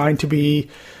 are designed to be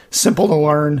simple to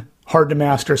learn, hard to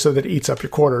master, so that it eats up your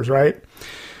quarters, right?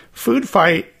 Food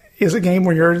Fight is a game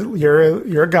where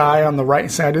you're a guy on the right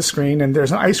side of the screen, and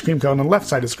there's an ice cream cone on the left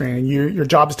side of the screen, and your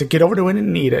job is to get over to it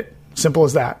and eat it. Simple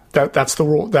as that. That's the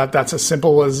rule. That's as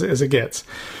simple as it gets.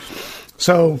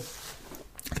 So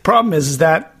the problem is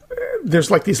that there's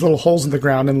like these little holes in the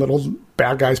ground, and little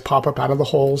bad guys pop up out of the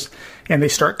holes, and they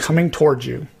start coming towards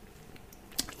you.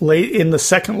 Late in the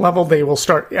second level, they will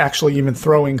start actually even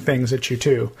throwing things at you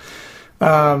too.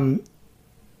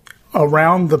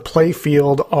 Around the play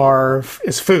field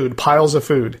is food, piles of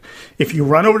food. If you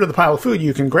run over to the pile of food,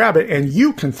 you can grab it and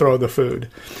you can throw the food.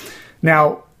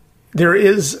 Now, there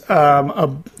is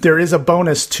a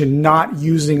bonus to not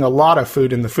using a lot of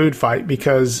food in the Food Fight,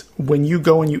 because when you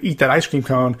go and you eat that ice cream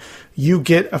cone, you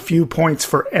get a few points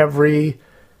for every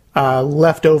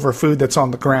leftover food that's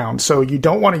on the ground. So you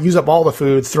don't want to use up all the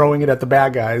food throwing it at the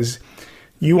bad guys.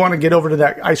 you want to get over to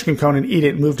that ice cream cone and eat it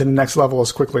and move to the next level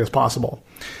as quickly as possible.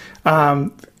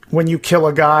 When you kill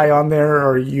a guy on there,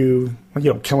 or you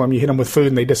don't kill him, you hit him with food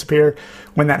and they disappear.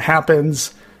 When that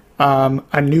happens,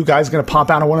 a new guy's going to pop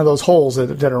out of one of those holes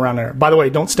that are around there. By the way,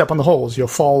 don't step on the holes. You'll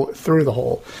fall through the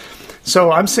hole.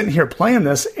 So I'm sitting here playing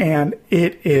this, and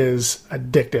it is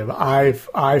addictive.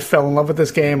 I fell in love with this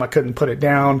game. I couldn't put it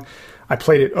down. I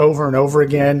played it over and over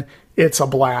again. It's a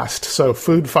blast. So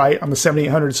Food Fight on the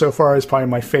 7800 so far is probably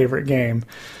my favorite game.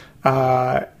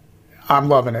 I'm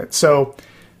loving it. So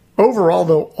overall,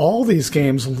 though, all these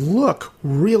games look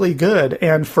really good.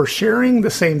 And for sharing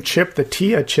the same chip, the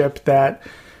TIA chip that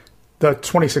the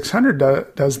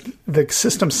 2600 does, the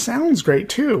system sounds great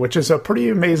too, which is a pretty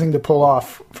amazing to pull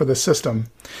off for the system.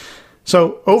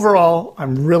 So overall,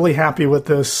 I'm really happy with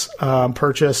this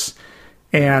purchase,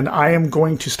 and I am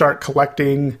going to start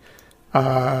collecting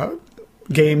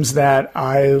games that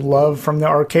I love from the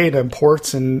arcade and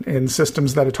ports and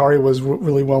systems that Atari was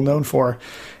really well known for.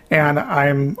 And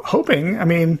I'm hoping,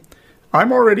 I'm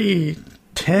already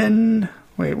 10...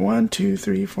 Wait, 1, 2,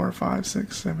 3, 4, 5,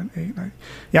 6, 7, 8, 9.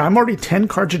 Yeah, I'm already 10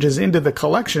 cartridges into the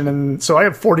collection, and so I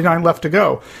have 49 left to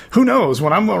go. Who knows?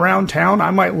 When I'm around town, I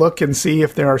might look and see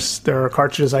if there are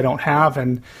cartridges I don't have,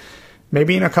 and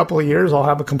maybe in a couple of years I'll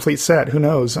have a complete set. Who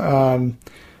knows?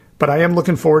 But I am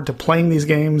looking forward to playing these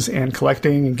games and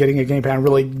collecting and getting a gamepad and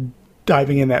really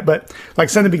diving in that. But like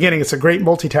I said in the beginning, it's a great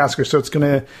multitasker, so it's going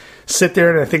to sit there,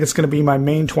 and I think it's going to be my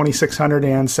main 2600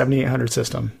 and 7800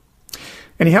 system.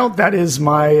 Anyhow, that is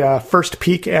my first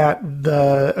peek at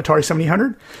the Atari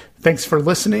 7800. Thanks for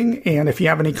listening. And if you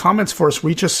have any comments for us,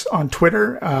 reach us on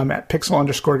Twitter at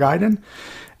pixel_Gaiden.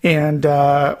 And,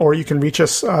 or you can reach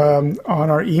us on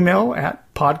our email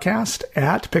at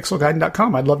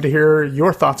podcast@pixelgaiden.com. I'd love to hear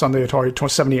your thoughts on the Atari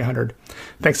 7800.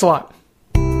 Thanks a lot.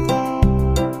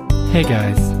 Hey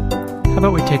guys, how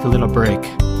about we take a little break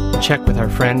and check with our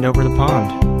friend over the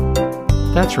pond?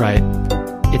 That's right,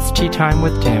 it's Tea Time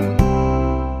with Tim.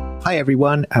 Hi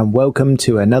everyone, and welcome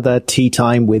to another Tea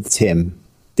Time with Tim.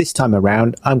 This time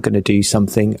around, I'm going to do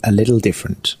something a little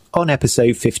different. On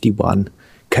episode 51,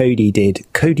 Cody did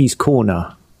Cody's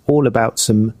Corner, all about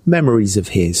some memories of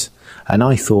his. And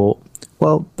I thought,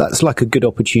 well, that's like a good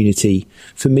opportunity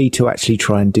for me to actually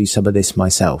try and do some of this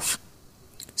myself.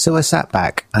 So I sat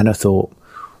back and I thought,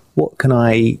 what can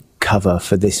I cover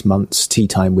for this month's Tea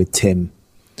Time with Tim?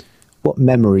 What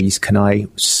memories can I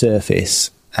surface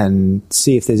and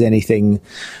see if there's anything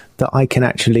that I can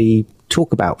actually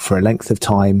talk about for a length of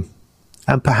time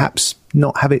and perhaps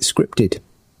not have it scripted.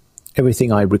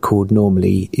 Everything I record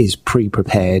normally is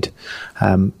pre-prepared,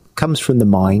 comes from the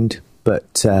mind,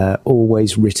 but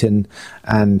always written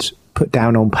and put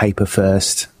down on paper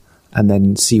first and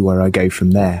then see where I go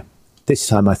from there. This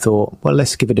time I thought, well,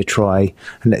 let's give it a try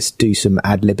and let's do some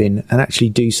ad-libbing and actually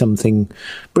do something,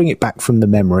 bring it back from the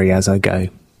memory as I go.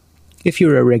 If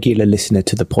you're a regular listener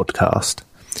to the podcast,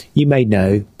 you may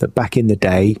know that back in the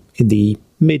day, in the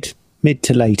mid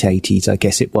to late 80s, I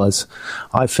guess it was,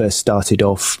 I first started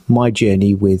off my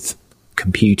journey with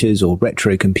computers, or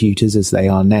retro computers as they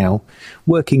are now,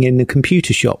 working in a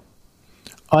computer shop.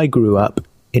 I grew up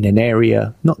in an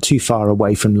area not too far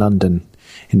away from London,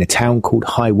 in a town called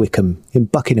High Wycombe in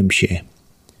Buckinghamshire.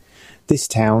 This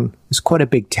town was quite a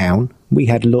big town. We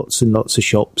had lots and lots of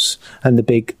shops, and the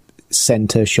big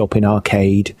centre shopping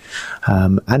arcade,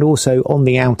 and also on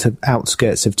the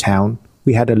outskirts of town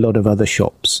we had a lot of other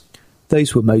shops.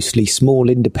 Those were mostly small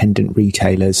independent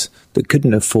retailers that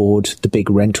couldn't afford the big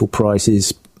rental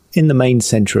prices in the main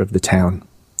centre of the town.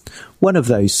 One of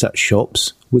those such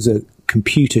shops was a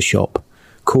computer shop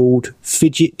called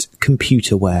Fidget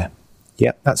Computerware.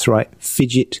 Yep, that's right,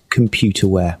 Fidget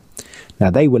Computerware. Now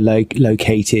they were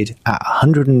located at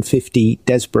 150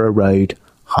 Desborough Road,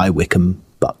 High Wycombe,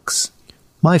 Bucks.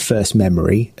 My first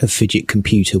memory of Fidget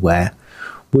Computerware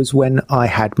was when I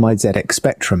had my ZX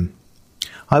Spectrum.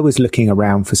 I was looking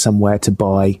around for somewhere to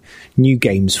buy new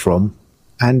games from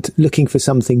and looking for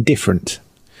something different.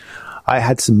 I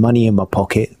had some money in my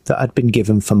pocket that I'd been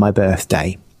given for my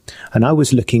birthday, and I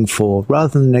was looking for,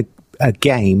 rather than a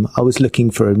game, I was looking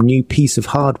for a new piece of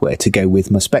hardware to go with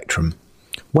my Spectrum.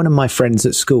 One of my friends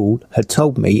at school had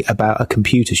told me about a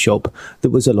computer shop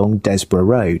that was along Desborough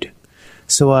Road.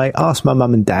 So I asked my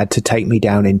mum and dad to take me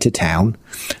down into town.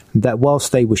 That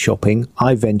whilst they were shopping,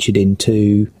 I ventured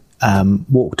into,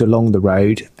 walked along the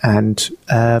road and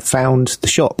found the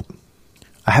shop.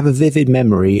 I have a vivid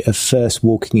memory of first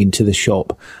walking into the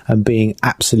shop and being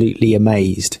absolutely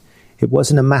amazed. It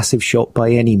wasn't a massive shop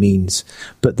by any means,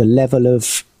 but the level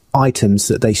of items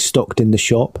that they stocked in the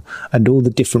shop and all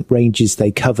the different ranges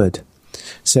they covered.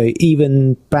 So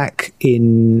even back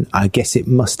in, I guess it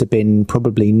must have been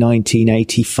probably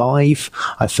 1985,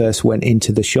 I first went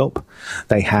into the shop.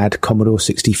 They had Commodore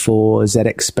 64,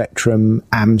 ZX Spectrum,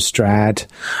 Amstrad,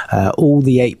 all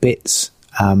the 8-bits.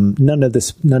 None of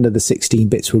the 16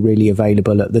 bits were really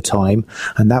available at the time,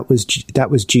 and that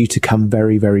was due to come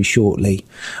very, very shortly.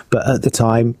 But at the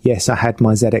time, yes, I had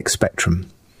my ZX Spectrum.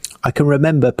 I can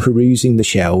remember perusing the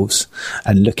shelves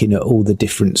and looking at all the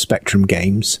different Spectrum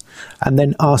games, and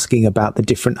then asking about the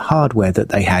different hardware that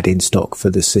they had in stock for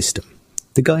the system.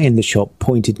 The guy in the shop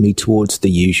pointed me towards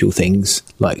the usual things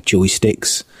like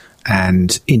joysticks and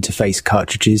interface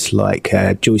cartridges like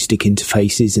joystick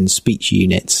interfaces and speech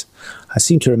units. I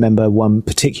seem to remember one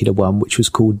particular one which was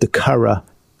called the Curra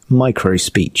Micro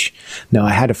Speech. Now,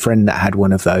 I had a friend that had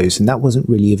one of those, and that wasn't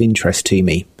really of interest to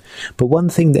me. But one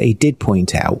thing that he did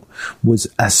point out was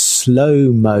a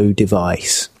slow-mo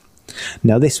device.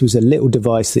 Now, this was a little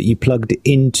device that you plugged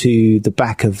into the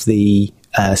back of the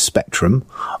Spectrum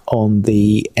on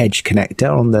the edge connector,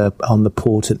 on the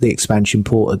port at the expansion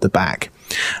port at the back,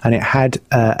 and it had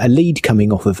a lead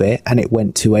coming off of it, and it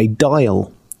went to a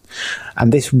dial.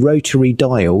 And this rotary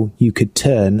dial you could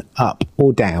turn up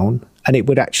or down, and it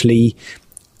would actually,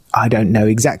 I don't know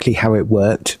exactly how it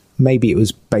worked. Maybe it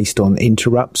was based on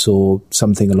interrupts or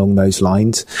something along those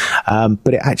lines.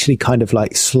 But it actually kind of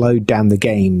like slowed down the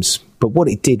games. But what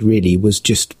it did really was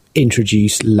just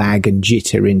introduce lag and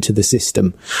jitter into the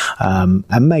system,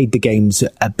 and made the games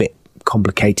a bit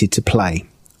complicated to play.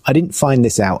 I didn't find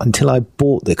this out until I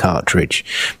bought the cartridge,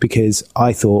 because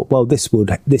I thought, well, this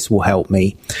will help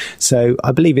me. So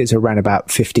I believe it's around about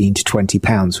 £15 to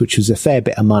 £20, which was a fair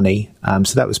bit of money.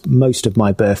 So that was most of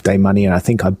my birthday money, and I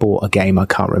think I bought a game. I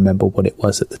can't remember what it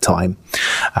was at the time,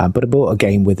 but I bought a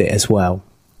game with it as well.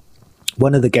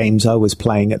 One of the games I was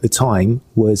playing at the time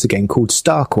was a game called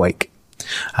Starquake.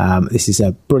 This is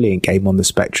a brilliant game on the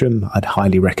Spectrum. I'd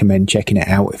highly recommend checking it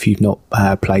out if you've not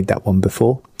played that one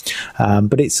before.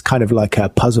 But it's kind of like a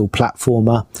puzzle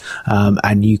platformer,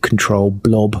 and you control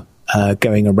Blob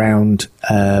going around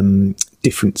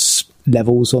different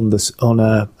levels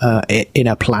in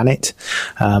a planet,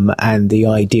 and the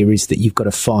idea is that you've got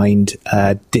to find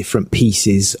different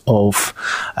pieces of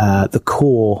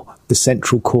the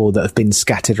central core that have been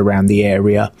scattered around the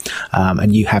area,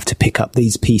 and you have to pick up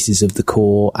these pieces of the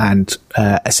core and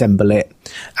assemble it,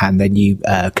 and then you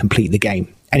complete the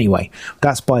game. Anyway,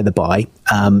 that's by the by.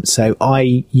 So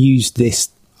I used this,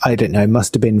 I don't know,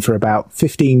 must have been for about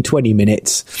 15, 20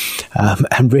 minutes,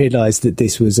 and realised that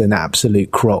this was an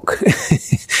absolute crock.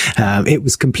 It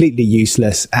was completely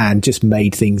useless and just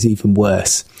made things even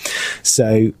worse.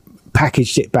 So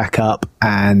packaged it back up,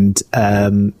 and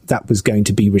that was going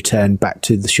to be returned back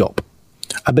to the shop.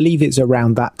 I believe it's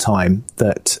around that time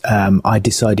that I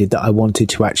decided that I wanted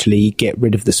to actually get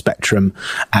rid of the Spectrum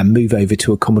and move over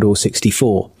to a Commodore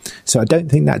 64. So I don't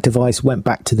think that device went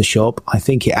back to the shop. I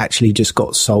think it actually just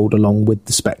got sold along with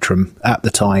the Spectrum at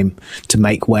the time to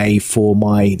make way for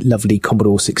my lovely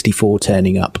Commodore 64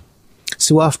 turning up.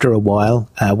 So after a while,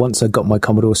 once I got my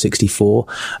Commodore 64,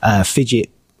 Fidget,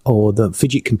 or the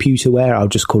Fidget Computerware, I'll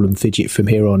just call them Fidget from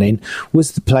here on in,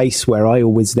 was the place where I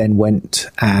always then went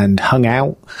and hung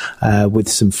out with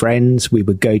some friends. We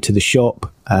would go to the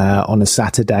shop on a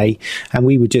Saturday, and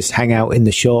we would just hang out in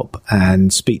the shop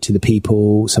and speak to the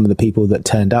people, some of the people that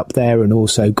turned up there, and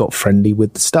also got friendly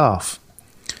with the staff.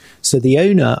 So the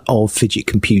owner of Fidget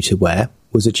Computerware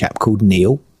was a chap called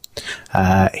Neil.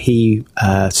 He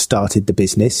started the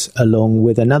business along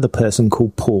with another person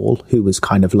called Paul, who was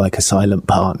kind of like a silent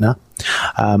partner.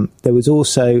 There was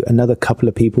also another couple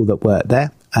of people that worked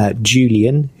there.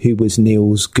 Julian, who was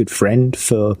Neil's good friend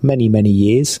for many, many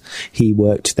years. He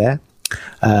worked there.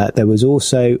 There was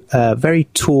also a very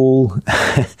tall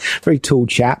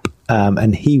chap,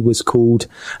 and he was called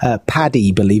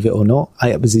Paddy, believe it or not.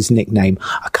 It was his nickname.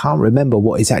 I can't remember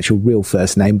what his actual real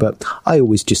first name, but I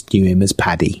always just knew him as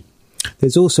Paddy.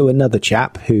 There's also another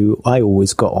chap who I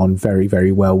always got on very,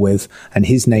 very well with, and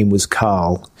his name was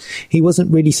Carl. He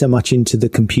wasn't really so much into the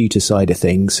computer side of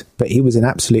things, but he was an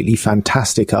absolutely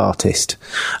fantastic artist,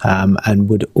 and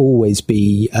would always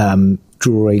be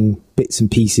drawing bits and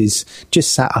pieces,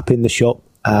 just sat up in the shop.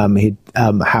 He'd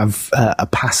have a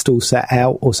pastel set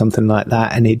out or something like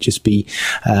that, and he'd just be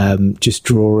just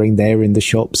drawing there in the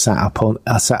shop, sat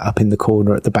up in the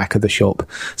corner at the back of the shop.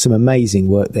 Some amazing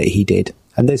work that he did.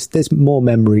 And there's more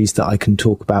memories that I can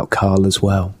talk about Carl as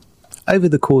well. Over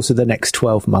the course of the next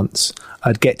 12 months,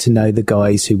 I'd get to know the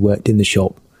guys who worked in the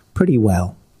shop pretty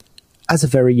well. As a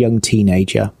very young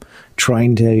teenager,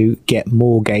 trying to get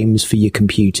more games for your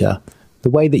computer, the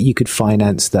way that you could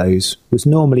finance those was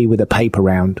normally with a paper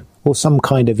round, or some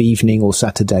kind of evening or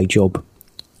Saturday job.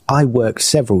 I worked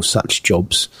several such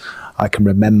jobs. I can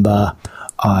remember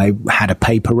I had a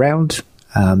paper round.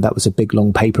 That was a big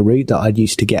long paper route that I'd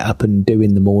used to get up and do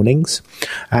in the mornings.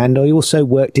 And I also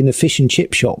worked in a fish and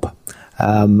chip shop.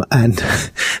 And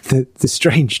the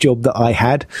strange job that I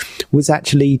had was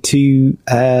actually to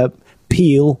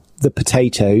peel the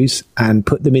potatoes and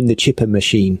put them in the chipper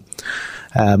machine.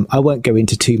 I won't go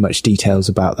into too much details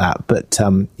about that, but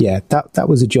that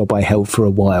was a job I held for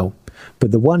a while.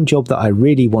 But the one job that I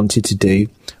really wanted to do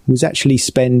was actually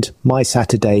spend my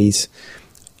Saturdays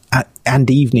and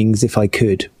evenings, if I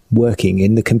could, working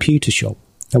in the computer shop.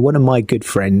 Now, one of my good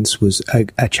friends was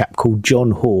a chap called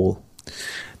John Hall.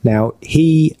 Now,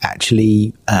 he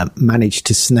actually managed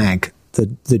to snag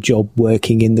the job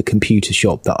working in the computer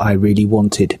shop that I really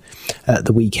wanted at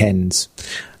the weekends.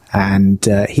 And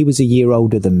he was a year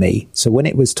older than me. So when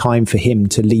it was time for him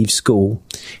to leave school,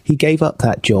 he gave up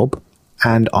that job,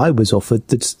 and I was offered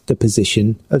the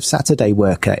position of Saturday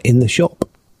worker in the shop.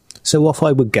 So off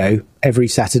I would go every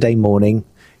Saturday morning,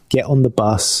 get on the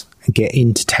bus and get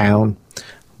into town,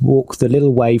 walk the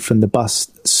little way from the bus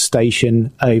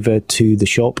station over to the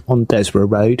shop on Desborough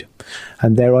Road,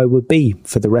 and there I would be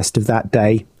for the rest of that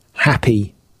day,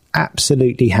 happy,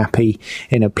 absolutely happy,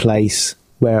 in a place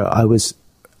where I was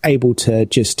able to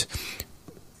just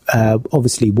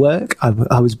obviously work.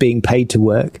 I was being paid to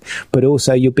work, but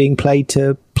also you're being paid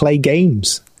to play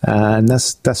games. And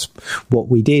that's what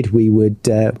we did. We would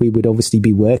obviously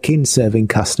be working, serving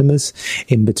customers.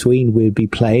 In between, we'd be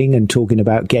playing and talking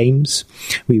about games.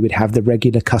 We would have the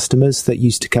regular customers that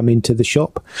used to come into the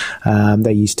shop.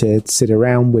 They used to sit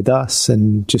around with us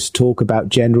and just talk about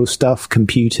general stuff,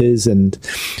 computers, and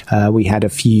we had a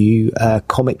few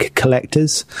comic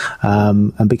collectors.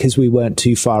 And because we weren't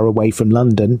too far away from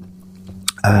London,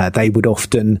 they would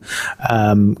often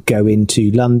go into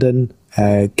London,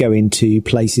 go into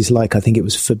places like, I think it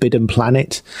was Forbidden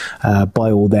Planet,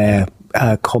 buy all their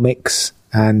comics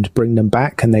and bring them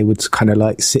back, and they would kind of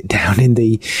like sit down in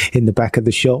the back of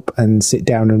the shop and sit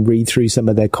down and read through some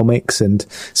of their comics. And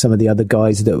some of the other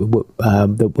guys that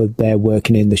were there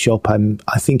working in the shop,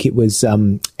 I think it was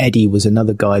Eddie was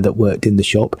another guy that worked in the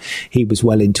shop. He was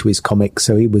well into his comics,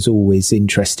 so he was always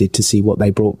interested to see what they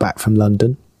brought back from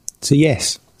London. So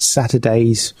yes,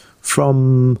 Saturdays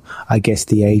from, I guess,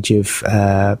 the age of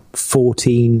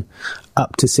 14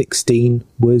 up to 16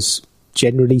 was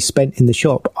generally spent in the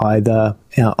shop, either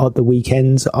at the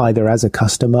weekends, either as a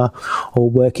customer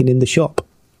or working in the shop.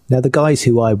 Now, the guys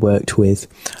who I worked with,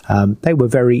 they were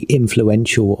very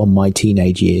influential on my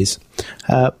teenage years,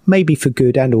 maybe for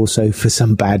good and also for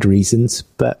some bad reasons,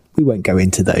 but we won't go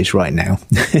into those right now.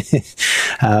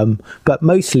 But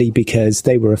mostly because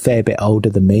they were a fair bit older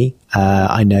than me.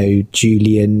 I know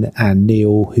Julian and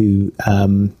Neil, who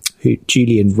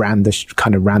Julian ran the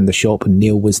shop, and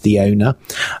Neil was the owner.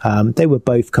 They were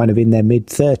both kind of in their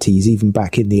mid-30s, even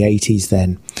back in the 80s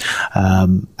then.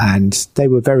 And they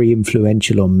were very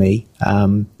influential on me.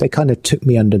 They kind of took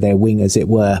me under their wing, as it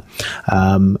were.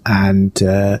 And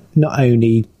not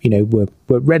only,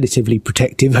 were relatively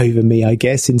protective over me, I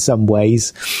guess, in some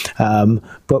ways,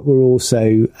 but were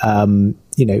also,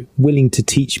 willing to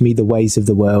teach me the ways of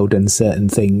the world and certain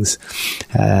things.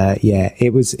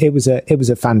 It was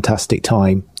a fantastic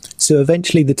time. So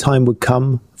eventually the time would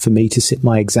come for me to sit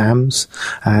my exams,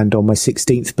 and on my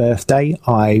 16th birthday,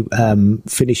 I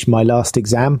finished my last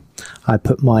exam. I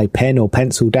put my pen or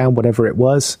pencil down, whatever it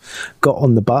was, got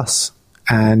on the bus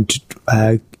and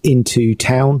into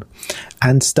town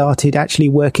and started actually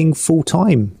working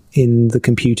full-time in the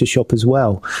computer shop as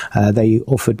well. They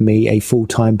offered me a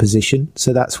full-time position,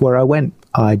 so that's where I went.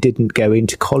 I didn't go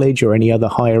into college or any other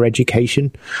higher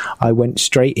education. I went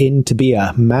straight in to be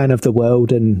a man of the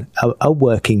world and a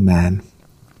working man.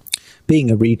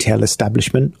 Being a retail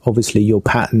establishment, obviously your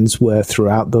patterns were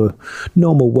throughout the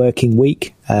normal working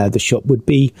week. The shop would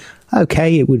be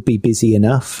okay, it would be busy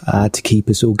enough to keep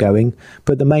us all going,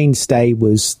 but the mainstay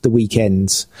was the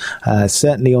weekends,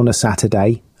 certainly on a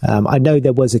Saturday. I know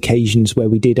there was occasions where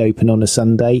we did open on a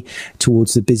Sunday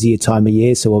towards the busier time of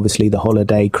year, so obviously the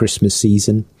holiday, Christmas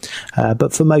season.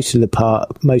 But for most of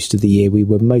the year, we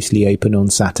were mostly open on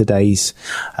Saturdays,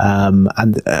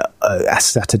 and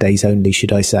Saturdays only,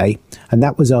 should I say. And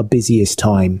that was our busiest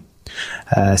time.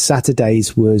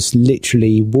 Saturdays was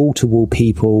literally wall-to-wall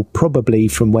people, probably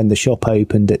from when the shop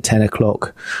opened at 10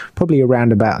 o'clock, probably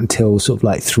around about until sort of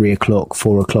like 3 o'clock,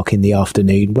 4 o'clock in the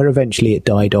afternoon, where eventually it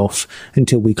died off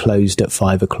until we closed at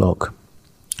 5 o'clock.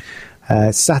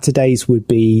 Saturdays would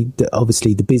be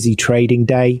obviously the busy trading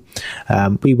day.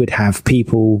 We would have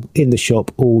people in the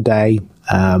shop all day.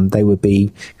 They would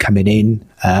be coming in,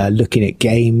 looking at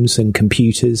games and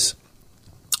computers.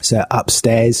 So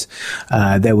upstairs,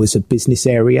 there was a business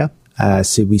area.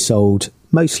 So we sold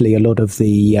mostly a lot of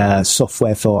the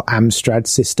software for Amstrad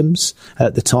systems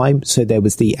at the time. So there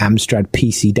was the Amstrad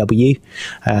PCW,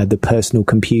 the personal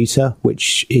computer,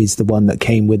 which is the one that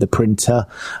came with a printer.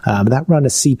 That ran a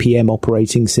CPM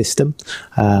operating system.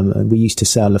 We used to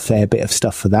sell a fair bit of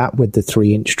stuff for that with the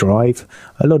 3-inch drive.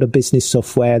 A lot of business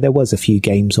software. There was a few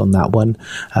games on that one,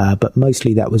 but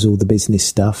mostly that was all the business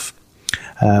stuff.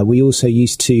 We also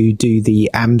used to do the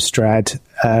Amstrad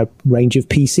range of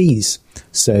PCs.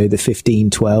 So the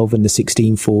 1512 and the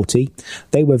 1640,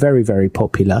 they were very, very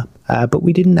popular, but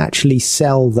we didn't actually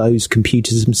sell those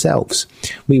computers themselves.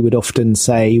 We would often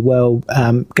say, well,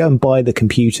 go and buy the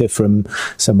computer from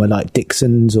somewhere like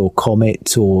Dixon's or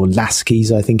Comet or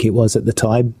Lasky's, I think it was at the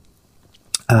time.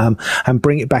 And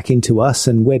bring it back into us,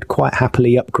 and we'd quite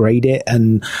happily upgrade it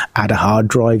and add a hard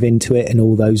drive into it and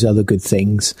all those other good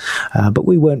things. But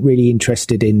we weren't really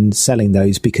interested in selling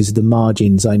those because the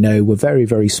margins, I know, were very,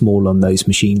 very small on those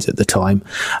machines at the time.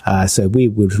 So we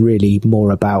were really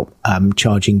more about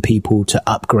charging people to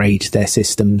upgrade their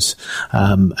systems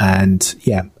and,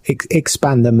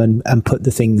 expand them and put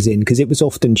the things in, because it was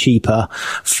often cheaper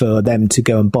for them to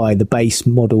go and buy the base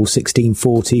model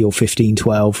 1640 or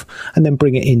 1512 and then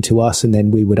bring it into us, and then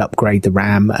we would upgrade the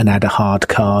RAM and add a hard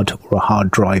card or a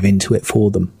hard drive into it for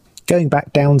them. Going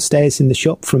back downstairs in the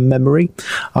shop from memory,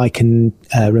 I can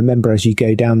remember as you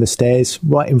go down the stairs,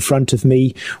 right in front of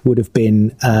me would have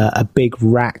been a big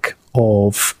rack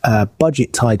of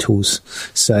budget titles.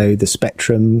 So the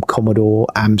Spectrum, Commodore,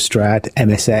 Amstrad,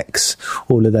 MSX,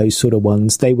 all of those sort of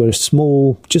ones. They were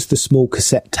just the small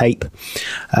cassette tape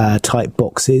type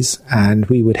boxes, and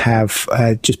we would have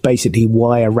just basically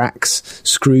wire racks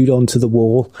screwed onto the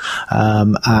wall,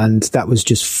 and that was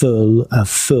just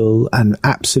full and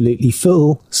absolutely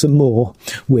full some more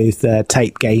with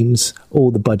tape games,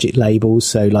 all the budget labels,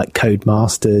 so like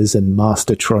Codemasters and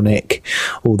Mastertronic,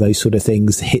 all those sort of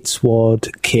things,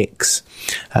 Hitswad, Kicks,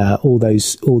 all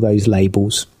those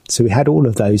labels. So we had all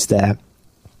of those there.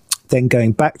 Then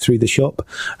going back through the shop,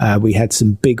 we had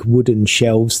some big wooden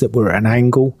shelves that were at an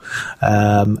angle,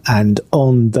 and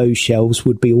on those shelves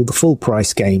would be all the full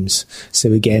price games.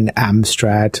 So again,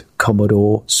 Amstrad,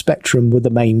 Commodore, Spectrum were the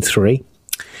main three.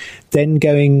 Then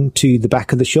going to the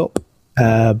back of the shop,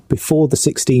 before the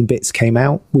 16 bits came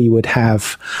out, we would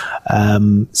have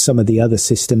some of the other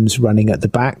systems running at the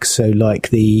back, so like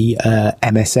the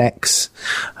MSX,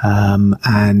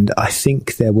 and I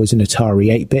think there was an Atari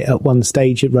 8-bit at one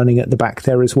stage running at the back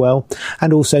there as well,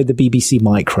 and also the BBC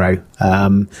Micro.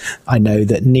 I know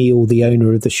that Neil, the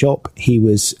owner of the shop, he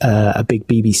was a big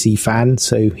BBC fan,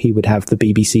 so he would have the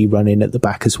BBC running at the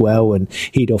back as well, and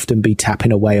he'd often be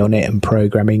tapping away on it and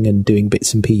programming and doing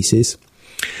bits and pieces.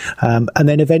 And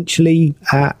then eventually,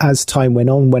 as time went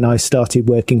on, when I started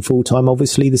working full-time,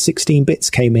 obviously the 16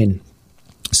 bits came in.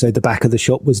 So the back of the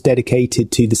shop was dedicated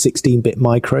to the 16-bit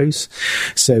micros.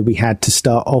 So we had to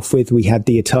start off with, we had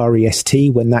the Atari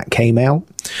ST when that came out.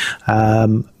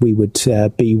 We would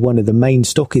be one of the main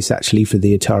stockists actually for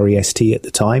the Atari ST at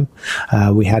the time.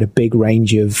 We had a big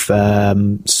range of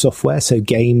software, so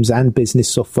games and business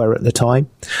software at the time.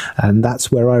 And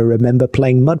that's where I remember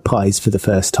playing Mud Pies for the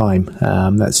first time.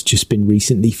 That's just been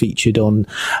recently featured on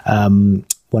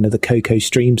one of the Coco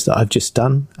streams that I've just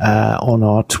done on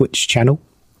our Twitch channel.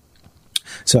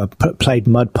 So I played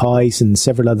Mud Pies and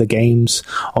several other games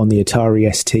on the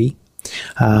Atari ST.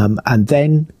 And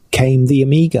then came the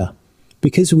Amiga.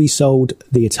 Because we sold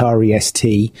the Atari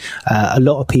ST, a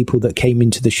lot of people that came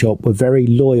into the shop were very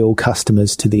loyal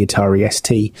customers to the Atari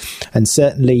ST. And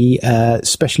certainly,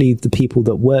 especially the people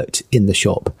that worked in the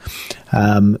shop.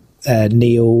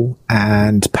 Neil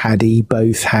and Paddy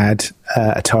both had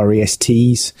Atari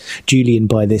STs. Julian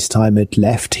by this time had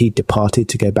left. He departed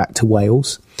to go back to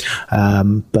Wales.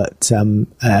 But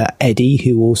Eddie,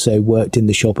 who also worked in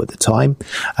the shop at the time,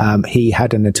 he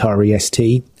had an Atari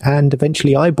ST, and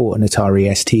eventually I bought an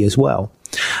Atari ST as well.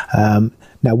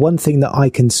 Now, one thing that I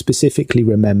can specifically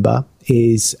remember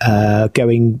is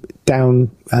coming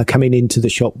into the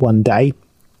shop one day,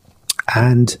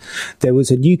 and there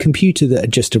was a new computer that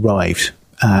had just arrived.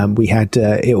 We had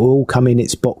it all come in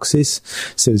its boxes.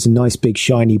 So it was a nice big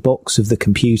shiny box of the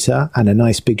computer and a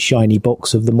nice big shiny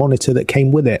box of the monitor that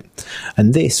came with it.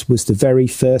 And this was the very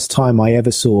first time I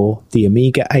ever saw the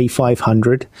Amiga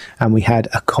A500, and we had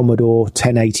a Commodore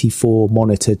 1084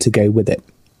 monitor to go with it.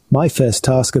 My first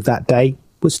task of that day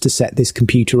was to set this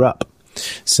computer up.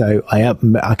 So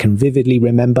I can vividly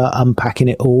remember unpacking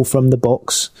it all from the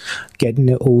box, getting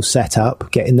it all set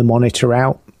up, getting the monitor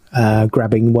out,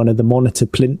 grabbing one of the monitor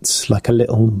plinths, like a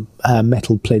little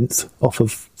metal plinth off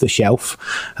of the shelf,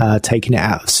 taking it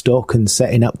out of stock and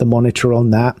setting up the monitor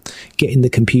on that, getting the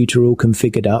computer all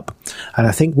configured up. And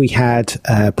I think we had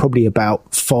probably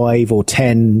about 5 or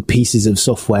 10 pieces of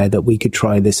software that we could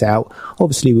try this out.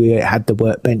 Obviously, we had the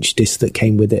Workbench disk that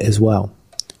came with it as well.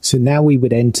 So now we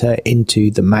would enter into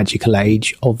the magical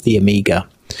age of the Amiga.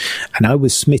 And I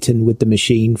was smitten with the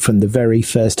machine from the very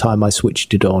first time I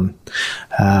switched it on.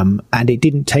 And it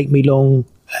didn't take me long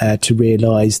to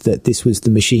realise that this was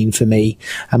the machine for me,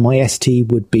 and my ST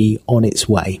would be on its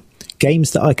way.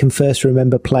 Games that I can first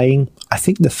remember playing, I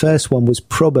think the first one was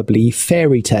probably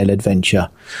Fairy Tale Adventure,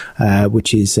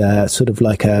 which is sort of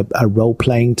like a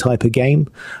role-playing type of game.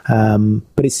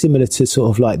 But it's similar to sort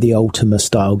of like the Ultima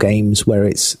style games where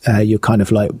it's you're kind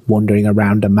of like wandering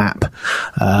around a map,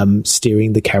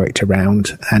 steering the character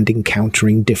around and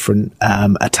encountering different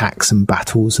attacks and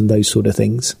battles and those sort of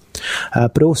things.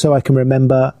 But also I can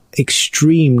remember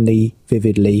extremely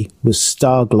vividly was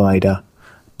Starglider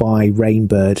by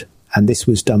Rainbird. And this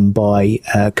was done by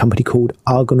a company called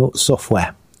Argonaut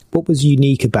Software. What was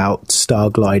unique about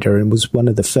Starglider, and was one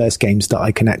of the first games that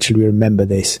I can actually remember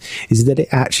this, is that it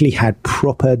actually had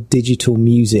proper digital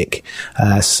music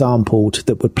sampled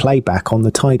that would play back on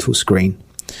the title screen.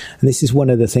 And this is one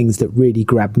of the things that really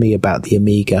grabbed me about the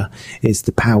Amiga, is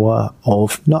the power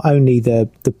of not only the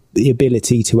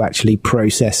ability to actually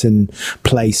process and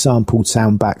play sampled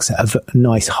soundbacks at a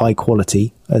nice high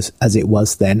quality as it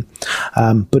was then,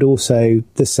 but also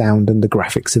the sound and the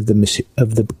graphics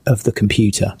of the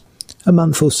computer. A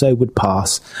month or so would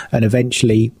pass, and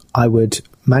eventually I would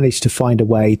manage to find a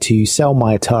way to sell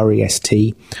my Atari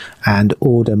ST and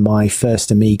order my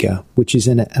first Amiga, which is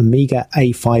an Amiga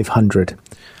A500.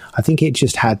 I think it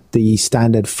just had the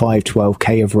standard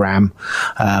 512K of RAM,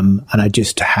 and I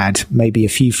just had maybe a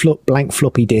few blank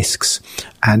floppy disks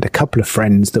and a couple of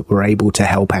friends that were able to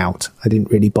help out. I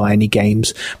didn't really buy any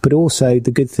games, but also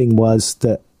the good thing was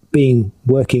that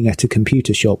working at a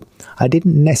computer shop, I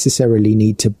didn't necessarily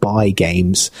need to buy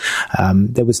games.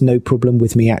 There was no problem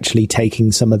with me actually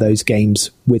taking some of those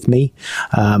games with me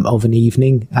of an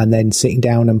evening and then sitting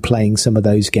down and playing some of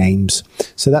those games.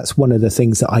 So that's one of the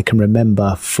things that I can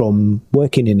remember from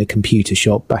working in a computer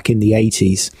shop back in the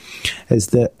 80s, is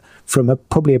that from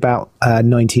probably about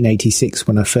 1986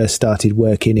 when I first started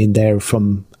working in there,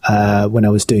 from when I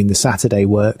was doing the Saturday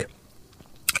work,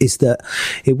 is that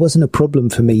it wasn't a problem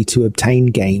for me to obtain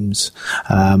games.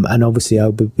 And obviously I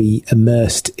would be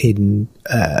immersed in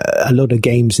a lot of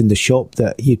games in the shop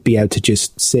that you'd be able to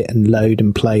just sit and load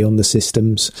and play on the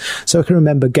systems. So I can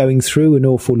remember going through an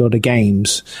awful lot of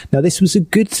games. Now, this was a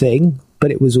good thing,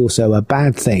 but it was also a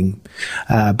bad thing,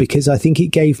 because I think it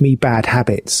gave me bad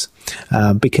habits.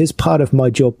 Because part of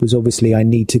my job was obviously I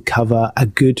need to cover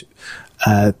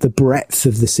the breadth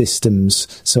of the systems.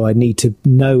 So I need to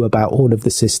know about all of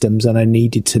the systems, and I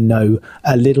needed to know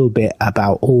a little bit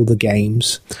about all the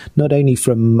games, not only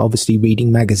from obviously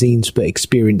reading magazines, but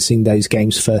experiencing those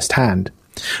games firsthand.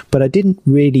 But I didn't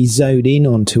really zone in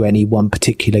onto any one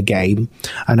particular game,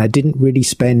 and I didn't really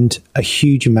spend a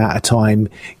huge amount of time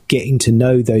getting to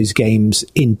know those games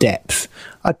in depth.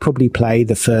 I'd probably play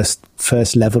the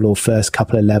first level or first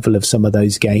couple of level of some of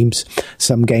those games.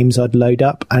 Some games I'd load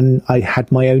up and I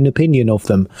had my own opinion of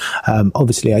them.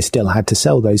 Obviously I still had to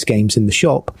sell those games in the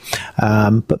shop,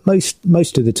 but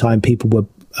most of the time people were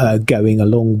going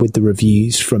along with the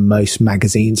reviews from most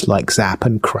magazines like Zap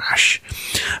and Crash.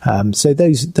 So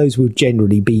those would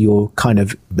generally be your kind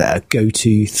of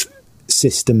go-to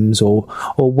systems or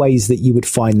ways that you would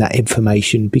find that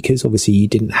information, because obviously you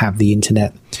didn't have the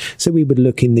internet. So we would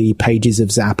look in the pages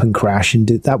of Zap and Crash, and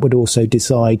that would also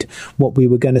decide what we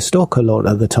were going to stock a lot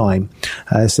of the time.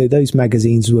 So those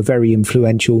magazines were very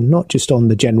influential, not just on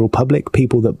the general public,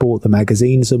 people that bought the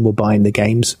magazines and were buying the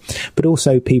games, but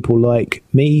also people like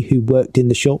me who worked in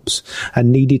the shops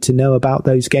and needed to know about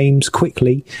those games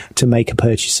quickly to make a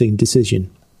purchasing decision.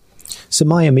 So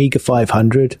my Amiga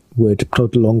 500 would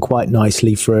plod along quite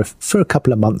nicely for a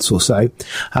couple of months or so,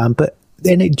 but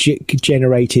then it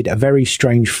generated a very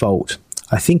strange fault.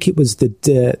 I think it was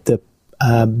the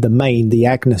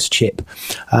Agnes chip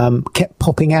kept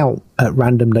popping out at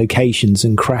random locations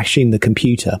and crashing the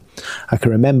computer. I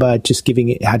can remember just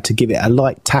had to give it a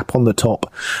light tap on the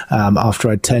top after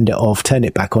I'd turned it off, turn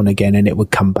it back on again, and it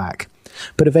would come back.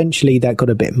 But eventually that got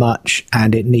a bit much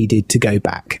and it needed to go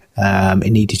back.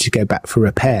 It needed to go back for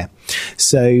repair.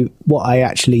 So what I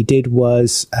actually did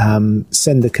was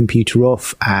send the computer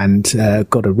off and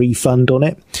got a refund on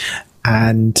it.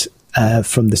 and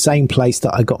from the same place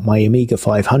that I got my Amiga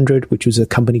 500, which was a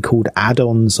company called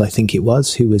Add-ons, I think it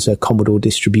was, who was a Commodore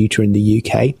distributor in the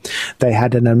UK. They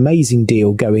had an amazing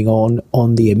deal going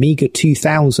on the Amiga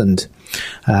 2000.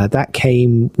 That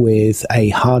came with a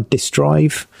hard disk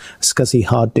drive, a SCSI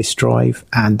hard disk drive,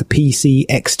 and the PC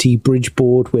XT bridge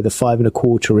board with a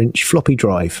 5.25-inch floppy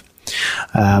drive.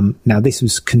 Now, this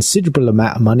was a considerable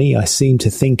amount of money. I seem to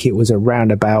think it was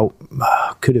around about,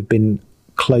 could have been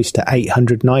close to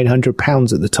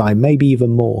 £800-900 at the time, maybe even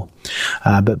more.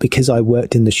 But because I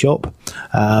worked in the shop,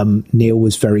 Neil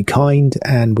was very kind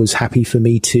and was happy for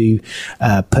me to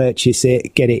purchase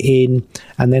it, get it in,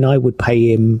 and then I would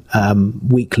pay him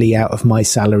weekly out of my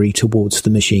salary towards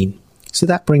the machine. So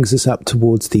that brings us up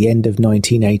towards the end of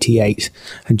 1988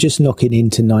 and just knocking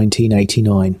into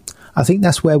 1989. I think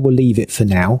that's where we'll leave it for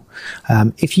now.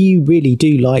 If you really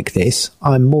do like this,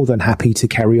 I'm more than happy to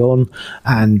carry on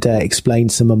and explain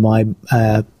some of my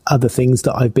other things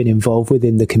that I've been involved with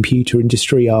in the computer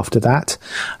industry after that.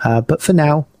 But for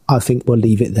now, I think we'll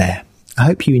leave it there. I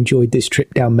hope you enjoyed this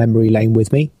trip down memory lane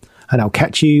with me, and I'll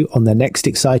catch you on the next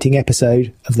exciting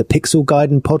episode of the Pixel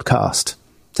Gaiden podcast.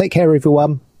 Take care,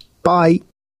 everyone. Bye.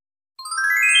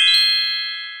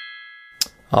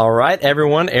 All right,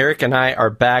 everyone. Eric and I are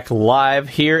back live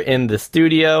here in the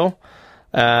studio.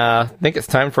 I think it's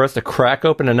time for us to crack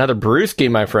open another brewski,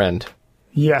 my friend.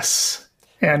 Yes.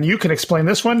 And you can explain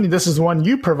this one. This is the one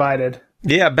you provided.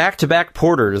 Yeah, back-to-back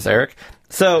porters, Eric.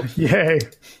 So, Yay.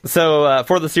 So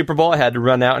for the Super Bowl, I had to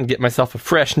run out and get myself a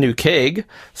fresh new keg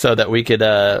so that we could,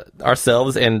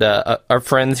 ourselves and our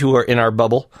friends who are in our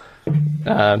bubble,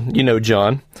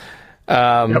 John.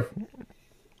 Yep.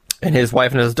 And his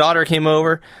wife and his daughter came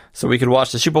over so we could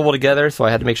watch the Super Bowl together. So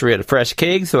I had to make sure we had a fresh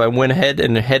keg. So I went ahead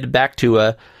and headed back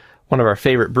to one of our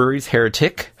favorite breweries,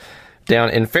 Heretic,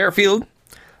 down in Fairfield,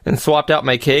 and swapped out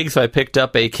my keg. So I picked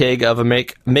up a keg of a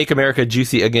Make America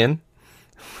Juicy Again,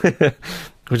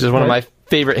 which is one of my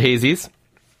favorite hazies,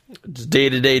 just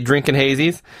day-to-day drinking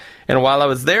hazies. And while I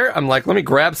was there, I'm like, let me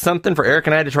grab something for Eric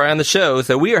and I to try on the show.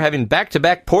 So we are having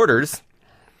back-to-back porters.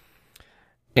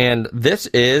 And this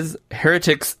is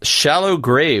Heretic's Shallow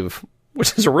Grave,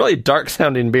 which is a really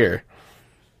dark-sounding beer.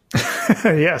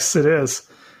 Yes, it is.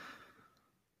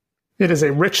 It is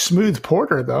a rich, smooth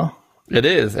porter, though. It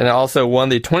is, and it also won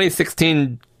the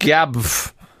 2016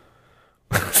 GABF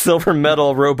Silver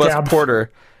Medal Robust GABF.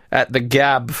 Porter at the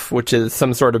GABF, which is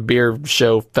some sort of beer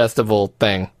show festival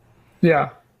thing. Yeah.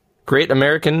 Great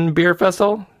American Beer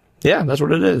Festival? Yeah, that's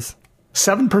what it is.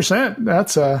 7%.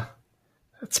 That's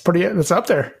up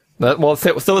there.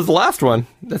 So is the last one.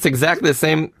 That's exactly the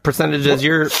same percentage as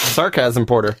your Sarcasm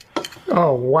Porter.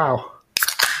 Oh, wow.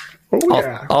 Oh,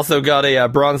 yeah. Also got a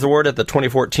bronze award at the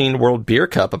 2014 World Beer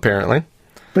Cup, apparently.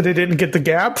 But it didn't get the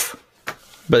gap?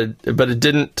 But it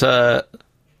didn't... no,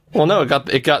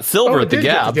 it got silver at the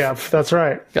Gab. That's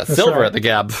right. Got silver at the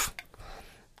Gab.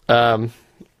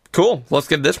 Cool. Let's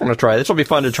give this one a try. This will be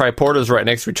fun to try porters right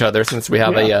next to each other since we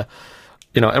have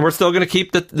and we're still going to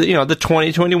keep the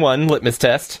 2021 litmus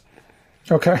test.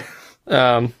 Okay.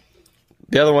 The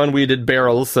other one we did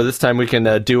barrels, so this time we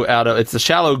can do out of, it's a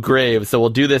Shallow Grave, so we'll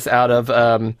do this out of,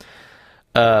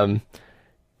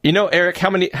 Eric, how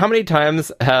many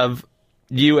times have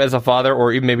you as a father,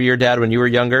 or even maybe your dad when you were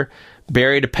younger,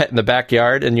 buried a pet in the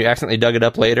backyard and you accidentally dug it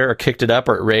up later, or kicked it up,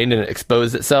 or it rained and it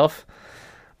exposed itself?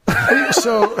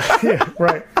 So, yeah,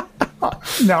 right.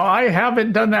 Now, I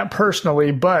haven't done that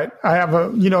personally, but I have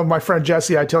my friend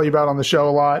Jesse, I tell you about on the show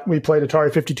a lot. We played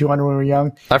Atari 5200 when we were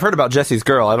young. I've heard about Jesse's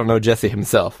girl. I don't know Jesse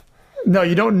himself. No,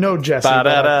 you don't know Jesse. But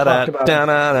I've talked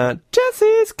about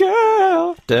Jesse's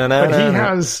girl.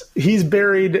 But he's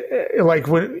buried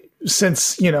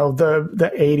since,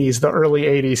 the 80s, the early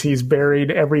 80s, he's buried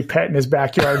every pet in his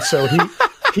backyard. So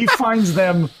he finds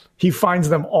them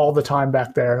all the time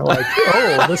back there. Like,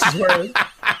 oh, this is where...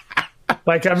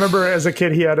 Like, I remember as a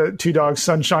kid, he had two dogs,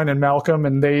 Sunshine and Malcolm,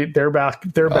 and they're back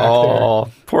there.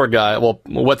 Oh, poor guy. Well,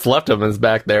 what's left of him is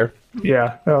back there.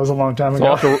 Yeah, that was a long time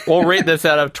ago. So we'll rate this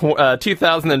out of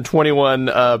 2021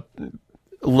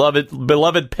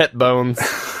 beloved pet bones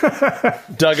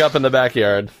dug up in the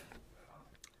backyard.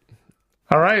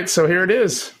 All right, so here it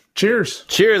is. Cheers.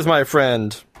 Cheers, my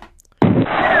friend.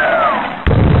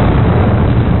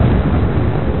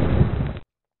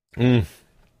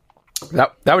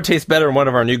 That would taste better in one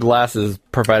of our new glasses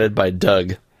provided by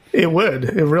Doug. It would.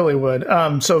 It really would.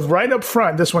 So right up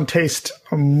front, this one tastes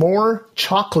more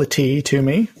chocolatey to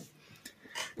me.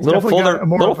 A little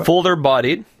fuller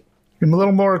bodied. A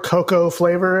little more cocoa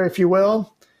flavor, if you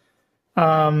will.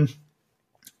 The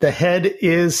head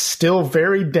is still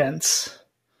very dense.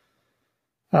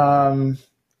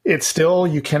 It's still,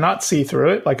 you cannot see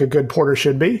through it like a good porter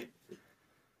should be.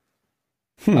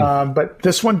 But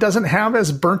this one doesn't have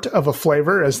as burnt of a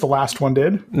flavor as the last one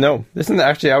did. No, this is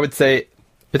actually, I would say,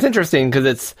 it's interesting because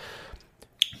it's,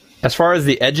 as far as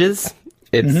the edges,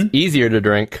 it's easier to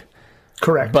drink.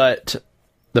 Correct. But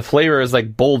the flavor is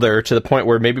like bolder to the point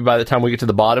where maybe by the time we get to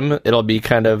the bottom, it'll be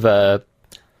kind of,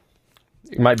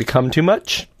 it might become too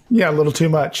much. Yeah, a little too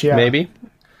much, yeah. Maybe.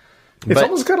 It's But-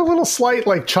 almost got a little slight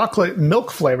like chocolate milk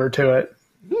flavor to it.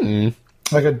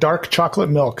 Like a dark chocolate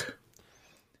milk.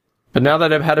 But now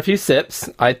that I've had a few sips,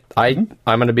 I'm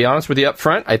going to be honest with you up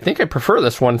front. I think I prefer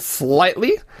this one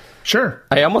slightly. Sure.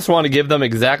 I almost want to give them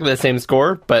exactly the same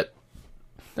score, but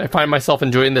I find myself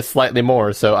enjoying this slightly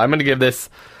more. So I'm going to give this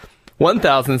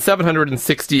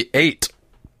 1,768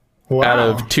 Wow. out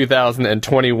of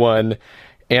 2021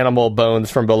 animal bones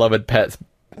from beloved pets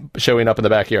showing up in the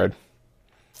backyard.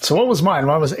 So what was mine?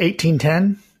 Mine was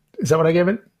 1810. Is that what I gave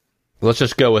it? Let's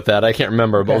just go with that. I can't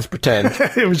remember, but let's pretend.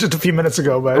 It was just a few minutes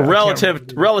ago, but I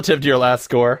can't- Relative to your last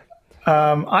score.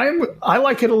 I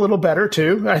like it a little better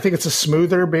too. I think it's a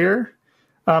smoother beer.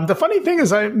 The funny thing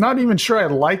is, I'm not even sure I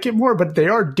like it more, but they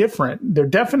are different. They're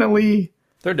definitely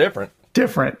They're different.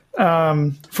 different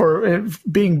for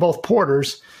being both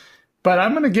porters. But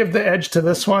I'm going to give the edge to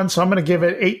this one, so I'm going to give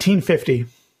it 1850.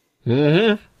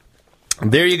 There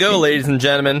you go, ladies and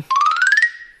gentlemen.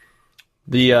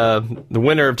 The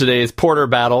winner of today's Porter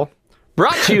Battle,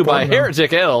 brought to you by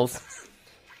Heretic Ales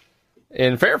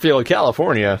in Fairfield,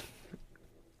 California.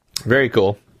 Very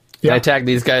cool. Yeah. I tagged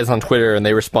these guys on Twitter, and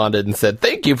they responded and said,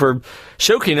 "Thank you for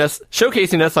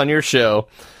showcasing us on your show."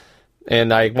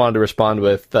 And I wanted to respond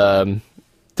with,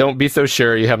 "Don't be so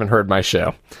sure you haven't heard my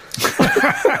show."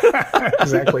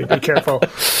 Exactly. Be careful.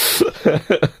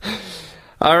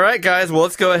 All right, guys. Well,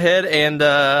 let's go ahead and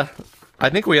I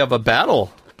think we have a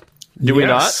battle. Do we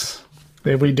not?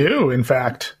 We do, in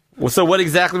fact. Well, so what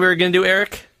exactly we're going to do,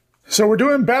 Eric? So we're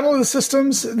doing Battle of the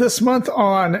Systems this month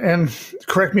on, and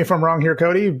correct me if I'm wrong here,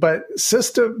 Cody, but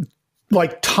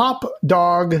top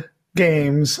dog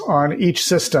games on each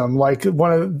system, like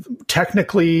one of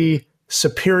technically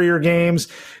superior games.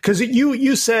 Because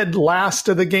you said last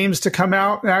of the games to come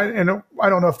out, and I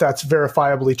don't know if that's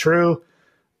verifiably true,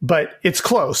 but it's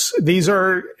close. These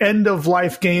are end of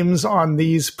life games on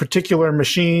these particular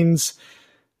machines.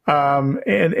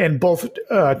 And both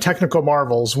technical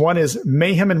marvels. One is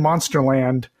Mayhem in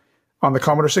Monsterland on the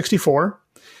Commodore 64,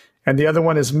 and the other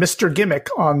one is Mr. Gimmick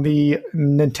on the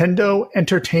Nintendo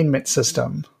Entertainment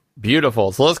System.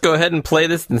 Beautiful. So let's go ahead and play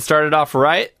this and start it off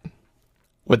right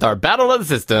with our Battle of the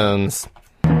Systems.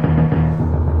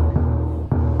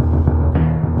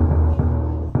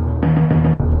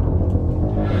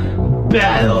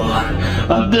 Battle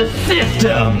of the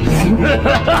Systems.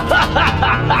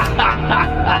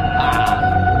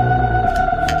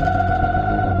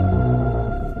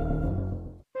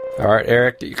 All right,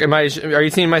 Eric. Are you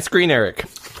seeing my screen, Eric?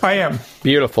 I am.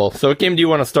 Beautiful. So what game do you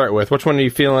want to start with? Which one are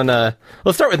you feeling?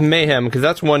 Let's start with Mayhem, because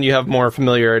that's one you have more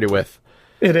familiarity with.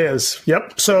 It is.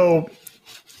 Yep. So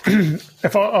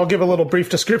if I'll give a little brief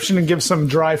description and give some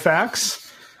dry facts.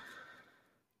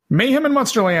 Mayhem in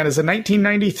Monsterland is a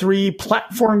 1993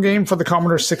 platform game for the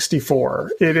Commodore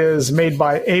 64. It is made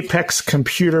by Apex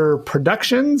Computer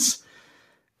Productions.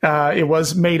 It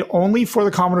was made only for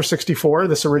the Commodore 64,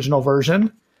 this original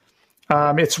version.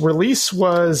 Its release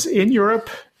was in Europe.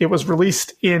 It was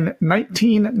released in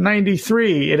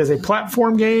 1993. It is a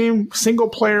platform game, single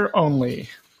player only.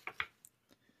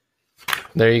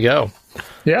 There you go.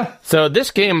 Yeah. So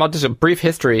this game, I'll just a brief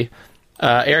history.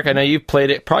 Eric, I know you've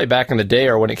played it probably back in the day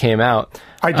or when it came out.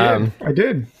 I did. I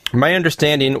did. My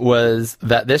understanding was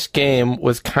that this game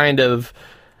was kind of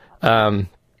a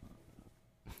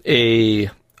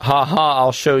ha-ha,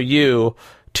 I'll show you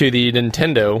to the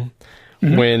Nintendo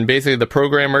when basically the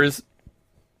programmers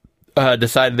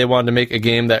decided they wanted to make a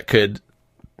game that could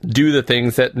do the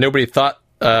things that nobody thought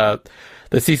the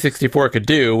C64 could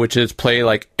do, which is play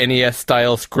like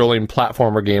NES-style scrolling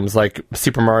platformer games like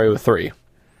Super Mario 3.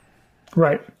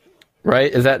 Right.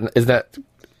 Right? Is that that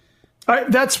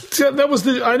was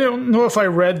the. I don't know if I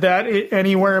read that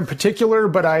anywhere in particular,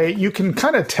 but you can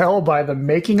kind of tell by the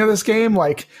making of this game,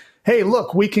 like, hey,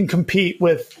 look, we can compete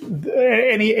with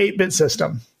any 8-bit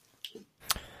system.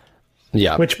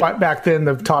 Yeah. Which back then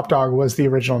the top dog was the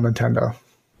original Nintendo.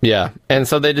 Yeah, and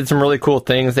so they did some really cool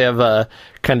things. They have a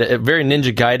kind of a very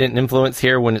Ninja Gaiden influence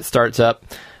here when it starts up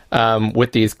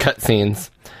with these cutscenes.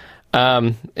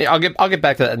 I'll get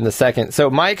back to that in a second. So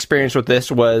my experience with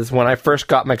this was when I first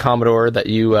got my Commodore that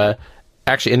you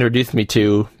actually introduced me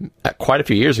to quite a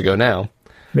few years ago now.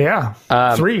 Yeah,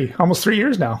 almost 3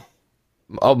 years now.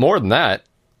 Oh, more than that.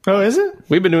 Oh, is it?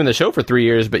 We've been doing the show for 3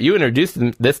 years, but you introduced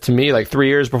this to me like 3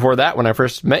 years before that when I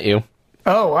first met you.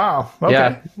 Oh, wow. Okay.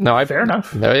 Yeah. No, Fair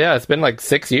enough. No, yeah, it's been like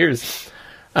 6 years.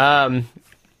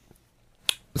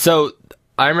 So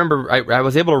I remember I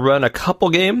was able to run a couple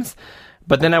games,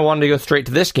 but then I wanted to go straight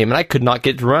to this game, and I could not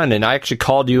get to run. And I actually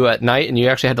called you at night, and you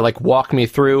actually had to like walk me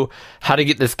through how to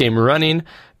get this game running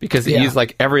because it used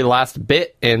like every last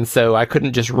bit, and so I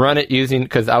couldn't just run it using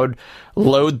because I would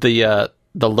load the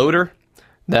loader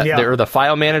or the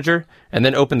file manager, and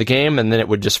then open the game, and then it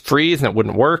would just freeze and it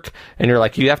wouldn't work. And you're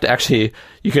like, you have to actually,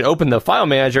 you can open the file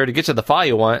manager to get to the file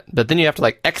you want, but then you have to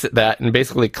like exit that and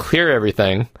basically clear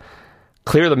everything,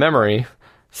 clear the memory,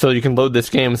 so you can load this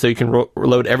game, so you can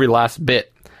load every last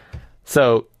bit.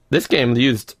 So this game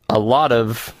used a lot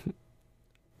of,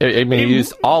 it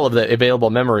used all of the available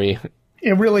memory.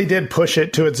 It really did push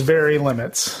it to its very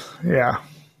limits. Yeah.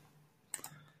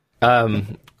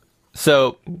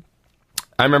 So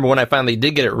I remember when I finally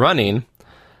did get it running,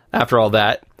 after all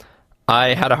that,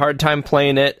 I had a hard time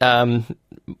playing it, in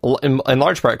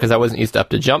large part because I wasn't used up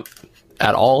to jump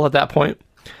at all at that point.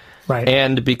 Right.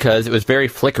 And because it was very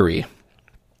flickery.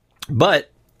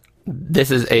 But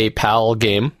this is a PAL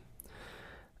game.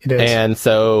 It is. And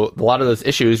so a lot of those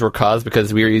issues were caused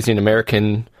because we were using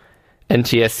American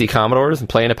NTSC Commodores and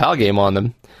playing a PAL game on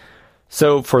them.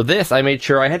 So for this, I made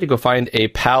sure I had to go find a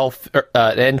PAL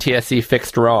NTSC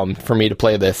fixed ROM for me to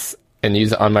play this and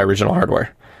use it on my original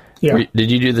hardware. Yeah. Did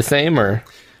you do the same, or?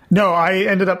 No, I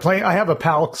ended up playing. I have a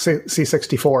PAL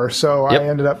C64, so I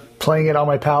ended up playing it on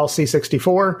my PAL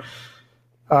C64,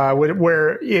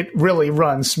 where it really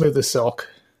runs smooth as silk.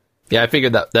 Yeah, I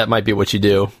figured that might be what you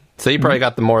do. So you probably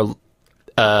got the more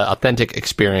authentic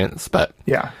experience, but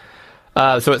yeah.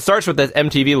 So it starts with this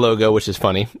MTV logo, which is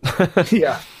funny.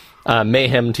 Yeah.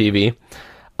 Mayhem TV.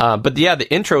 But yeah,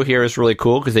 the intro here is really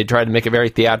cool because they tried to make it very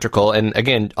theatrical. And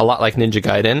again, a lot like Ninja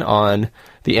Gaiden on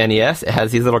the NES. It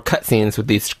has these little cutscenes with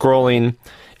these scrolling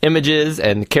images,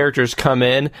 and the characters come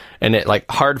in, and it like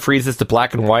hard freezes to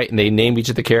black and white, and they name each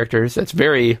of the characters. It's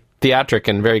very theatric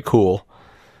and very cool.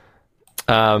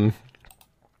 And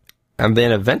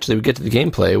then eventually we get to the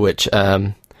gameplay, which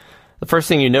the first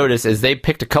thing you notice is they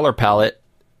picked a color palette.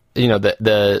 You know,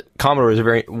 the Commodore is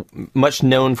very much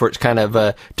known for its kind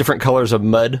of different colors of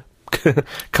mud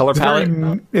color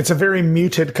palette. It's a very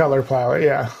muted color palette,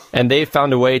 yeah. And they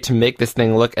found a way to make this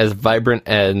thing look as vibrant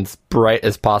and bright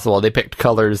as possible. They picked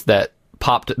colors that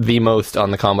popped the most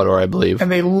on the Commodore, I believe. And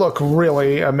they look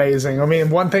really amazing. I mean,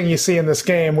 one thing you see in this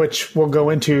game, which we'll go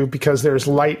into because there's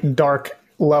light and dark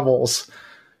levels,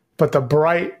 but the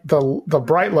bright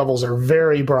levels are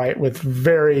very bright with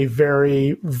very,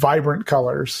 very vibrant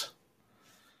colors.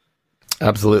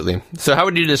 Absolutely. So how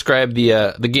would you describe the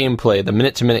gameplay, the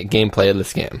minute-to-minute gameplay of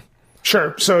this game?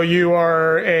 Sure. So you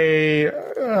are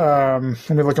let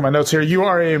me look at my notes here. You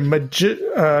are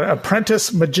a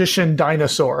apprentice magician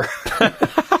dinosaur.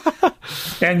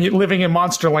 And you're living in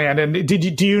Monsterland. And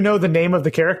do you know the name of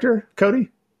the character, Cody?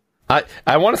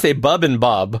 I want to say Bub and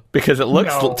Bob because it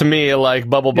looks to me like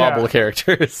Bubble Bobble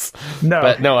characters. No.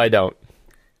 But no, I don't.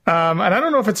 And I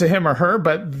don't know if it's a him or her,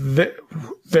 but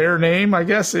their name, I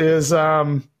guess, is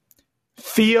Theo.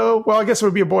 Well, I guess it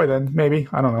would be a boy then, maybe.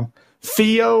 I don't know.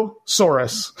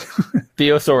 Theosaurus.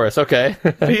 Theosaurus, okay.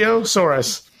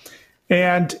 Theosaurus.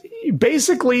 And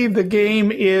basically the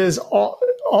game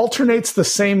alternates the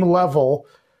same level.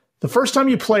 The first time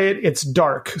you play it, it's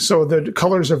dark. So the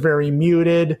colors are very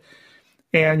muted.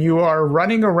 And you are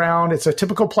running around. It's a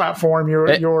typical platform.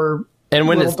 And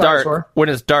when it's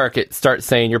dark, it starts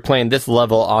saying you're playing this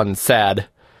level on sad.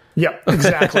 Yep,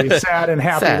 exactly. Sad and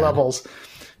happy levels.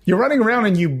 You're running around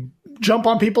and you jump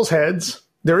on people's heads.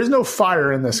 There is no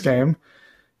fire in this game.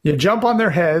 You jump on their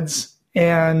heads,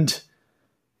 and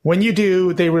when you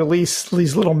do, they release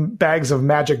these little bags of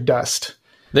magic dust.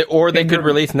 They could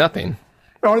release nothing.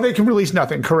 Or they can release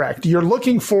nothing, correct. You're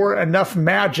looking for enough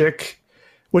magic,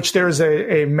 which there's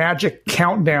a magic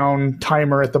countdown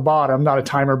timer at the bottom. Not a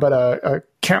timer, but a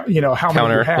count, how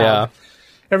many you have. Yeah.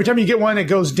 Every time you get one, it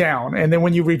goes down. And then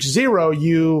when you reach 0,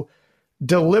 you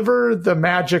deliver the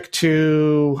magic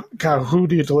to... God, who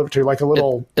do you deliver to? Like a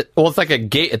little... It's like a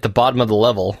gate at the bottom of the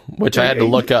level, which I had to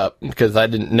look up because I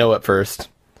didn't know at first.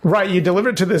 Right, you deliver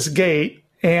it to this gate,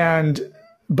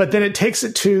 but then it takes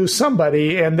it to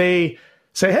somebody, and they...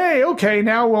 say, hey, okay,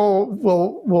 now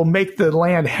we'll make the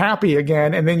land happy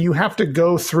again, and then you have to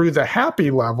go through the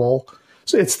happy level.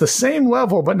 So it's the same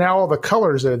level, but now all the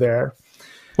colors are there.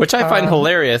 Which I find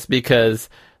hilarious because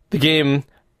the game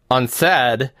on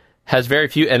sad has very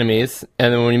few enemies,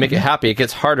 and then when you make it happy, it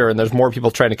gets harder, and there's more people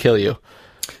trying to kill you.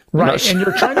 Right, and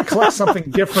you're trying to collect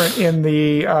something different in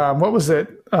the what was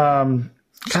it?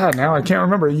 God, now I can't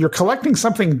remember. You're collecting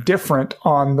something different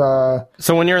on the.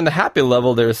 So when you're in the happy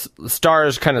level, there's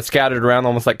stars kind of scattered around,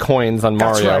 almost like coins on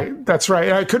Mario. That's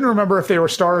right. I couldn't remember if they were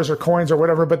stars or coins or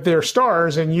whatever, but they're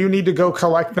stars, and you need to go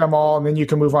collect them all, and then you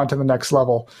can move on to the next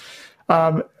level.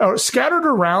 Scattered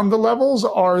around the levels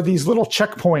are these little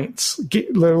checkpoints,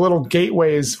 little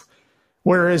gateways.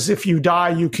 Whereas if you die,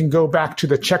 you can go back to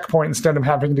the checkpoint instead of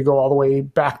having to go all the way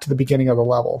back to the beginning of the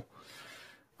level.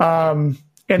 And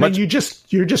then you're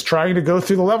just trying to go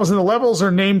through the levels, and the levels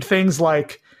are named things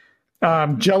like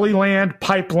Jellyland,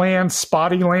 Pipeland,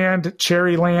 Spottyland,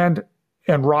 Cherryland,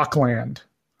 and Rockland.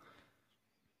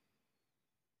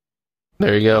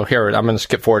 There you go. Here, I'm going to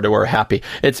skip forward to where we're happy.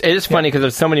 It is funny because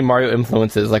there's so many Mario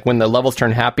influences. Like when the levels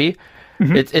turn happy,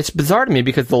 it's bizarre to me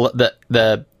because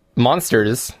the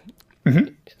monsters,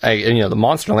 the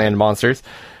Monsterland monsters,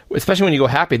 especially when you go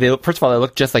happy, first of all, they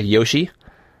look just like Yoshi.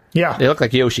 Yeah, they look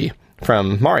like Yoshi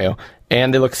from Mario,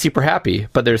 and they look super happy,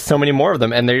 but there's so many more of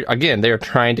them, and they're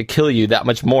trying to kill you that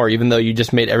much more, even though you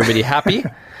just made everybody happy.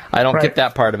 I don't get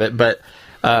that part of it, but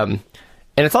and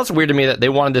it's also weird to me that they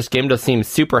wanted this game to seem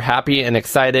super happy and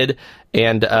excited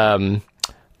and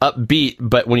upbeat,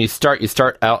 but when you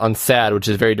start out on sad, which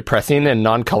is very depressing and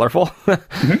non-colorful.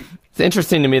 It's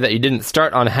interesting to me that you didn't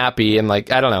start on happy and I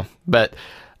don't know, but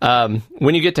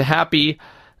when you get to happy,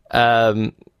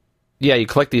 you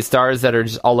collect these stars that are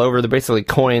just all over. They're basically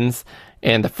coins.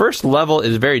 And the first level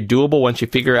is very doable once you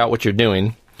figure out what you're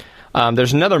doing.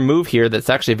 There's another move here that's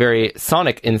actually very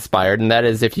Sonic-inspired, and that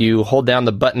is if you hold down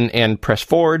the button and press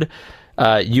forward,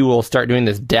 you will start doing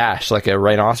this dash, like a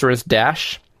rhinoceros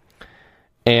dash.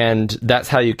 And that's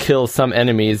how you kill some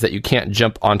enemies that you can't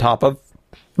jump on top of.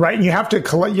 Right, and you have to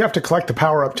collect the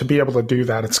power-up to be able to do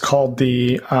that. It's called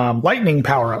the lightning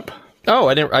power-up. Oh,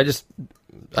 I didn't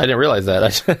realize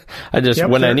that.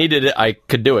 When I needed it, I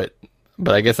could do it,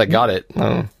 but I guess I got it.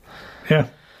 Yeah.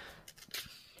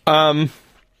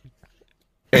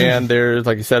 And there's,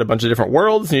 like you said, a bunch of different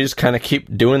worlds, and you just kind of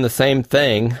keep doing the same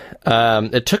thing.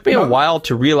 It took me a while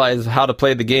to realize how to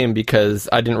play the game because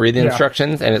I didn't read the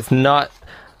instructions, and it's not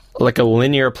like a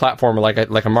linear platformer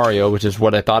like a Mario, which is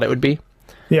what I thought it would be.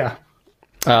 Yeah.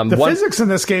 The physics in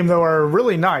this game, though, are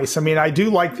really nice. I mean, I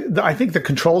think the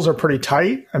controls are pretty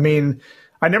tight. I mean,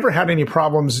 I never had any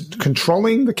problems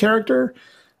controlling the character.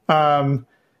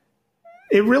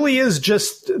 It really is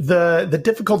just the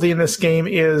difficulty in this game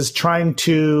is trying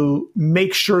to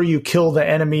make sure you kill the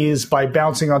enemies by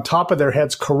bouncing on top of their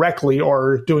heads correctly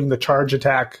or doing the charge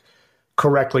attack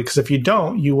correctly. Because if you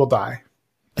don't, you will die.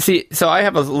 See, so I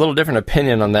have a little different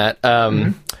opinion on that.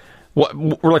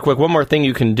 Really quick, one more thing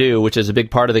you can do, which is a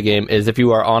big part of the game, is if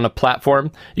you are on a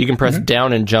platform, you can press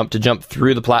down and jump to jump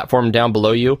through the platform down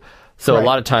below you. So a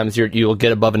lot of times you'll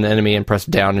get above an enemy and press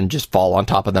down and just fall on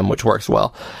top of them, which works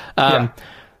well.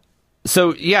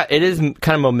 So it is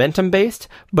kind of momentum based,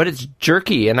 but it's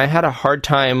jerky, and I had a hard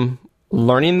time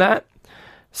learning that.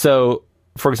 So,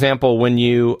 for example, when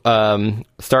you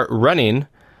start running,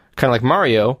 kind of like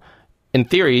Mario, in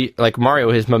theory, like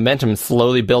Mario, his momentum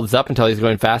slowly builds up until he's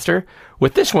going faster.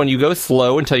 With this one, you go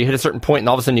slow until you hit a certain point, and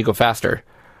all of a sudden you go faster.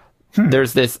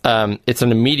 There's this, it's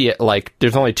an immediate,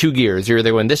 there's only two gears. You're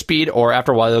either going this speed, or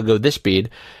after a while, you'll go this speed.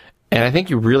 And I think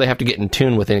you really have to get in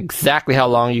tune with exactly how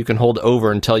long you can hold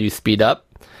over until you speed up.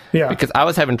 Yeah. Because I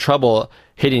was having trouble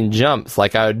hitting jumps.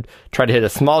 Like, I would try to hit a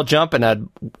small jump, and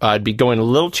I'd be going a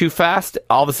little too fast.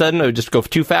 All of a sudden, I would just go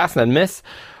too fast and I'd miss.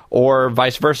 Or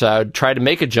vice versa. I would try to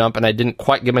make a jump, and I didn't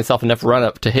quite give myself enough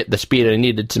run-up to hit the speed I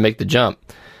needed to make the jump.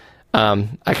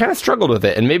 I kind of struggled with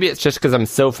it, and maybe it's just because I'm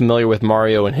so familiar with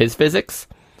Mario and his physics.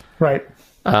 Right.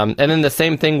 And then the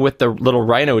same thing with the little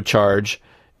Rhino charge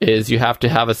is you have to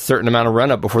have a certain amount of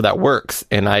run-up before that works,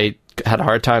 and I had a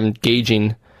hard time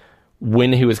gauging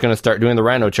when he was going to start doing the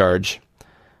Rhino charge.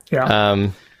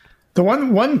 Yeah. The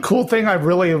one cool thing I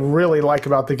really, really like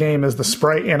about the game is the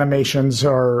sprite animations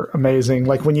are amazing.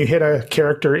 Like when you hit a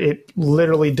character, it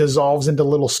literally dissolves into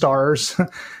little stars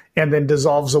and then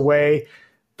dissolves away.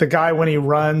 The guy, when he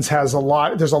runs, there's a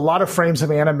lot of frames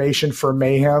of animation for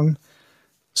mayhem.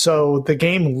 So the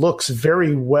game looks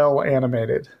very well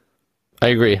animated. I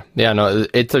agree. Yeah, no,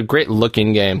 it's a great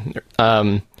looking game.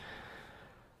 As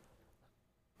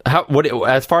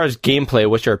far as gameplay,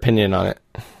 what's your opinion on it?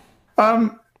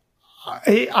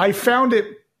 I found it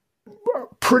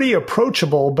pretty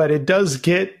approachable, but it does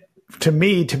get to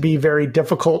me to be very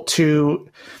difficult to.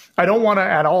 I don't want to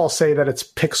at all say that it's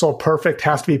pixel perfect,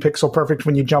 has to be pixel perfect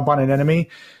when you jump on an enemy,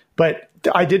 but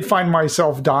I did find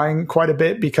myself dying quite a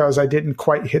bit because I didn't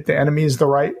quite hit the enemies the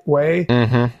right way.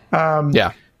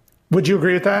 Yeah. Would you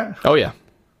agree with that? Oh yeah.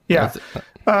 Yeah.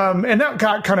 And that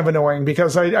got kind of annoying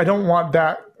because I don't want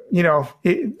that,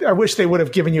 I wish they would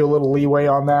have given you a little leeway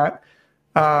on that.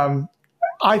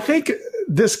 I think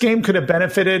this game could have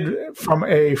benefited from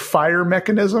a fire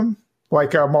mechanism,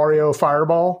 like a Mario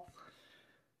Fireball.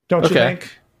 Don't you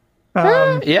think?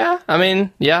 Yeah. I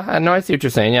mean, yeah, I know. I see what you're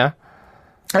saying. Yeah.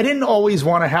 I didn't always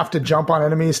want to have to jump on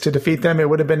enemies to defeat them. It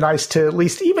would have been nice to at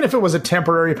least, even if it was a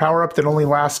temporary power-up that only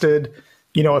lasted,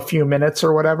 a few minutes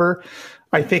or whatever,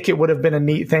 I think it would have been a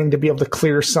neat thing to be able to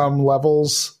clear some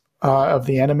levels of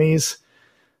the enemies.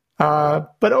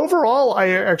 But overall,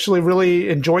 I actually really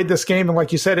enjoyed this game. And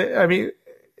like you said, it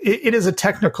is a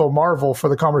technical marvel for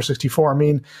the Commodore 64. I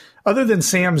mean, other than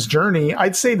Sam's Journey,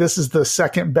 I'd say this is the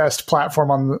second best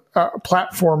platformer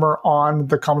on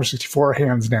the Commodore 64,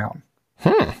 hands down.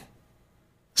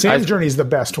 Sam's Journey is the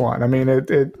best one. I mean, I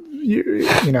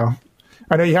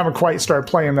know you haven't quite started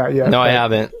playing that yet. No, I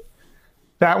haven't.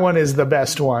 That one is the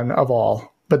best one of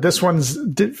all. But this one's,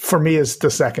 for me, is the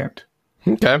second.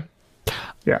 Okay.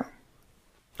 Yeah.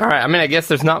 All right. I mean, I guess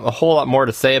there's not a whole lot more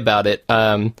to say about it.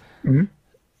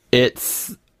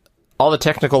 It's all the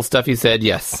technical stuff you said,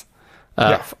 yes.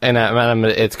 And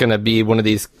it's going to be one of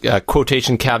these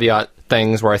quotation caveat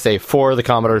things where I say for the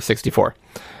Commodore 64.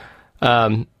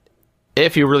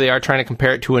 If you really are trying to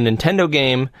compare it to a Nintendo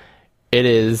game, it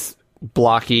is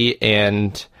blocky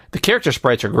and the character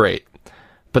sprites are great,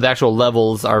 but the actual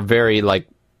levels are very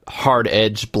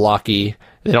hard-edged, blocky.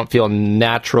 They don't feel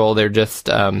natural. They're just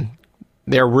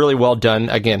they're really well done.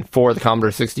 Again, for the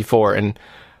Commodore 64 and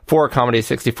for a Commodore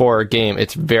 64 game, I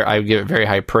give it very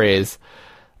high praise.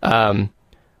 I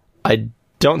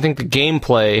don't think the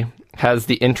gameplay has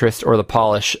the interest or the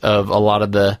polish of a lot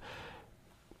of the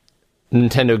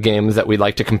Nintendo games that we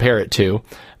like to compare it to,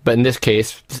 but in this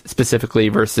case, specifically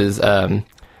versus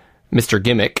Mr.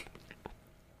 Gimmick,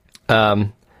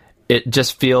 it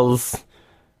just feels,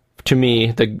 to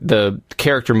me, the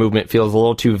character movement feels a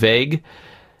little too vague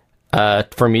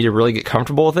for me to really get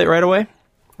comfortable with it right away.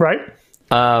 Right.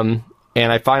 And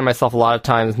I find myself a lot of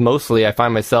times, I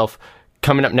find myself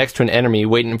coming up next to an enemy,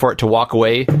 waiting for it to walk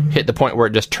away, hit the point where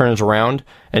it just turns around,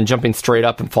 and jumping straight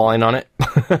up and falling on it.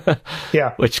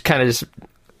 Yeah. Which kind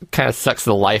of sucks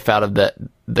the life out of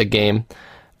the game.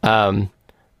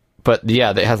 But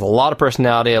yeah, it has a lot of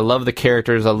personality. I love the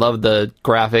characters. I love the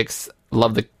graphics. I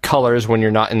love the colors when you're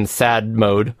not in sad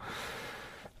mode.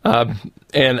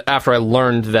 And after I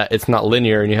learned that it's not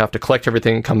linear and you have to collect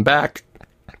everything and come back,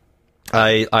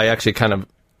 I actually kind of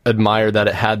admire that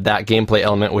it had that gameplay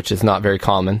element, which is not very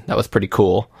common. That was pretty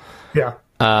cool. Yeah.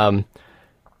 And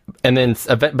then,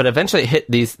 but eventually it hit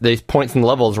these points in the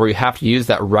levels where you have to use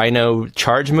that Rhino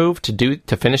charge move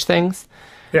to finish things.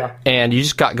 Yeah. And you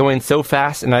just got going so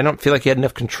fast, and I don't feel like you had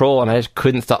enough control, and I just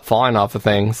couldn't stop falling off of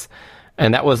things.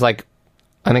 And that was I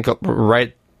think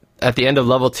right at the end of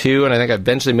level 2, and I think I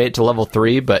eventually made it to level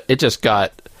 3, but it just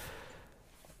got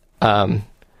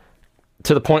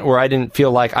to the point where I didn't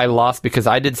feel like I lost because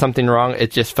I did something wrong.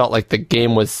 It just felt like the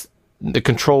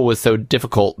control was so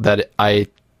difficult that I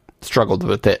struggled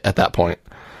with it at that point.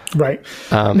 Right.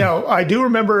 Now, I do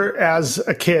remember as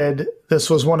a kid, this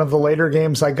was one of the later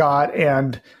games I got,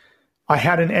 and I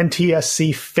had an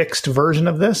NTSC fixed version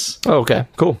of this. Oh, okay,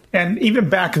 cool. And even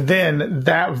back then,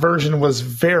 that version was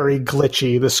very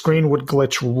glitchy. The screen would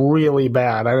glitch really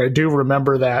bad. I do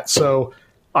remember that. So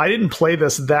I didn't play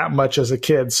this that much as a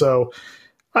kid. So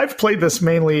I've played this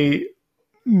mainly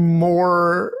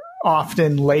more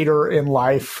often later in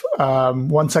life.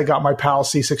 Once I got my PAL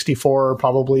C64,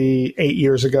 probably 8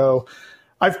 years ago,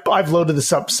 I've loaded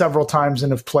this up several times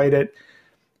and have played it.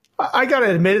 I got to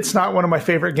admit, it's not one of my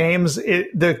favorite games.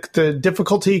 The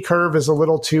difficulty curve is a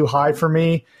little too high for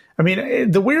me. I mean,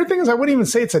 the weird thing is I wouldn't even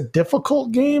say it's a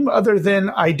difficult game, other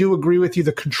than I do agree with you.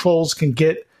 The controls can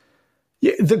get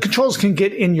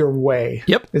in your way.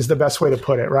 Yep. Is the best way to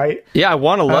put it, right? Yeah, I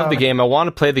want to love the game. I want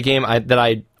to play the game that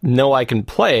I know I can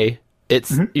play.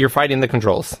 It's you're fighting the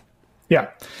controls. Yeah.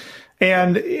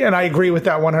 And I agree with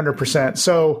that 100%.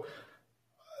 So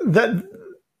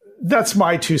that's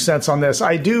my 2 cents on this.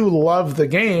 I do love the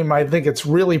game. I think it's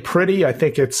really pretty. I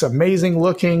think it's amazing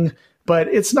looking, but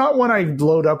it's not one I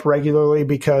load up regularly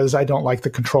because I don't like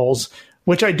the controls,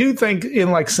 which I do think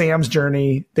in Sam's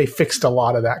Journey, they fixed a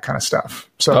lot of that kind of stuff.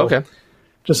 So okay.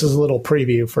 Just as a little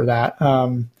preview for that.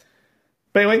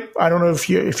 But anyway, I don't know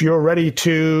if you're ready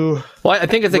to. Well, I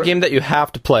think it's a game that you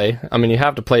have to play. I mean, you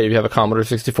have to play it if you have a Commodore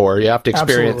 64. You have to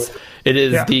experience. Absolutely. It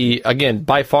is again,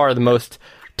 by far the most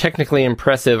technically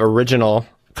impressive original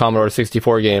Commodore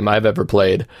 64 game I've ever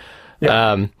played.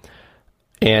 Yeah.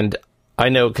 And I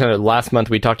know kind of last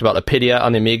month we talked about Apidia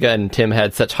on the Amiga, and Tim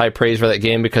had such high praise for that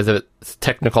game because of its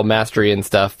technical mastery and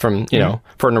stuff from, you know,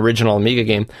 for an original Amiga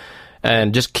game.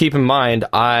 And just keep in mind,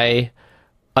 I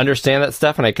understand that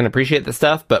stuff and I can appreciate that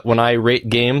stuff, but when I rate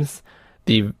games,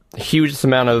 the hugest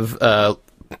amount of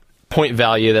point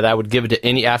value that I would give to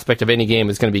any aspect of any game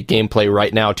is going to be gameplay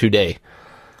right now, today.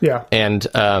 Yeah. And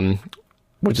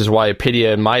which is why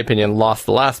Apidia, in my opinion, lost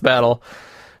the last battle.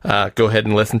 Go ahead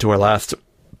and listen to our last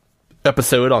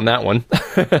episode on that one.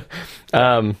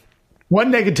 One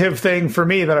negative thing for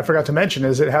me that I forgot to mention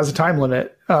is it has a time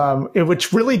limit,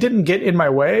 which really didn't get in my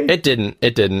way. It didn't.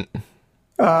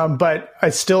 But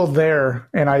it's still there,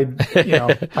 and I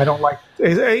don't like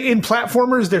in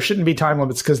platformers there shouldn't be time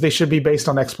limits because they should be based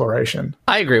on exploration.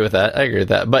 I agree with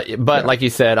that. But like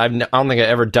you said, I don't think I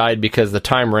ever died because the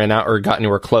time ran out or got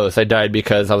anywhere close. I died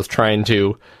because I was trying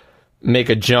to make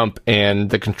a jump and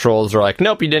the controls are like,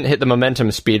 nope, you didn't hit the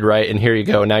momentum speed right, and here you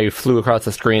go. Now you flew across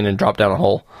the screen and dropped down a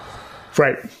hole.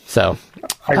 Right. So,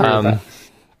 I agree with that.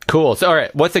 Cool. So, all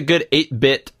right, what's a good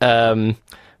 8-bit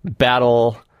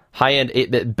battle, high-end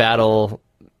 8-bit battle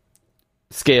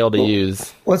scale to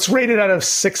use? Let's rate it out of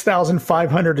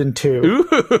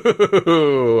 6,502.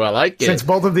 Ooh, I like it. Since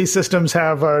both of these systems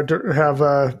have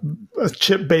a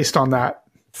chip based on that.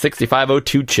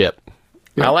 6502 chip.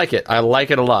 Yeah. I like it. I like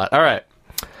it a lot. All right.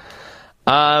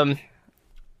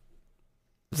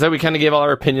 So we kind of gave all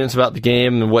our opinions about the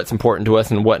game and what's important to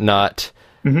us and whatnot.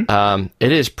 Mm-hmm.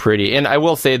 It is pretty. And I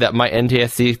will say that my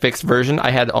NTSC fixed version,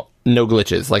 I had no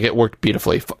glitches. Like, it worked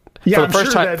beautifully. Yeah,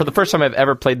 for the first time I've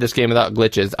ever played this game without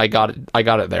glitches, I got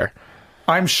it there.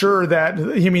 I'm sure that the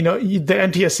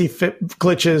NTSC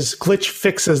glitch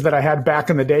fixes that I had back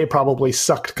in the day probably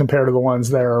sucked compared to the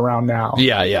ones that are around now.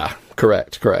 Yeah.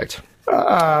 Correct.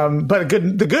 But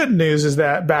the good news is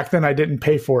that back then I didn't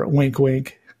pay for it. Wink,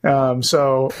 wink.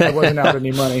 So I wasn't out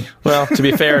any money. Well, to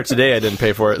be fair, today I didn't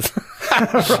pay for it.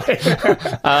 Right.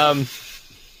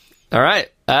 All right.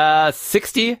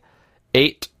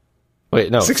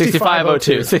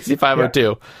 6502. 6502.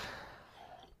 Yeah.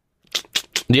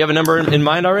 Do you have a number in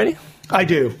mind already? I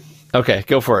do. Okay,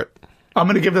 go for it. I'm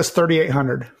going to give this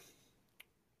 3,800.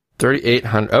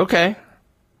 3,800. Okay.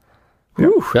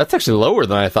 Whew, that's actually lower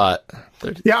than I thought.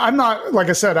 Yeah, I'm not, like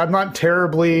I said, I'm not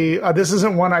terribly, this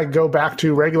isn't one I go back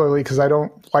to regularly because I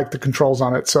don't like the controls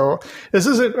on it. So this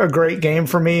isn't a great game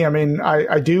for me. I mean,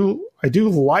 I do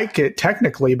like it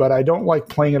technically, but I don't like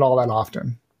playing it all that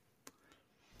often.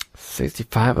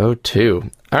 6502.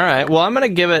 All right. Well, I'm going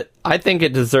to give it, I think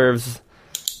it deserves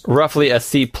roughly a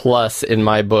C plus in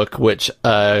my book, which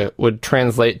would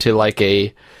translate to like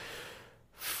a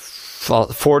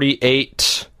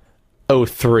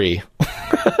 4803.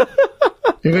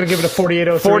 You're going to give it a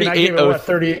 4803. I gave it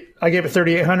 30. I gave it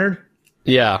 3,800.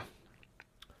 Yeah.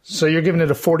 So you're giving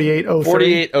it a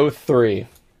 4803. 4803.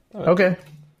 Okay.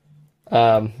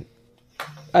 I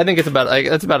think it's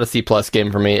about a C plus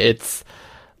game for me. It's,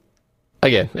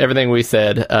 again, everything we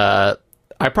said. I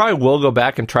probably will go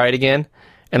back and try it again,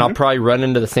 and I'll probably run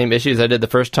into the same issues I did the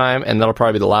first time, and that'll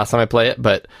probably be the last time I play it.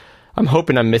 But I'm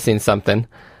hoping I'm missing something.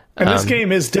 And this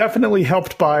game is definitely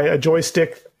helped by a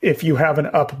joystick if you have an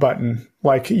up button.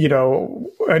 Like, I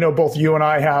know both you and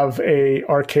I have a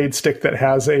arcade stick that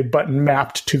has a button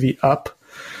mapped to the up.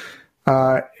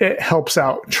 It helps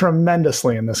out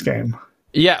tremendously in this game.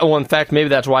 Yeah, well, in fact, maybe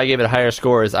that's why I gave it higher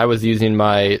scores. I was using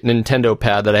my Nintendo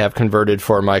pad that I have converted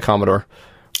for my Commodore.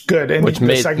 Good, and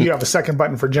you have a second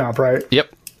button for jump, right?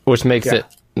 Yep, which makes it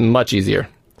much easier.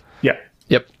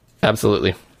 Yep,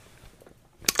 absolutely.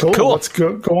 Cool. Let's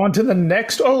go on to the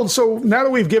next. Oh, so now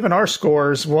that we've given our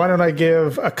scores, why don't I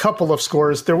give a couple of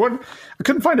scores? I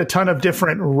couldn't find a ton of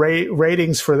different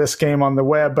ratings for this game on the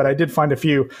web, but I did find a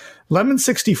few. Lemon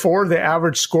 64, the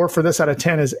average score for this out of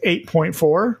 10 is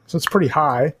 8.4, so it's pretty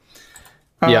high.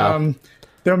 Yeah.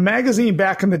 Their magazine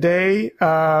back in the day,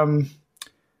 I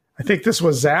think this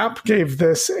was Zap, gave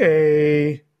this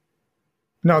a...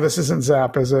 No, this isn't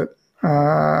Zap, is it?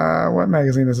 What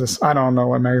magazine is this? I don't know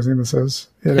what magazine this is.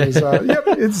 It is, yep,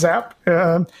 it's Zap.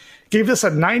 Gave this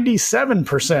a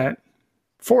 97%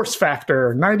 force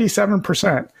factor,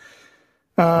 97%.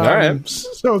 All right.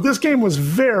 So this game was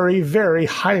very, very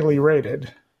highly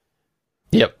rated.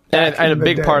 Yep. And a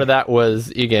big part of that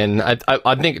was, again,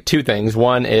 I think two things.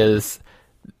 One is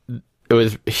it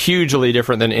was hugely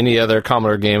different than any other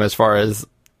Commodore game as far as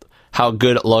how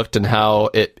good it looked and how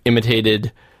it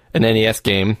imitated an NES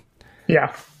game.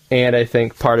 Yeah. And I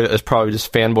think part of it is probably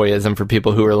just fanboyism for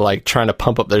people who are like trying to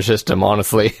pump up their system,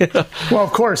 honestly. Well,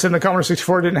 of course, and the Commodore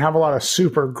 64 didn't have a lot of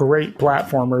super great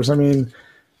platformers. I mean,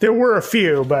 there were a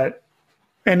few, but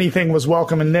anything was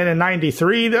welcome. And then in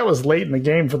 93, that was late in the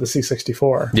game for the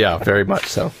C64. Yeah, very much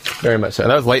so. Very much so.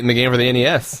 That was late in the game for the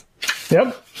NES.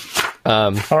 Yep.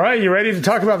 All right, you ready to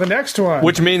talk about the next one?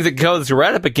 Which means it goes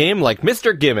right up a game like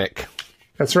Mr. Gimmick.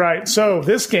 That's right. So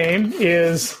this game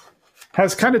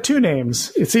has kind of two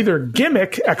names. It's either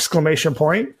Gimmick !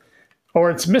 Or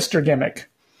it's Mr. Gimmick.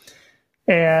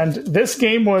 And this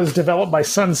game was developed by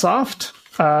Sunsoft.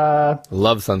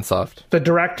 Love Sunsoft. The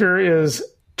director is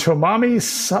Tomomi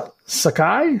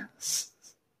Sakai.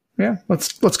 Yeah,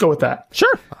 let's go with that.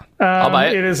 Sure. I'll buy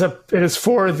it. It is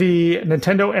for the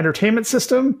Nintendo Entertainment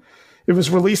System. It was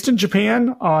released in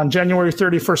Japan on January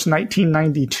 31st,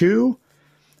 1992,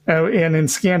 and in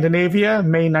Scandinavia,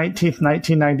 May 19th,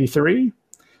 1993.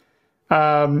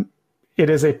 It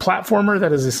is a platformer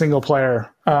that is a single player.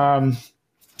 There's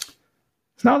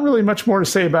not really much more to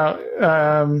say about.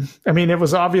 It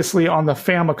was obviously on the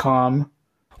Famicom.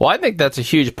 Well, I think that's a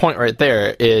huge point right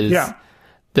there.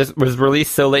 This was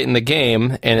released so late in the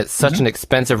game, and it's such an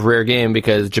expensive, rare game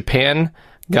because Japan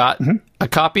got a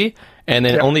copy, and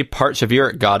then only parts of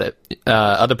Europe got it.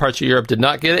 Other parts of Europe did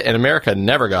not get it, and America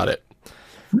never got it.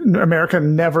 America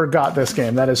never got this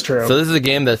game. That is true. So this is a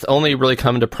game that's only really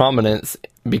come to prominence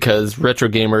because retro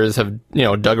gamers have,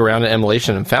 dug around in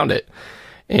emulation and found it.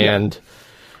 And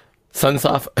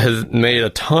Sunsoft has made a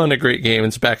ton of great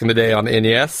games back in the day on the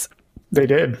NES. They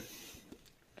did.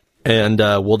 And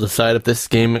we'll decide if this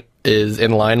game is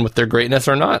in line with their greatness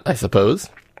or not, I suppose.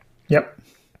 Yep.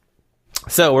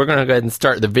 So we're going to go ahead and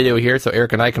start the video here so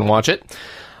Eric and I can watch it.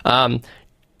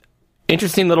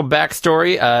 Interesting little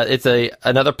backstory. It's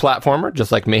another platformer,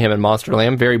 just like Mayhem and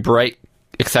Monsterland. Very bright,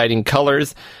 exciting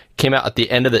colors. Came out at the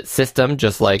end of its system,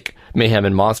 just like Mayhem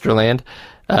and Monsterland.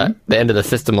 The end of the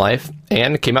system life.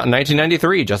 And came out in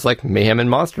 1993, just like Mayhem and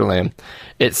Monsterland.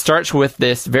 It starts with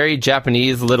this very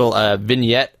Japanese little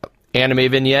vignette,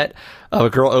 anime vignette, of a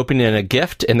girl opening a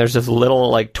gift. And there's this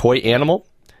little toy animal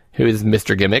who is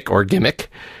Mr. Gimmick or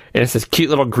Gimmick. And it's this cute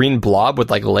little green blob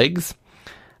with legs.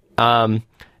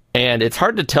 And it's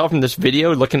hard to tell from this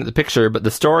video looking at the picture, but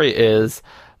the story is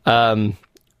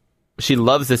she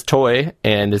loves this toy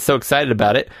and is so excited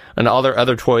about it, and all their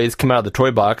other toys come out of the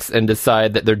toy box and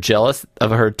decide that they're jealous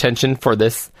of her attention for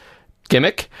this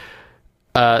gimmick.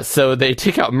 So they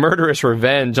take out murderous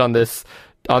revenge on this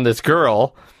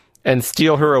girl and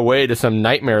steal her away to some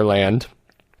nightmare land.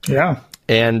 Yeah.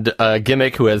 And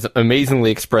Gimmick, who has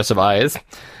amazingly expressive eyes,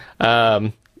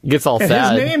 gets all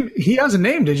sad. His name, he has a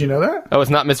name. Did you know that? Oh,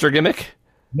 it's not Mr. Gimmick?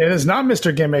 It is not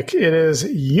Mr. Gimmick. It is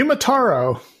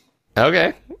Yumataro.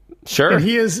 Okay, sure. And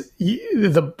he is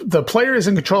the player is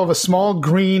in control of a small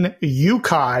green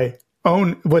yukai,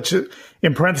 which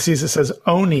in parentheses it says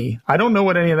Oni. I don't know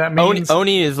what any of that means.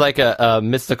 Oni is like a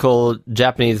mystical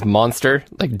Japanese monster,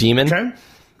 like demon. Okay,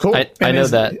 cool. I know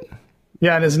that.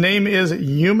 Yeah, and his name is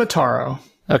Yumataro.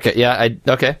 Okay, yeah,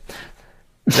 okay.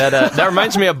 That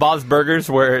reminds me of Bob's Burgers,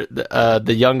 where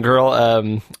the young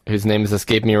girl, whose name is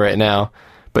escaping me right now,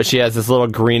 but she has this little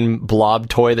green blob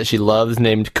toy that she loves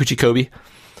named Kuchikobi.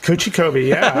 Kuchikobi,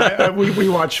 yeah. We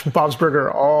watch Bob's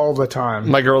Burger all the time.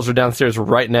 My girls are downstairs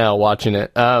right now watching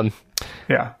it.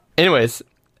 Yeah. Anyways,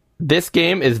 this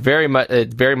game is very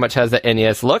much has that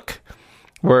NES look,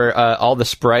 where all the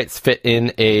sprites fit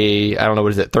in a, I don't know,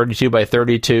 what is it, 32 by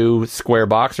 32 square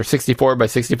box or 64 by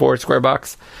 64 square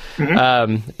box,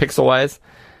 pixel-wise.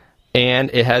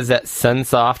 And it has that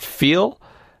Sunsoft feel.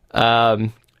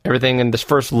 Everything in this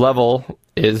first level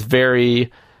is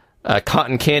very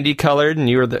cotton candy colored, and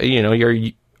you're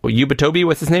Yubatobi,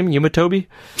 what's his name? Yumatobi?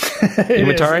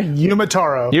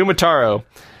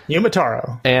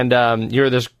 Yumataro. And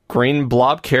you're this green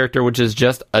blob character, which is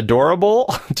just adorable,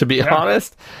 to be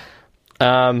honest.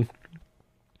 And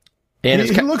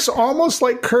he looks almost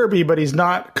like Kirby, but he's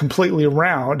not completely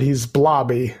round. He's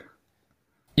blobby.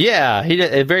 Yeah, he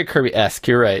did, very Kirby-esque.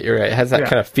 You're right. It has that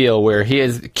kind of feel where he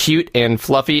is cute and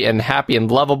fluffy and happy and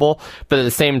lovable, but at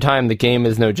the same time, the game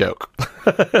is no joke.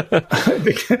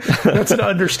 That's an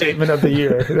understatement of the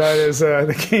year. That is,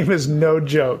 the game is no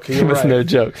joke. It's no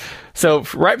joke. So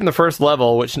right from the first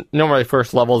level, which normally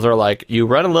first levels are like, you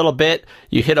run a little bit,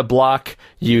 you hit a block,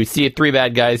 you see 3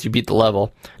 bad guys, you beat the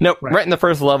level. Nope, right in the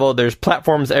first level, there's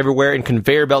platforms everywhere and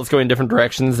conveyor belts going in different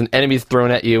directions and enemies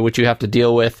thrown at you, which you have to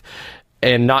deal with,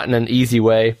 and not in an easy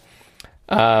way.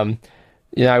 I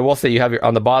will say you have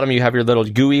on the bottom, you have your little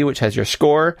GUI, which has your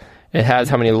score. It has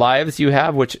how many lives you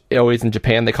have, which always in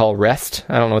Japan they call rest.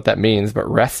 I don't know what that means, but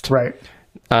rest. Right.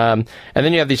 And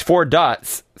then you have these 4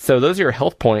 dots. So those are your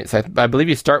health points. I believe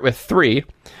you start with 3.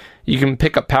 You can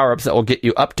pick up power-ups that will get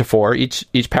you up to 4.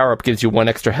 Each power-up gives you 1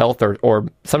 extra health or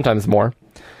sometimes more.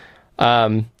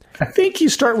 I think you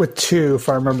start with 2, if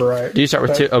I remember right. Do you start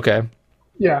with 2? Okay.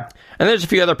 Yeah. And there's a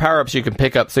few other power-ups you can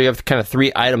pick up, so you have kind of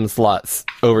 3 item slots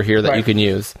over here that you can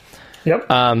use. Yep.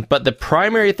 But the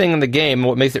primary thing in the game,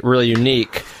 what makes it really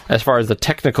unique as far as the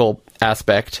technical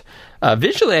aspect,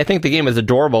 visually I think the game is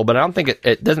adorable, but I don't think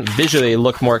it doesn't visually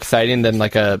look more exciting than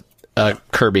like a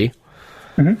Kirby.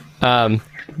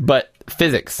 But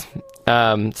physics.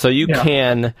 So you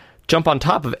can jump on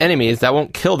top of enemies. That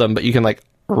won't kill them, but you can like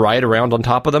ride around on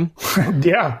top of them.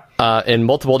 Yeah. In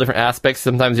multiple different aspects.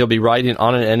 Sometimes you'll be riding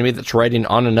on an enemy that's riding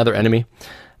on another enemy.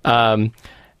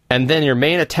 And then your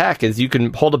main attack is you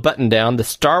can hold a button down, the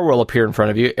star will appear in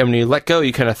front of you, and when you let go,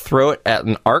 you kind of throw it at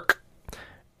an arc.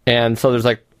 And so there's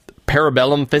like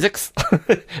parabellum physics,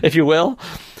 if you will.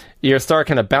 Your star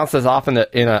kind of bounces off on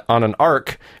an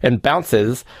arc and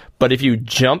bounces, but if you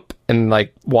jump and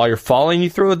like while you're falling, you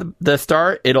throw the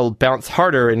star, it'll bounce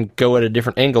harder and go at a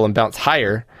different angle and bounce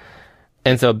higher.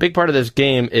 And so a big part of this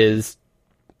game is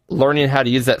learning how to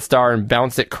use that star and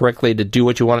bounce it correctly to do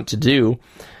what you want it to do.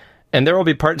 And there will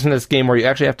be parts in this game where you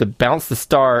actually have to bounce the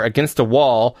star against a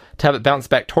wall to have it bounce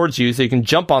back towards you so you can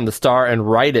jump on the star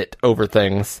and ride it over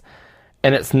things.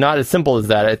 And it's not as simple as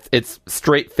that. It's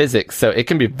straight physics, so it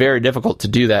can be very difficult to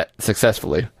do that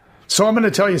successfully. So I'm going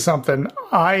to tell you something.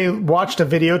 I watched a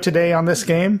video today on this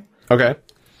game. Okay.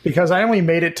 Because I only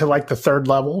made it to like the 3rd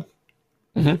level.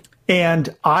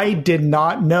 And I did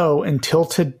not know until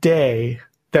today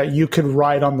that you could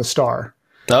ride on the star.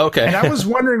 Okay. And I was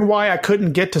wondering why I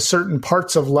couldn't get to certain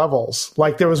parts of levels.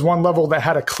 Like there was one level that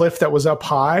had a cliff that was up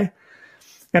high.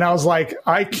 And I was like,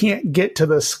 I can't get to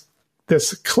this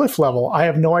cliff level. I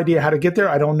have no idea how to get there.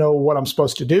 I don't know what I'm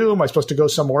supposed to do. Am I supposed to go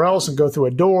somewhere else and go through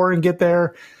a door and get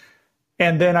there?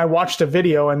 And then I watched a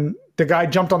video and the guy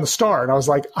jumped on the star. And I was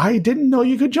like, I didn't know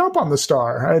you could jump on the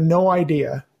star. I had no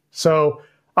idea. So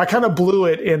I kind of blew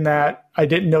it in that I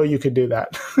didn't know you could do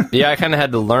that. Yeah, I kind of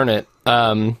had to learn it.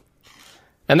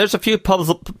 And there's a few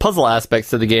puzzle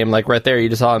aspects to the game. Like right there, you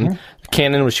just saw him.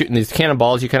 Cannon was shooting these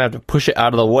cannonballs. You kind of have to push it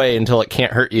out of the way until it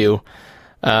can't hurt you.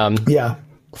 Yeah.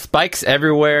 Spikes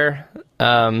everywhere.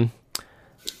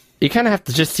 You kind of have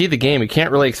to just see the game. You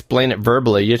can't really explain it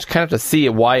verbally. You just kind of have to see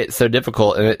why it's so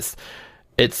difficult. And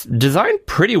it's designed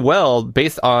pretty well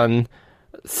based on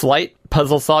slight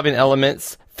puzzle-solving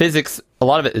elements, physics. A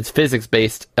lot of it is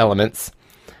physics-based elements.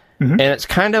 And it's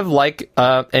kind of like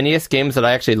NES games that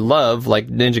I actually love, like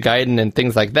Ninja Gaiden and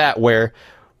things like that, where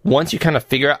once you kind of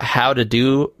figure out how to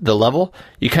do the level,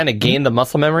 you kind of gain the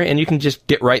muscle memory, and you can just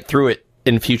get right through it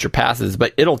in future passes.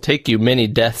 But it'll take you many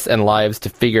deaths and lives to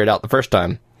figure it out the first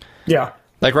time. Yeah.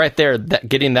 Like right there,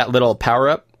 getting that little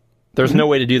power-up, there's no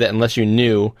way to do that unless you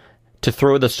knew to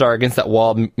throw the star against that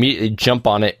wall, immediately jump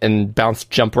on it, and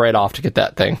jump right off to get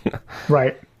that thing.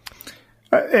 Right.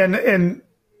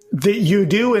 You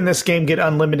do in this game get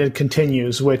unlimited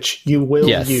continues, which you will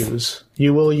use.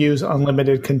 You will use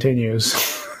unlimited continues.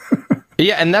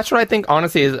 Yeah, and that's what I think,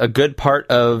 honestly, is a good part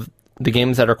of the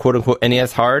games that are quote-unquote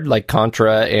NES hard, like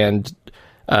Contra and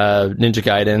Ninja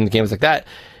Gaiden, games like that.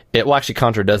 Well, actually,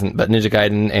 Contra doesn't, but Ninja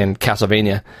Gaiden and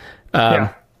Castlevania,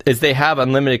 is they have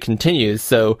unlimited continues.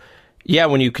 So, yeah,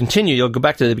 when you continue, you'll go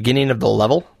back to the beginning of the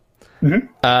level.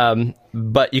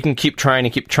 But you can keep trying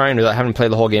without having to play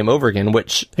the whole game over again,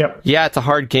 which, yeah, it's a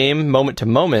hard game moment to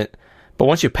moment, but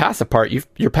once you pass a part,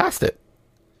 you're past it.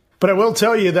 But I will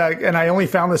tell you that, and I only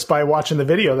found this by watching the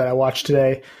video that I watched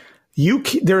today,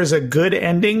 there is a good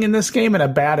ending in this game and a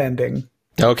bad ending.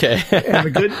 Okay. and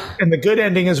the good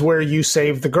ending is where you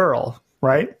save the girl,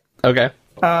 right? Okay.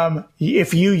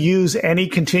 If you use any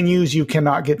continues, you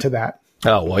cannot get to that.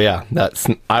 Oh, well, yeah,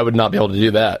 I would not be able to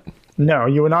do that. No,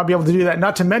 you would not be able to do that.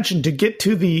 Not to mention, to get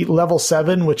to the level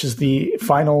 7, which is the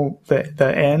final,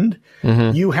 the end,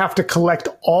 you have to collect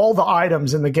all the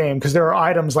items in the game, because there are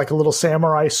items like a little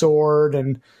samurai sword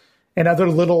and other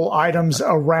little items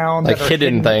around like that are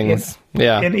hidden things.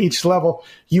 In each level.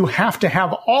 You have to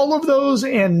have all of those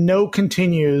and no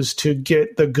continues to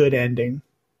get the good ending.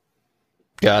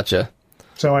 Gotcha.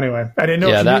 So anyway, I didn't know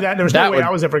if you knew that. There was no way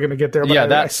I was ever going to get there,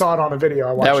 but I saw it on a video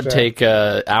I watched. That would take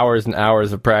hours and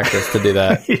hours of practice to do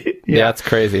that. Yeah, that's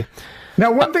crazy.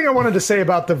 Now, one thing I wanted to say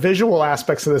about the visual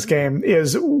aspects of this game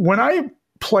is when I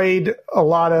played a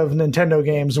lot of Nintendo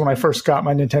games when I first got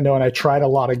my Nintendo and I tried a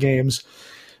lot of games,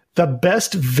 the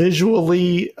best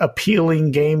visually appealing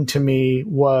game to me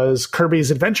was Kirby's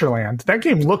Adventure Land. That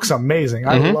game looks amazing.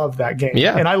 I love that game.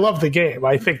 Yeah. And I love the game.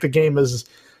 I think the game is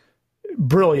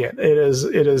brilliant.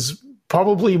 It is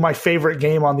probably my favorite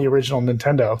game on the original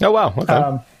Nintendo. Oh, wow.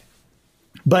 Okay.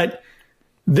 But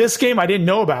this game I didn't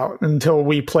know about until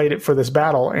we played it for this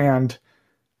battle, and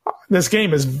this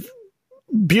game is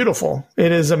beautiful.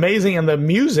 It is amazing, and the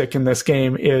music in this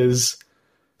game is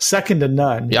second to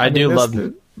none. Yeah, I do love.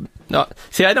 No,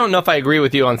 see, I don't know if I agree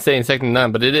with you on saying second to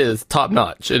none, but it is top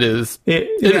notch. It is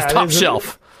top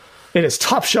shelf. It is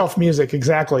top shelf music,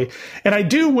 exactly. And I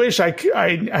do wish I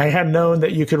had known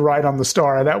that you could ride on the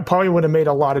star. That probably would have made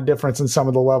a lot of difference in some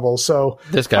of the levels. So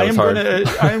this guy was hard.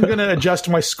 I am going to adjust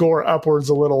my score upwards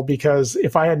a little, because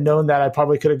if I had known that, I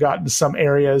probably could have gotten some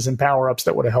areas and power-ups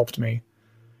that would have helped me.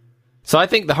 So I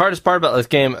think the hardest part about this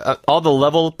game, all the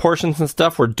level portions and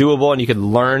stuff were doable, and you could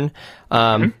learn.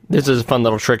 This is a fun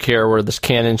little trick here where this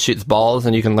cannon shoots balls,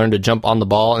 and you can learn to jump on the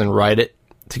ball and ride it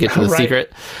to get to the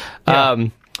secret. Yeah.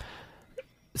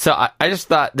 So I just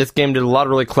thought this game did a lot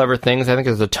of really clever things. I think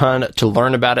there's a ton to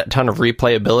learn about it, a ton of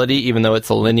replayability, even though it's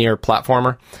a linear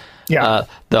platformer. Yeah.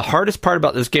 The hardest part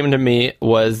about this game to me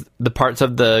was the parts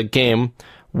of the game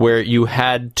where you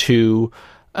had to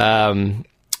basically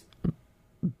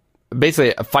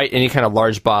fight any kind of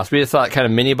large boss. We just saw that kind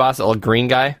of mini boss, a little green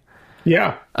guy.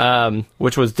 Yeah.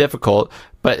 Which was difficult,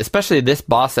 but especially this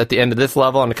boss at the end of this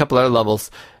level and a couple other levels,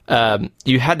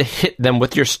 you had to hit them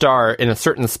with your star in a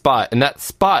certain spot, and that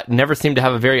spot never seemed to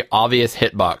have a very obvious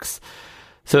hitbox.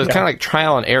 So it's kind of like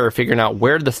trial and error figuring out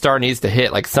where the star needs to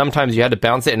hit. Like sometimes you had to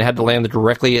bounce it and it had to land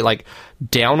directly like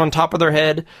down on top of their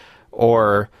head,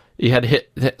 or you had to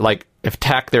hit like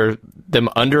attack them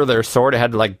under their sword. It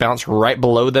had to like bounce right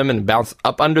below them and bounce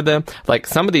up under them. Like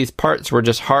some of these parts were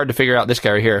just hard to figure out. This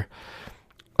guy right here,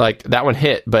 like that one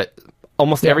hit, but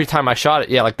almost every time I shot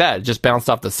it, like that, it just bounced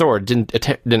off the sword.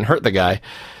 Didn't hurt the guy.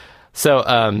 So,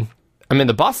 I mean,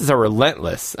 the bosses are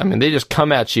relentless. I mean, they just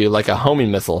come at you like a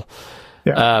homing missile.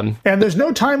 Yeah. And there's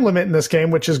no time limit in this game,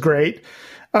 which is great.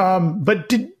 But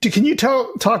can you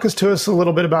talk us to us a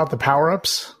little bit about the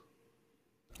power-ups?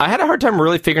 I had a hard time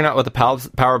really figuring out what the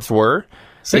power-ups were.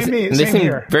 They seem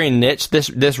here. very niche.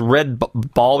 This red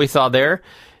ball we saw there,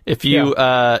 if you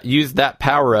use that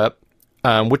power-up,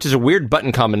 which is a weird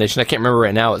button combination. I can't remember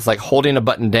right now. It's like holding a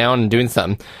button down and doing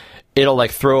something. It'll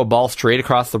like throw a ball straight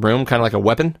across the room, kind of like a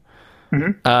weapon.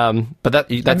 Mm-hmm. But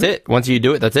that's it. Once you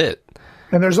do it, that's it.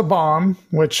 And there's a bomb,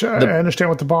 which I understand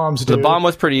what the bombs do. The bomb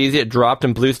was pretty easy. It dropped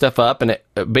and blew stuff up, and it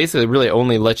basically really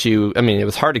only lets you... I mean, it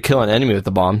was hard to kill an enemy with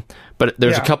the bomb, but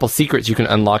there's a couple secrets you can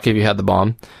unlock if you had the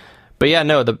bomb. But yeah,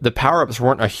 no, the power-ups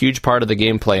weren't a huge part of the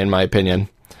gameplay, in my opinion.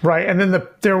 Right, and then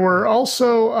there were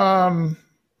also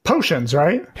potions,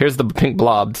 right? Here's the pink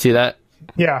blob. See that?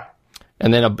 Yeah.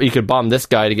 And then you could bomb this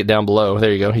guy to get down below.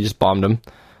 There you go. He just bombed him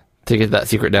to get that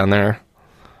secret down there.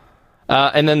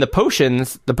 And then the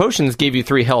potions gave you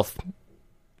 3 health.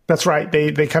 That's right.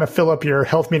 They kind of fill up your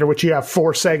health meter, which you have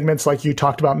 4 segments like you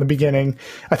talked about in the beginning.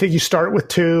 I think you start with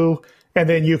 2, and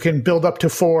then you can build up to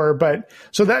 4. But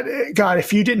so that, God,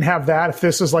 if you didn't have that, if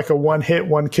this is like a one-hit,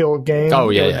 one-kill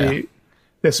game,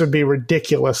 this would be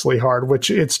ridiculously hard,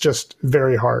 which it's just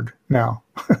very hard now.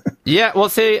 Yeah, well,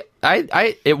 see,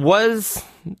 it was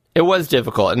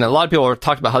difficult, and a lot of people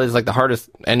talked about how this is like the hardest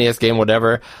NES game,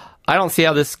 whatever. I don't see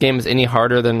how this game is any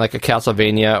harder than like a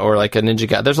Castlevania or like a Ninja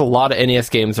Gaiden. There's a lot of NES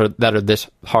games that are this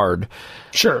hard.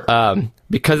 Sure.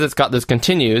 Because it's got those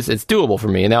continues, it's doable for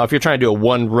me. Now, if you're trying to do a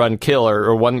one-run kill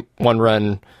or one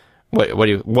run,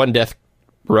 one death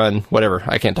run, whatever,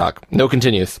 I can't talk. No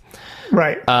continues.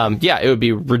 Right. It would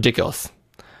be ridiculous.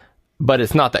 But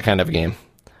it's not that kind of a game.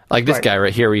 Like this guy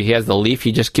right here, he has the leaf,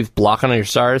 he just keeps blocking on your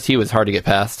stars. He was hard to get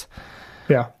past.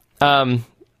 Yeah.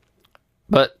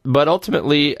 But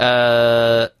ultimately,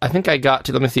 I think I got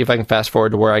to... Let me see if I can fast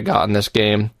forward to where I got in this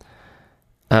game.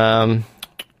 Wow,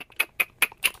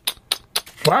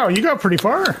 you got pretty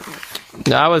far.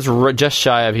 No, I was just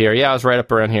shy of here. Yeah, I was right up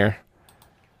around here.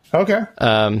 Okay.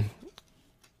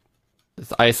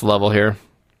 This ice level here.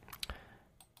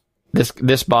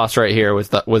 This boss right here was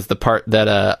the part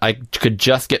that I could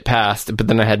just get past, but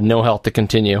then I had no health to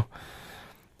continue.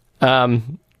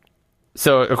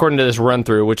 So according to this run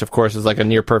through, which of course is like a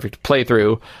near perfect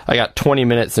playthrough, I got 20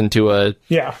 minutes into a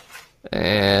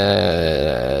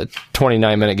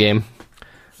 29-minute game.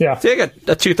 Yeah. See, I got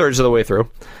 2/3 of the way through.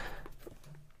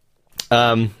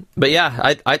 But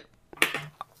yeah,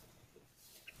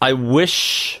 I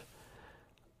wish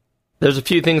there's a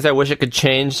few things I wish it could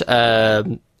change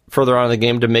further on in the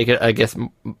game to make it, I guess,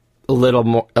 a little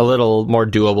more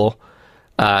doable.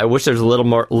 I wish there's a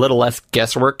little less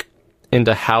guesswork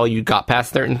into how you got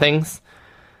past certain things.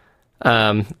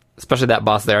 Especially that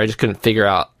boss there, I just couldn't figure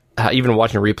out how, even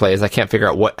watching replays, I can't figure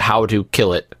out how to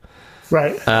kill it.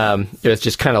 Right. It was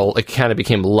just kind of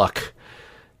became luck.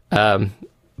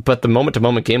 But the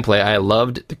moment-to-moment gameplay, I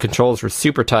loved. The controls were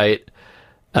super tight.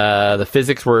 The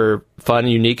physics were fun,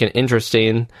 unique, and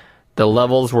interesting. The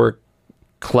levels were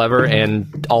clever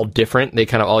and all different. They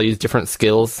kind of all use different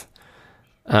skills.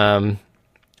 I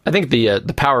think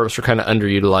the power-ups were kind of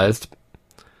underutilized.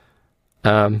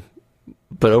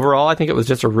 But overall, I think it was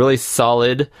just a really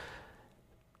solid,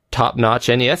 top-notch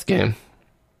NES game.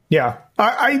 Yeah,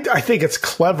 I think it's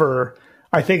clever.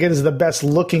 I think it is the best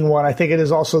looking one. I think it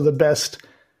is also the best,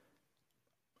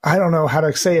 I don't know how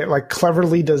to say it, like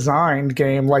cleverly designed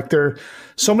game. Like there,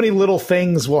 so many little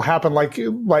things will happen. Like we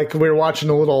were watching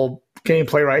a little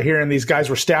gameplay right here, and these guys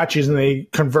were statues and they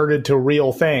converted to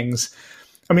real things.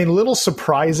 I mean, little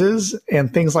surprises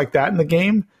and things like that in the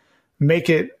game make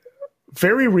it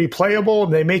very replayable,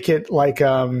 and they make it like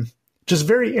just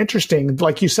very interesting.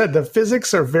 Like you said, the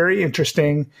physics are very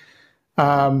interesting.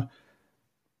 The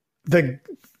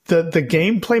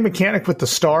gameplay mechanic with the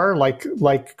star,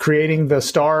 like creating the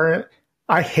star,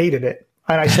 I hated it,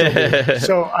 and I still do.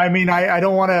 So I mean, I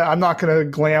don't want to. I'm not going to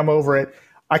glam over it.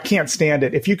 I can't stand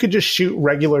it. If you could just shoot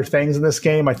regular things in this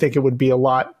game, I think it would be a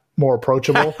lot more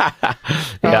approachable.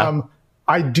 Yeah.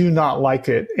 I do not like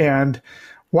it, and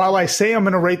while I say I'm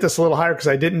going to rate this a little higher because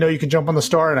I didn't know you could jump on the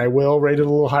star, and I will rate it a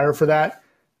little higher for that,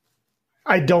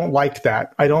 I don't like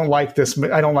that. I don't like this.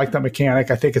 I don't like that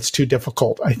mechanic. I think it's too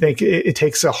difficult. I think it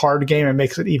takes a hard game and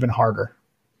makes it even harder.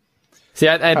 See,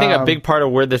 I think a big part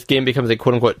of where this game becomes a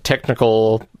quote-unquote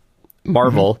technical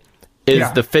marvel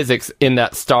is the physics in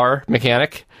that star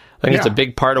mechanic. I think it's a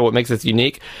big part of what makes this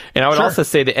unique. And I would also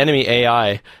say the enemy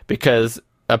AI, because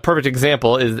a perfect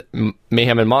example is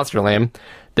Mayhem and Monsterland.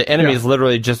 The enemies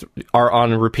literally just are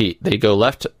on repeat. They go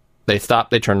left, they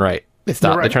stop, they turn right. They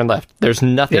stop, they turn left. There's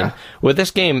nothing. Yeah. With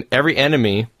this game, every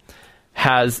enemy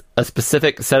has a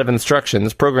specific set of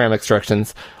instructions, program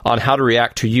instructions, on how to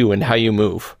react to you and how you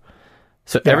move.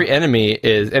 So every enemy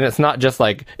is, and it's not just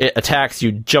like it attacks,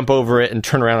 you jump over it and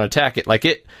turn around and attack it. Like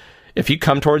if you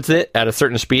come towards it at a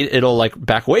certain speed, it'll like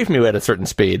back away from you at a certain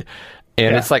speed.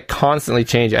 And it's like constantly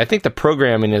changing. I think the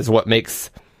programming is what makes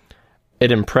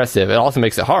it impressive. It also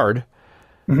makes it hard,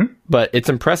 but it's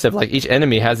impressive. Like each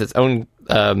enemy has its own,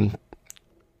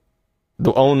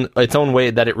 its own way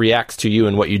that it reacts to you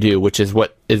and what you do, which is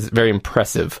what is very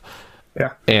impressive.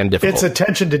 Yeah, and difficult. Its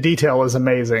attention to detail is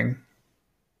amazing.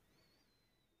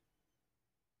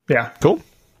 Yeah, cool.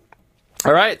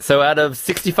 All right, so out of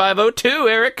 6502,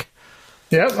 Eric.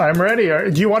 Yep, I'm ready.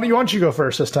 Do you want you go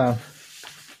first this time?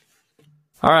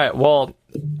 All right. Well,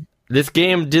 this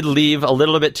game did leave a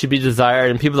little bit to be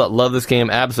desired, and people that love this game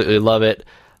absolutely love it.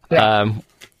 Yeah.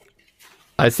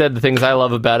 I said the things I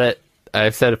love about it.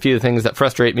 I've said a few of the things that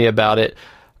frustrate me about it.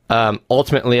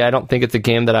 Ultimately, I don't think it's a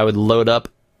game that I would load up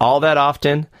all that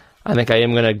often. I think I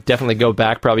am going to definitely go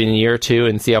back probably in a year or two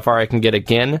and see how far I can get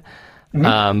again.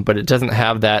 But it doesn't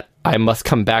have that I must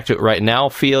come back to it right now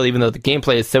feel, even though the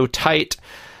gameplay is so tight.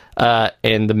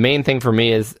 And the main thing for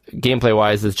me is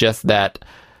gameplay-wise is just that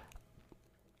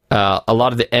a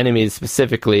lot of the enemies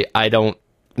specifically, I don't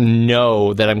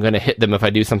know that I'm going to hit them if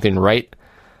I do something right.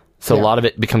 So a lot of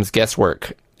it becomes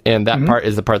guesswork. And that part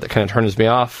is the part that kind of turns me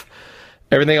off.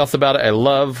 Everything else about it I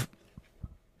love.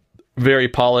 Very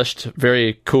polished,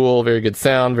 very cool, very good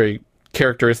sound, very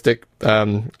characteristic.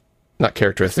 Not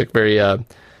characteristic, very...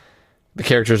 the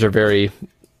characters are very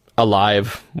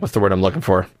alive. What's the word I'm looking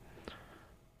for?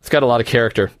 It's got a lot of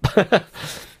character.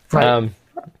 Right.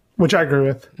 Which I agree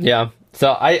with. Yeah.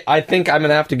 So I think I'm going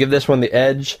to have to give this one the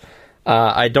edge.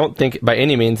 I don't think by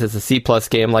any means it's a C+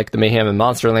 game like the Mayhem and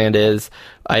Monsterland is.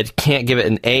 I can't give it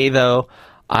an A, though.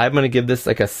 I'm going to give this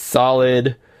like a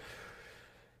solid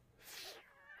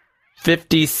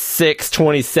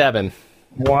 56-27.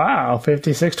 Wow,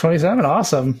 56-27.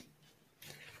 Awesome.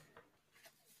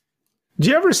 Do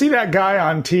you ever see that guy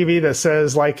on TV that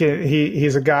says, like,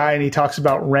 he's a guy and he talks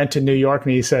about rent in New York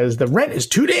and he says, the rent is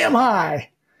too damn high?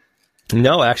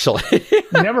 No, actually.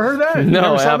 You never heard that?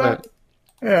 No, I haven't.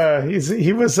 Yeah, he's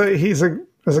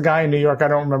a guy in New York. I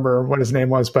don't remember what his name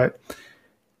was, but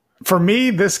for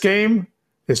me, this game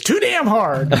is too damn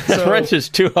hard. So rent is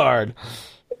too hard.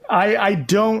 I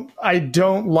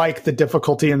don't like the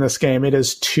difficulty in this game. It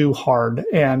is too hard,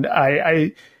 and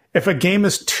if a game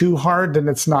is too hard, then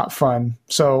it's not fun.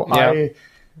 So yeah.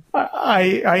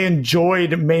 I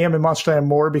enjoyed Mayhem and Monsterland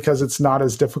more because it's not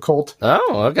as difficult.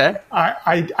 Oh, okay.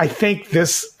 I think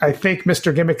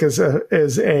Mr. Gimmick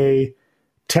is a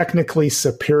technically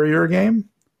superior game.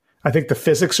 I think the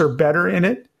physics are better in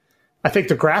it. I think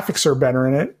the graphics are better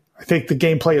in it. I think the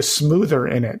gameplay is smoother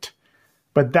in it.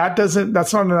 But that's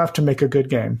not enough to make a good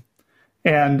game.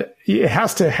 And it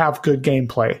has to have good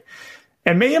gameplay.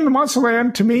 And Mayhem and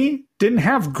Monsterland, to me, didn't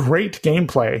have great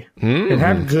gameplay. It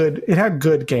had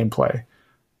good gameplay.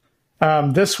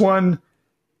 This one,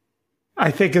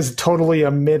 I think is totally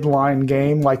a midline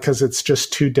game, like because it's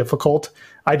just too difficult.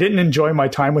 I didn't enjoy my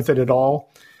time with it at all.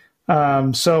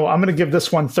 So I'm going to give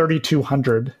this one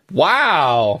 3,200.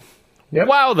 Wow. Yep.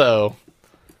 Wow, though.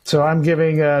 So I'm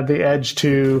giving the edge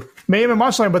to Mayhem and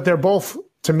Monsterland, but they're both,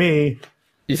 to me,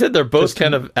 You said they're both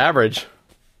kind of average.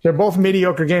 they're both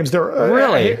mediocre games. They're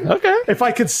Really? Okay. If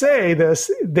I could say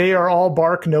this, they are all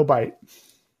bark, no bite.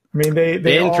 I mean, they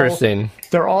Interesting.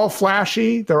 They're all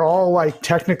flashy. They're all like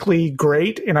technically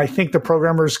great, and I think the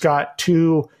programmers got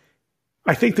too.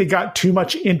 I think they got too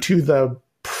much into the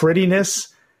prettiness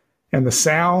and the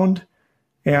sound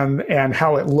and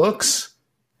how it looks.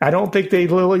 I don't think they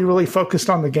really focused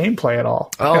on the gameplay at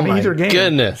all. Oh on my either game.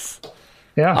 goodness.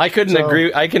 Yeah, I couldn't so-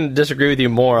 agree. I can disagree with you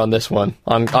more on this one.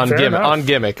 On enough.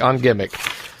 gimmick.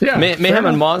 Yeah, Mayhem fair and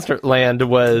enough. Monsterland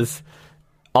was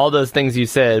all those things you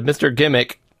said. Mr.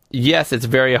 Gimmick, yes, it's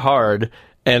very hard,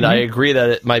 and I agree that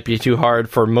it might be too hard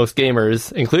for most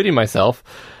gamers, including myself.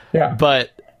 Yeah,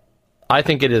 But I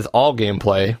think it is all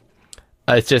gameplay.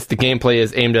 It's just the gameplay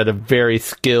is aimed at a very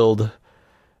skilled,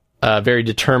 very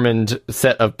determined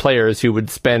set of players who would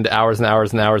spend hours and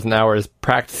hours and hours and hours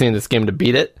practicing this game to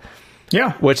beat it,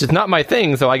 yeah. which is not my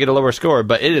thing, so I get a lower score,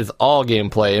 but it is all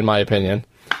gameplay, in my opinion.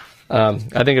 I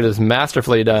think it is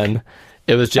masterfully done.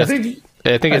 It was just...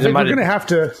 I think we're going to have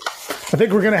to. I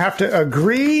think we're going to have to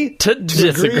agree To agree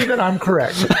disagree. that I'm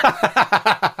correct.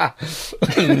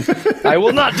 I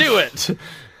will not do it.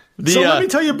 The, So let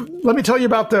me tell you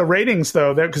about the ratings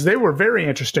though, because they were very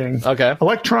interesting. Okay.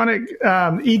 Electronic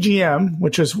EGM,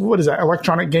 which is what is that?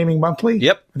 Electronic Gaming Monthly.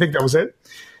 Yep. I think that was it.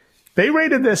 They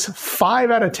rated this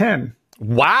 5 out of 10.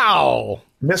 Wow.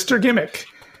 Mr. Gimmick.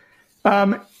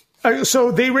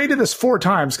 So they rated this 4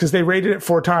 times because they rated it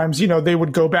 4 times. You know, they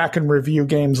would go back and review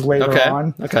games later Okay.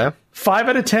 on. Okay. 5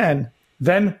 out of 10,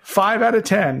 then 5 out of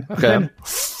 10, then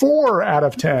 4 out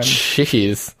of 10.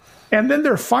 Jeez. And then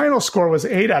their final score was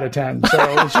 8 out of 10. So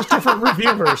it's just different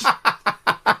reviewers.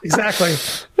 Exactly.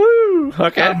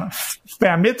 Okay.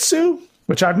 Famitsu,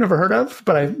 which I've never heard of,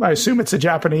 but I assume it's a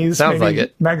Japanese Sounds like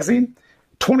it. magazine.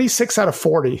 26 out of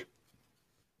 40.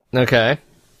 Okay.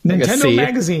 Like a Nintendo C.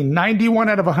 Magazine, 91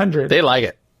 out of 100. They like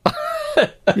it.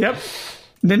 Yep.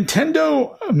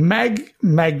 Nintendo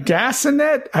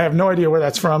Magasinet, I have no idea where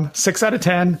that's from. 6 out of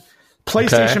 10.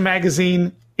 PlayStation Okay.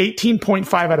 Magazine,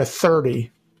 18.5 out of 30.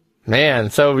 Man,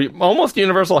 so almost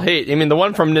universal hate. I mean, the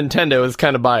one from Nintendo is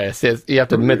kind of biased. You have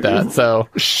to admit that. So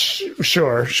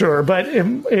Sure, but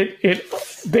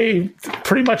they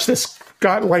pretty much this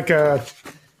got like a,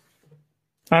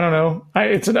 I don't know.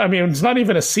 It's not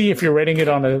even a C if you're rating it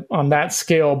on that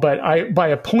scale, but by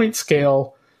a point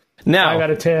scale, 5 out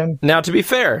now, of 10. to be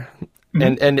fair,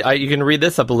 and you can read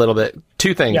this up a little bit.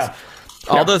 2 things. Yeah.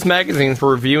 All those magazines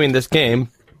were reviewing this game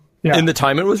Yeah. in the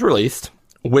time it was released,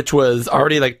 which was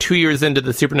already like 2 years into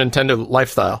the Super Nintendo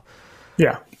lifestyle.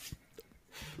 Yeah.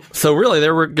 So really,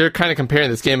 they're kind of comparing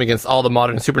this game against all the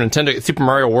modern Super Nintendo, Super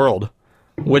Mario World,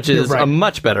 which is right. a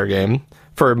much better game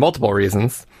for multiple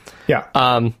reasons.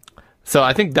 Yeah. So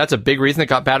I think that's a big reason it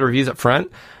got bad reviews up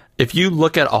front. If you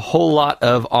look at a whole lot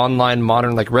of online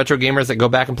modern like retro gamers that go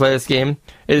back and play this game,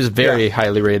 it is very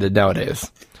highly rated nowadays.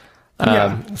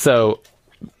 So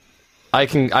I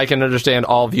can understand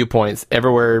all viewpoints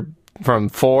everywhere from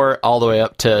 4 all the way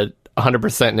up to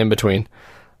 100% and in between.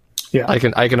 Yeah. I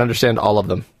can understand all of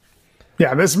them.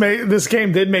 Yeah, this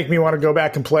game did make me want to go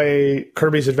back and play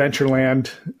Kirby's Adventure Land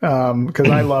because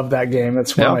I love that game.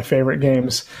 It's one of my favorite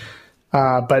games.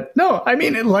 But no, I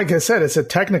mean, like I said, it's a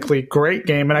technically great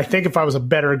game, and I think if I was a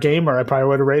better gamer, I probably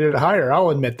would have rated it higher. I'll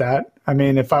admit that. I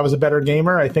mean, if I was a better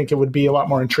gamer, I think it would be a lot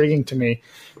more intriguing to me.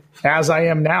 As I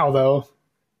am now, though,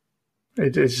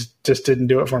 it just didn't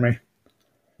do it for me.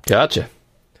 Gotcha.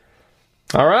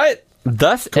 All right.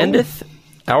 Thus endeth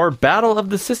our Battle of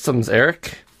the Systems,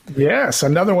 Eric. Yes,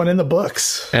 another one in the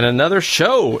books. And another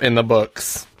show in the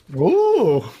books.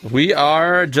 Ooh. We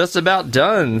are just about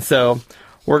done, so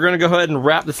we're going to go ahead and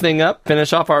wrap this thing up,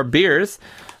 finish off our beers.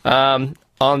 On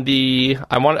the,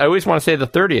 I always want to say the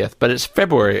 30th, but it's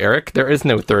February, Eric. There is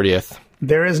no 30th.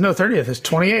 There is no 30th. It's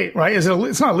 28, right?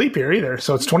 It's not a leap year either,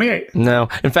 so it's 28. No.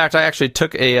 In fact, I actually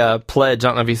took a pledge. I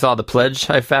don't know if you saw the pledge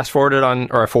I forwarded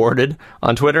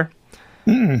on Twitter.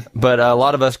 But a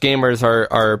lot of us gamers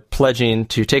are pledging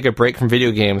to take a break from video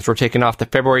games. We're taking off the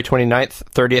February 29th,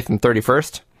 30th, and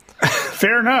 31st.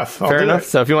 Fair enough. I'll Fair do enough. it.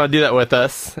 So if you want to do that with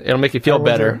us, it'll make you feel will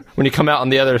do better it. when you come out on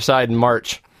the other side in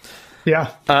March.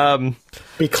 Yeah.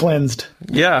 Be cleansed.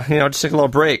 Yeah, just take a little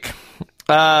break.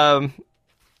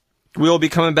 We'll be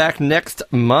coming back next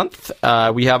month.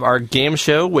 We have our game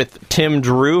show with Tim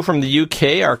Drew from the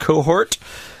UK, our cohort.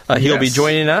 He'll be Yes.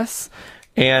 joining us.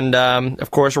 And,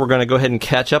 of course, we're going to go ahead and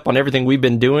catch up on everything we've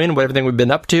been doing, everything we've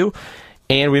been up to.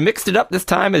 And we mixed it up this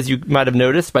time, as you might have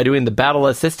noticed, by doing the Battle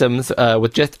of Systems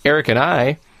with just Eric and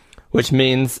I, which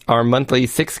means our monthly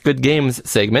 6 Good Games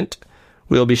segment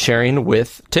we'll be sharing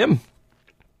with Tim.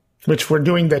 Which we're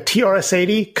doing the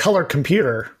TRS-80 color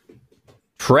computer.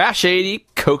 Trash 80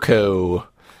 Coco.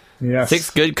 Yes. 6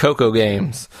 good Coco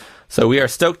games. So we are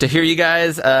stoked to hear you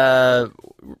guys. Let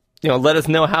us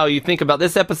know how you think about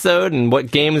this episode and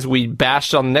what games we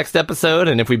bashed on the next episode.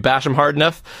 And if we bash them hard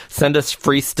enough, send us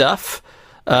free stuff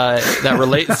that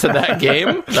relates to that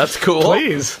game. That's cool.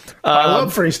 Please. I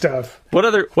love free stuff. What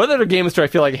other games do I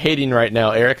feel like hating right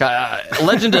now, Eric?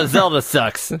 Legend of Zelda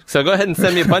sucks. So go ahead and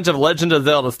send me a bunch of Legend of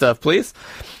Zelda stuff, please.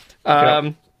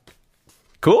 Yep.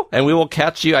 Cool. And we will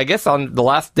catch you, I guess, on the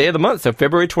last day of the month, so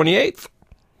February 28th.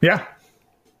 Yeah.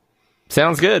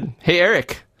 Sounds good. Hey,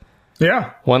 Eric.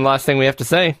 Yeah. One last thing we have to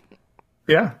say.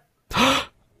 Yeah.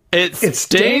 It's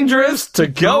dangerous to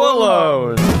go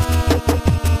alone.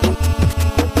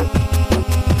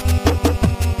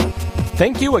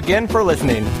 Thank you again for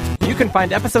listening. You can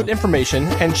find episode information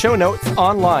and show notes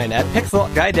online at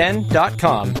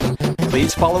pixelgaiden.com.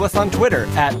 Please follow us on Twitter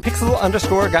at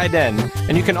pixel_gaiden.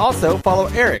 And you can also follow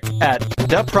Eric at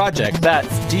The Project. That's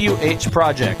DUH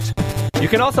Project. You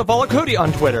can also follow Cody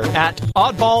on Twitter at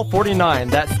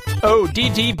Oddball49. That's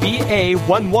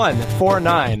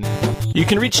ODDBA1149. You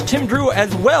can reach Tim Drew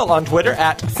as well on Twitter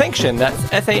at Sanction. That's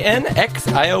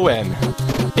SANXION.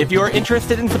 If you are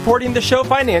interested in supporting the show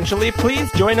financially,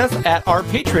 please join us at our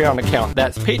Patreon account.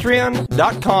 That's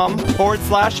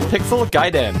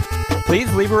patreon.com/pixelgaiden.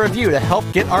 Please leave a review to help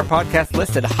get our podcast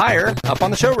listed higher up on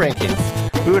the show rankings.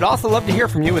 We would also love to hear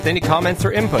from you with any comments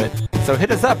or input, so hit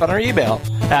us up on our email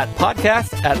at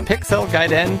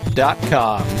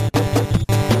podcast@pixelgaiden.com.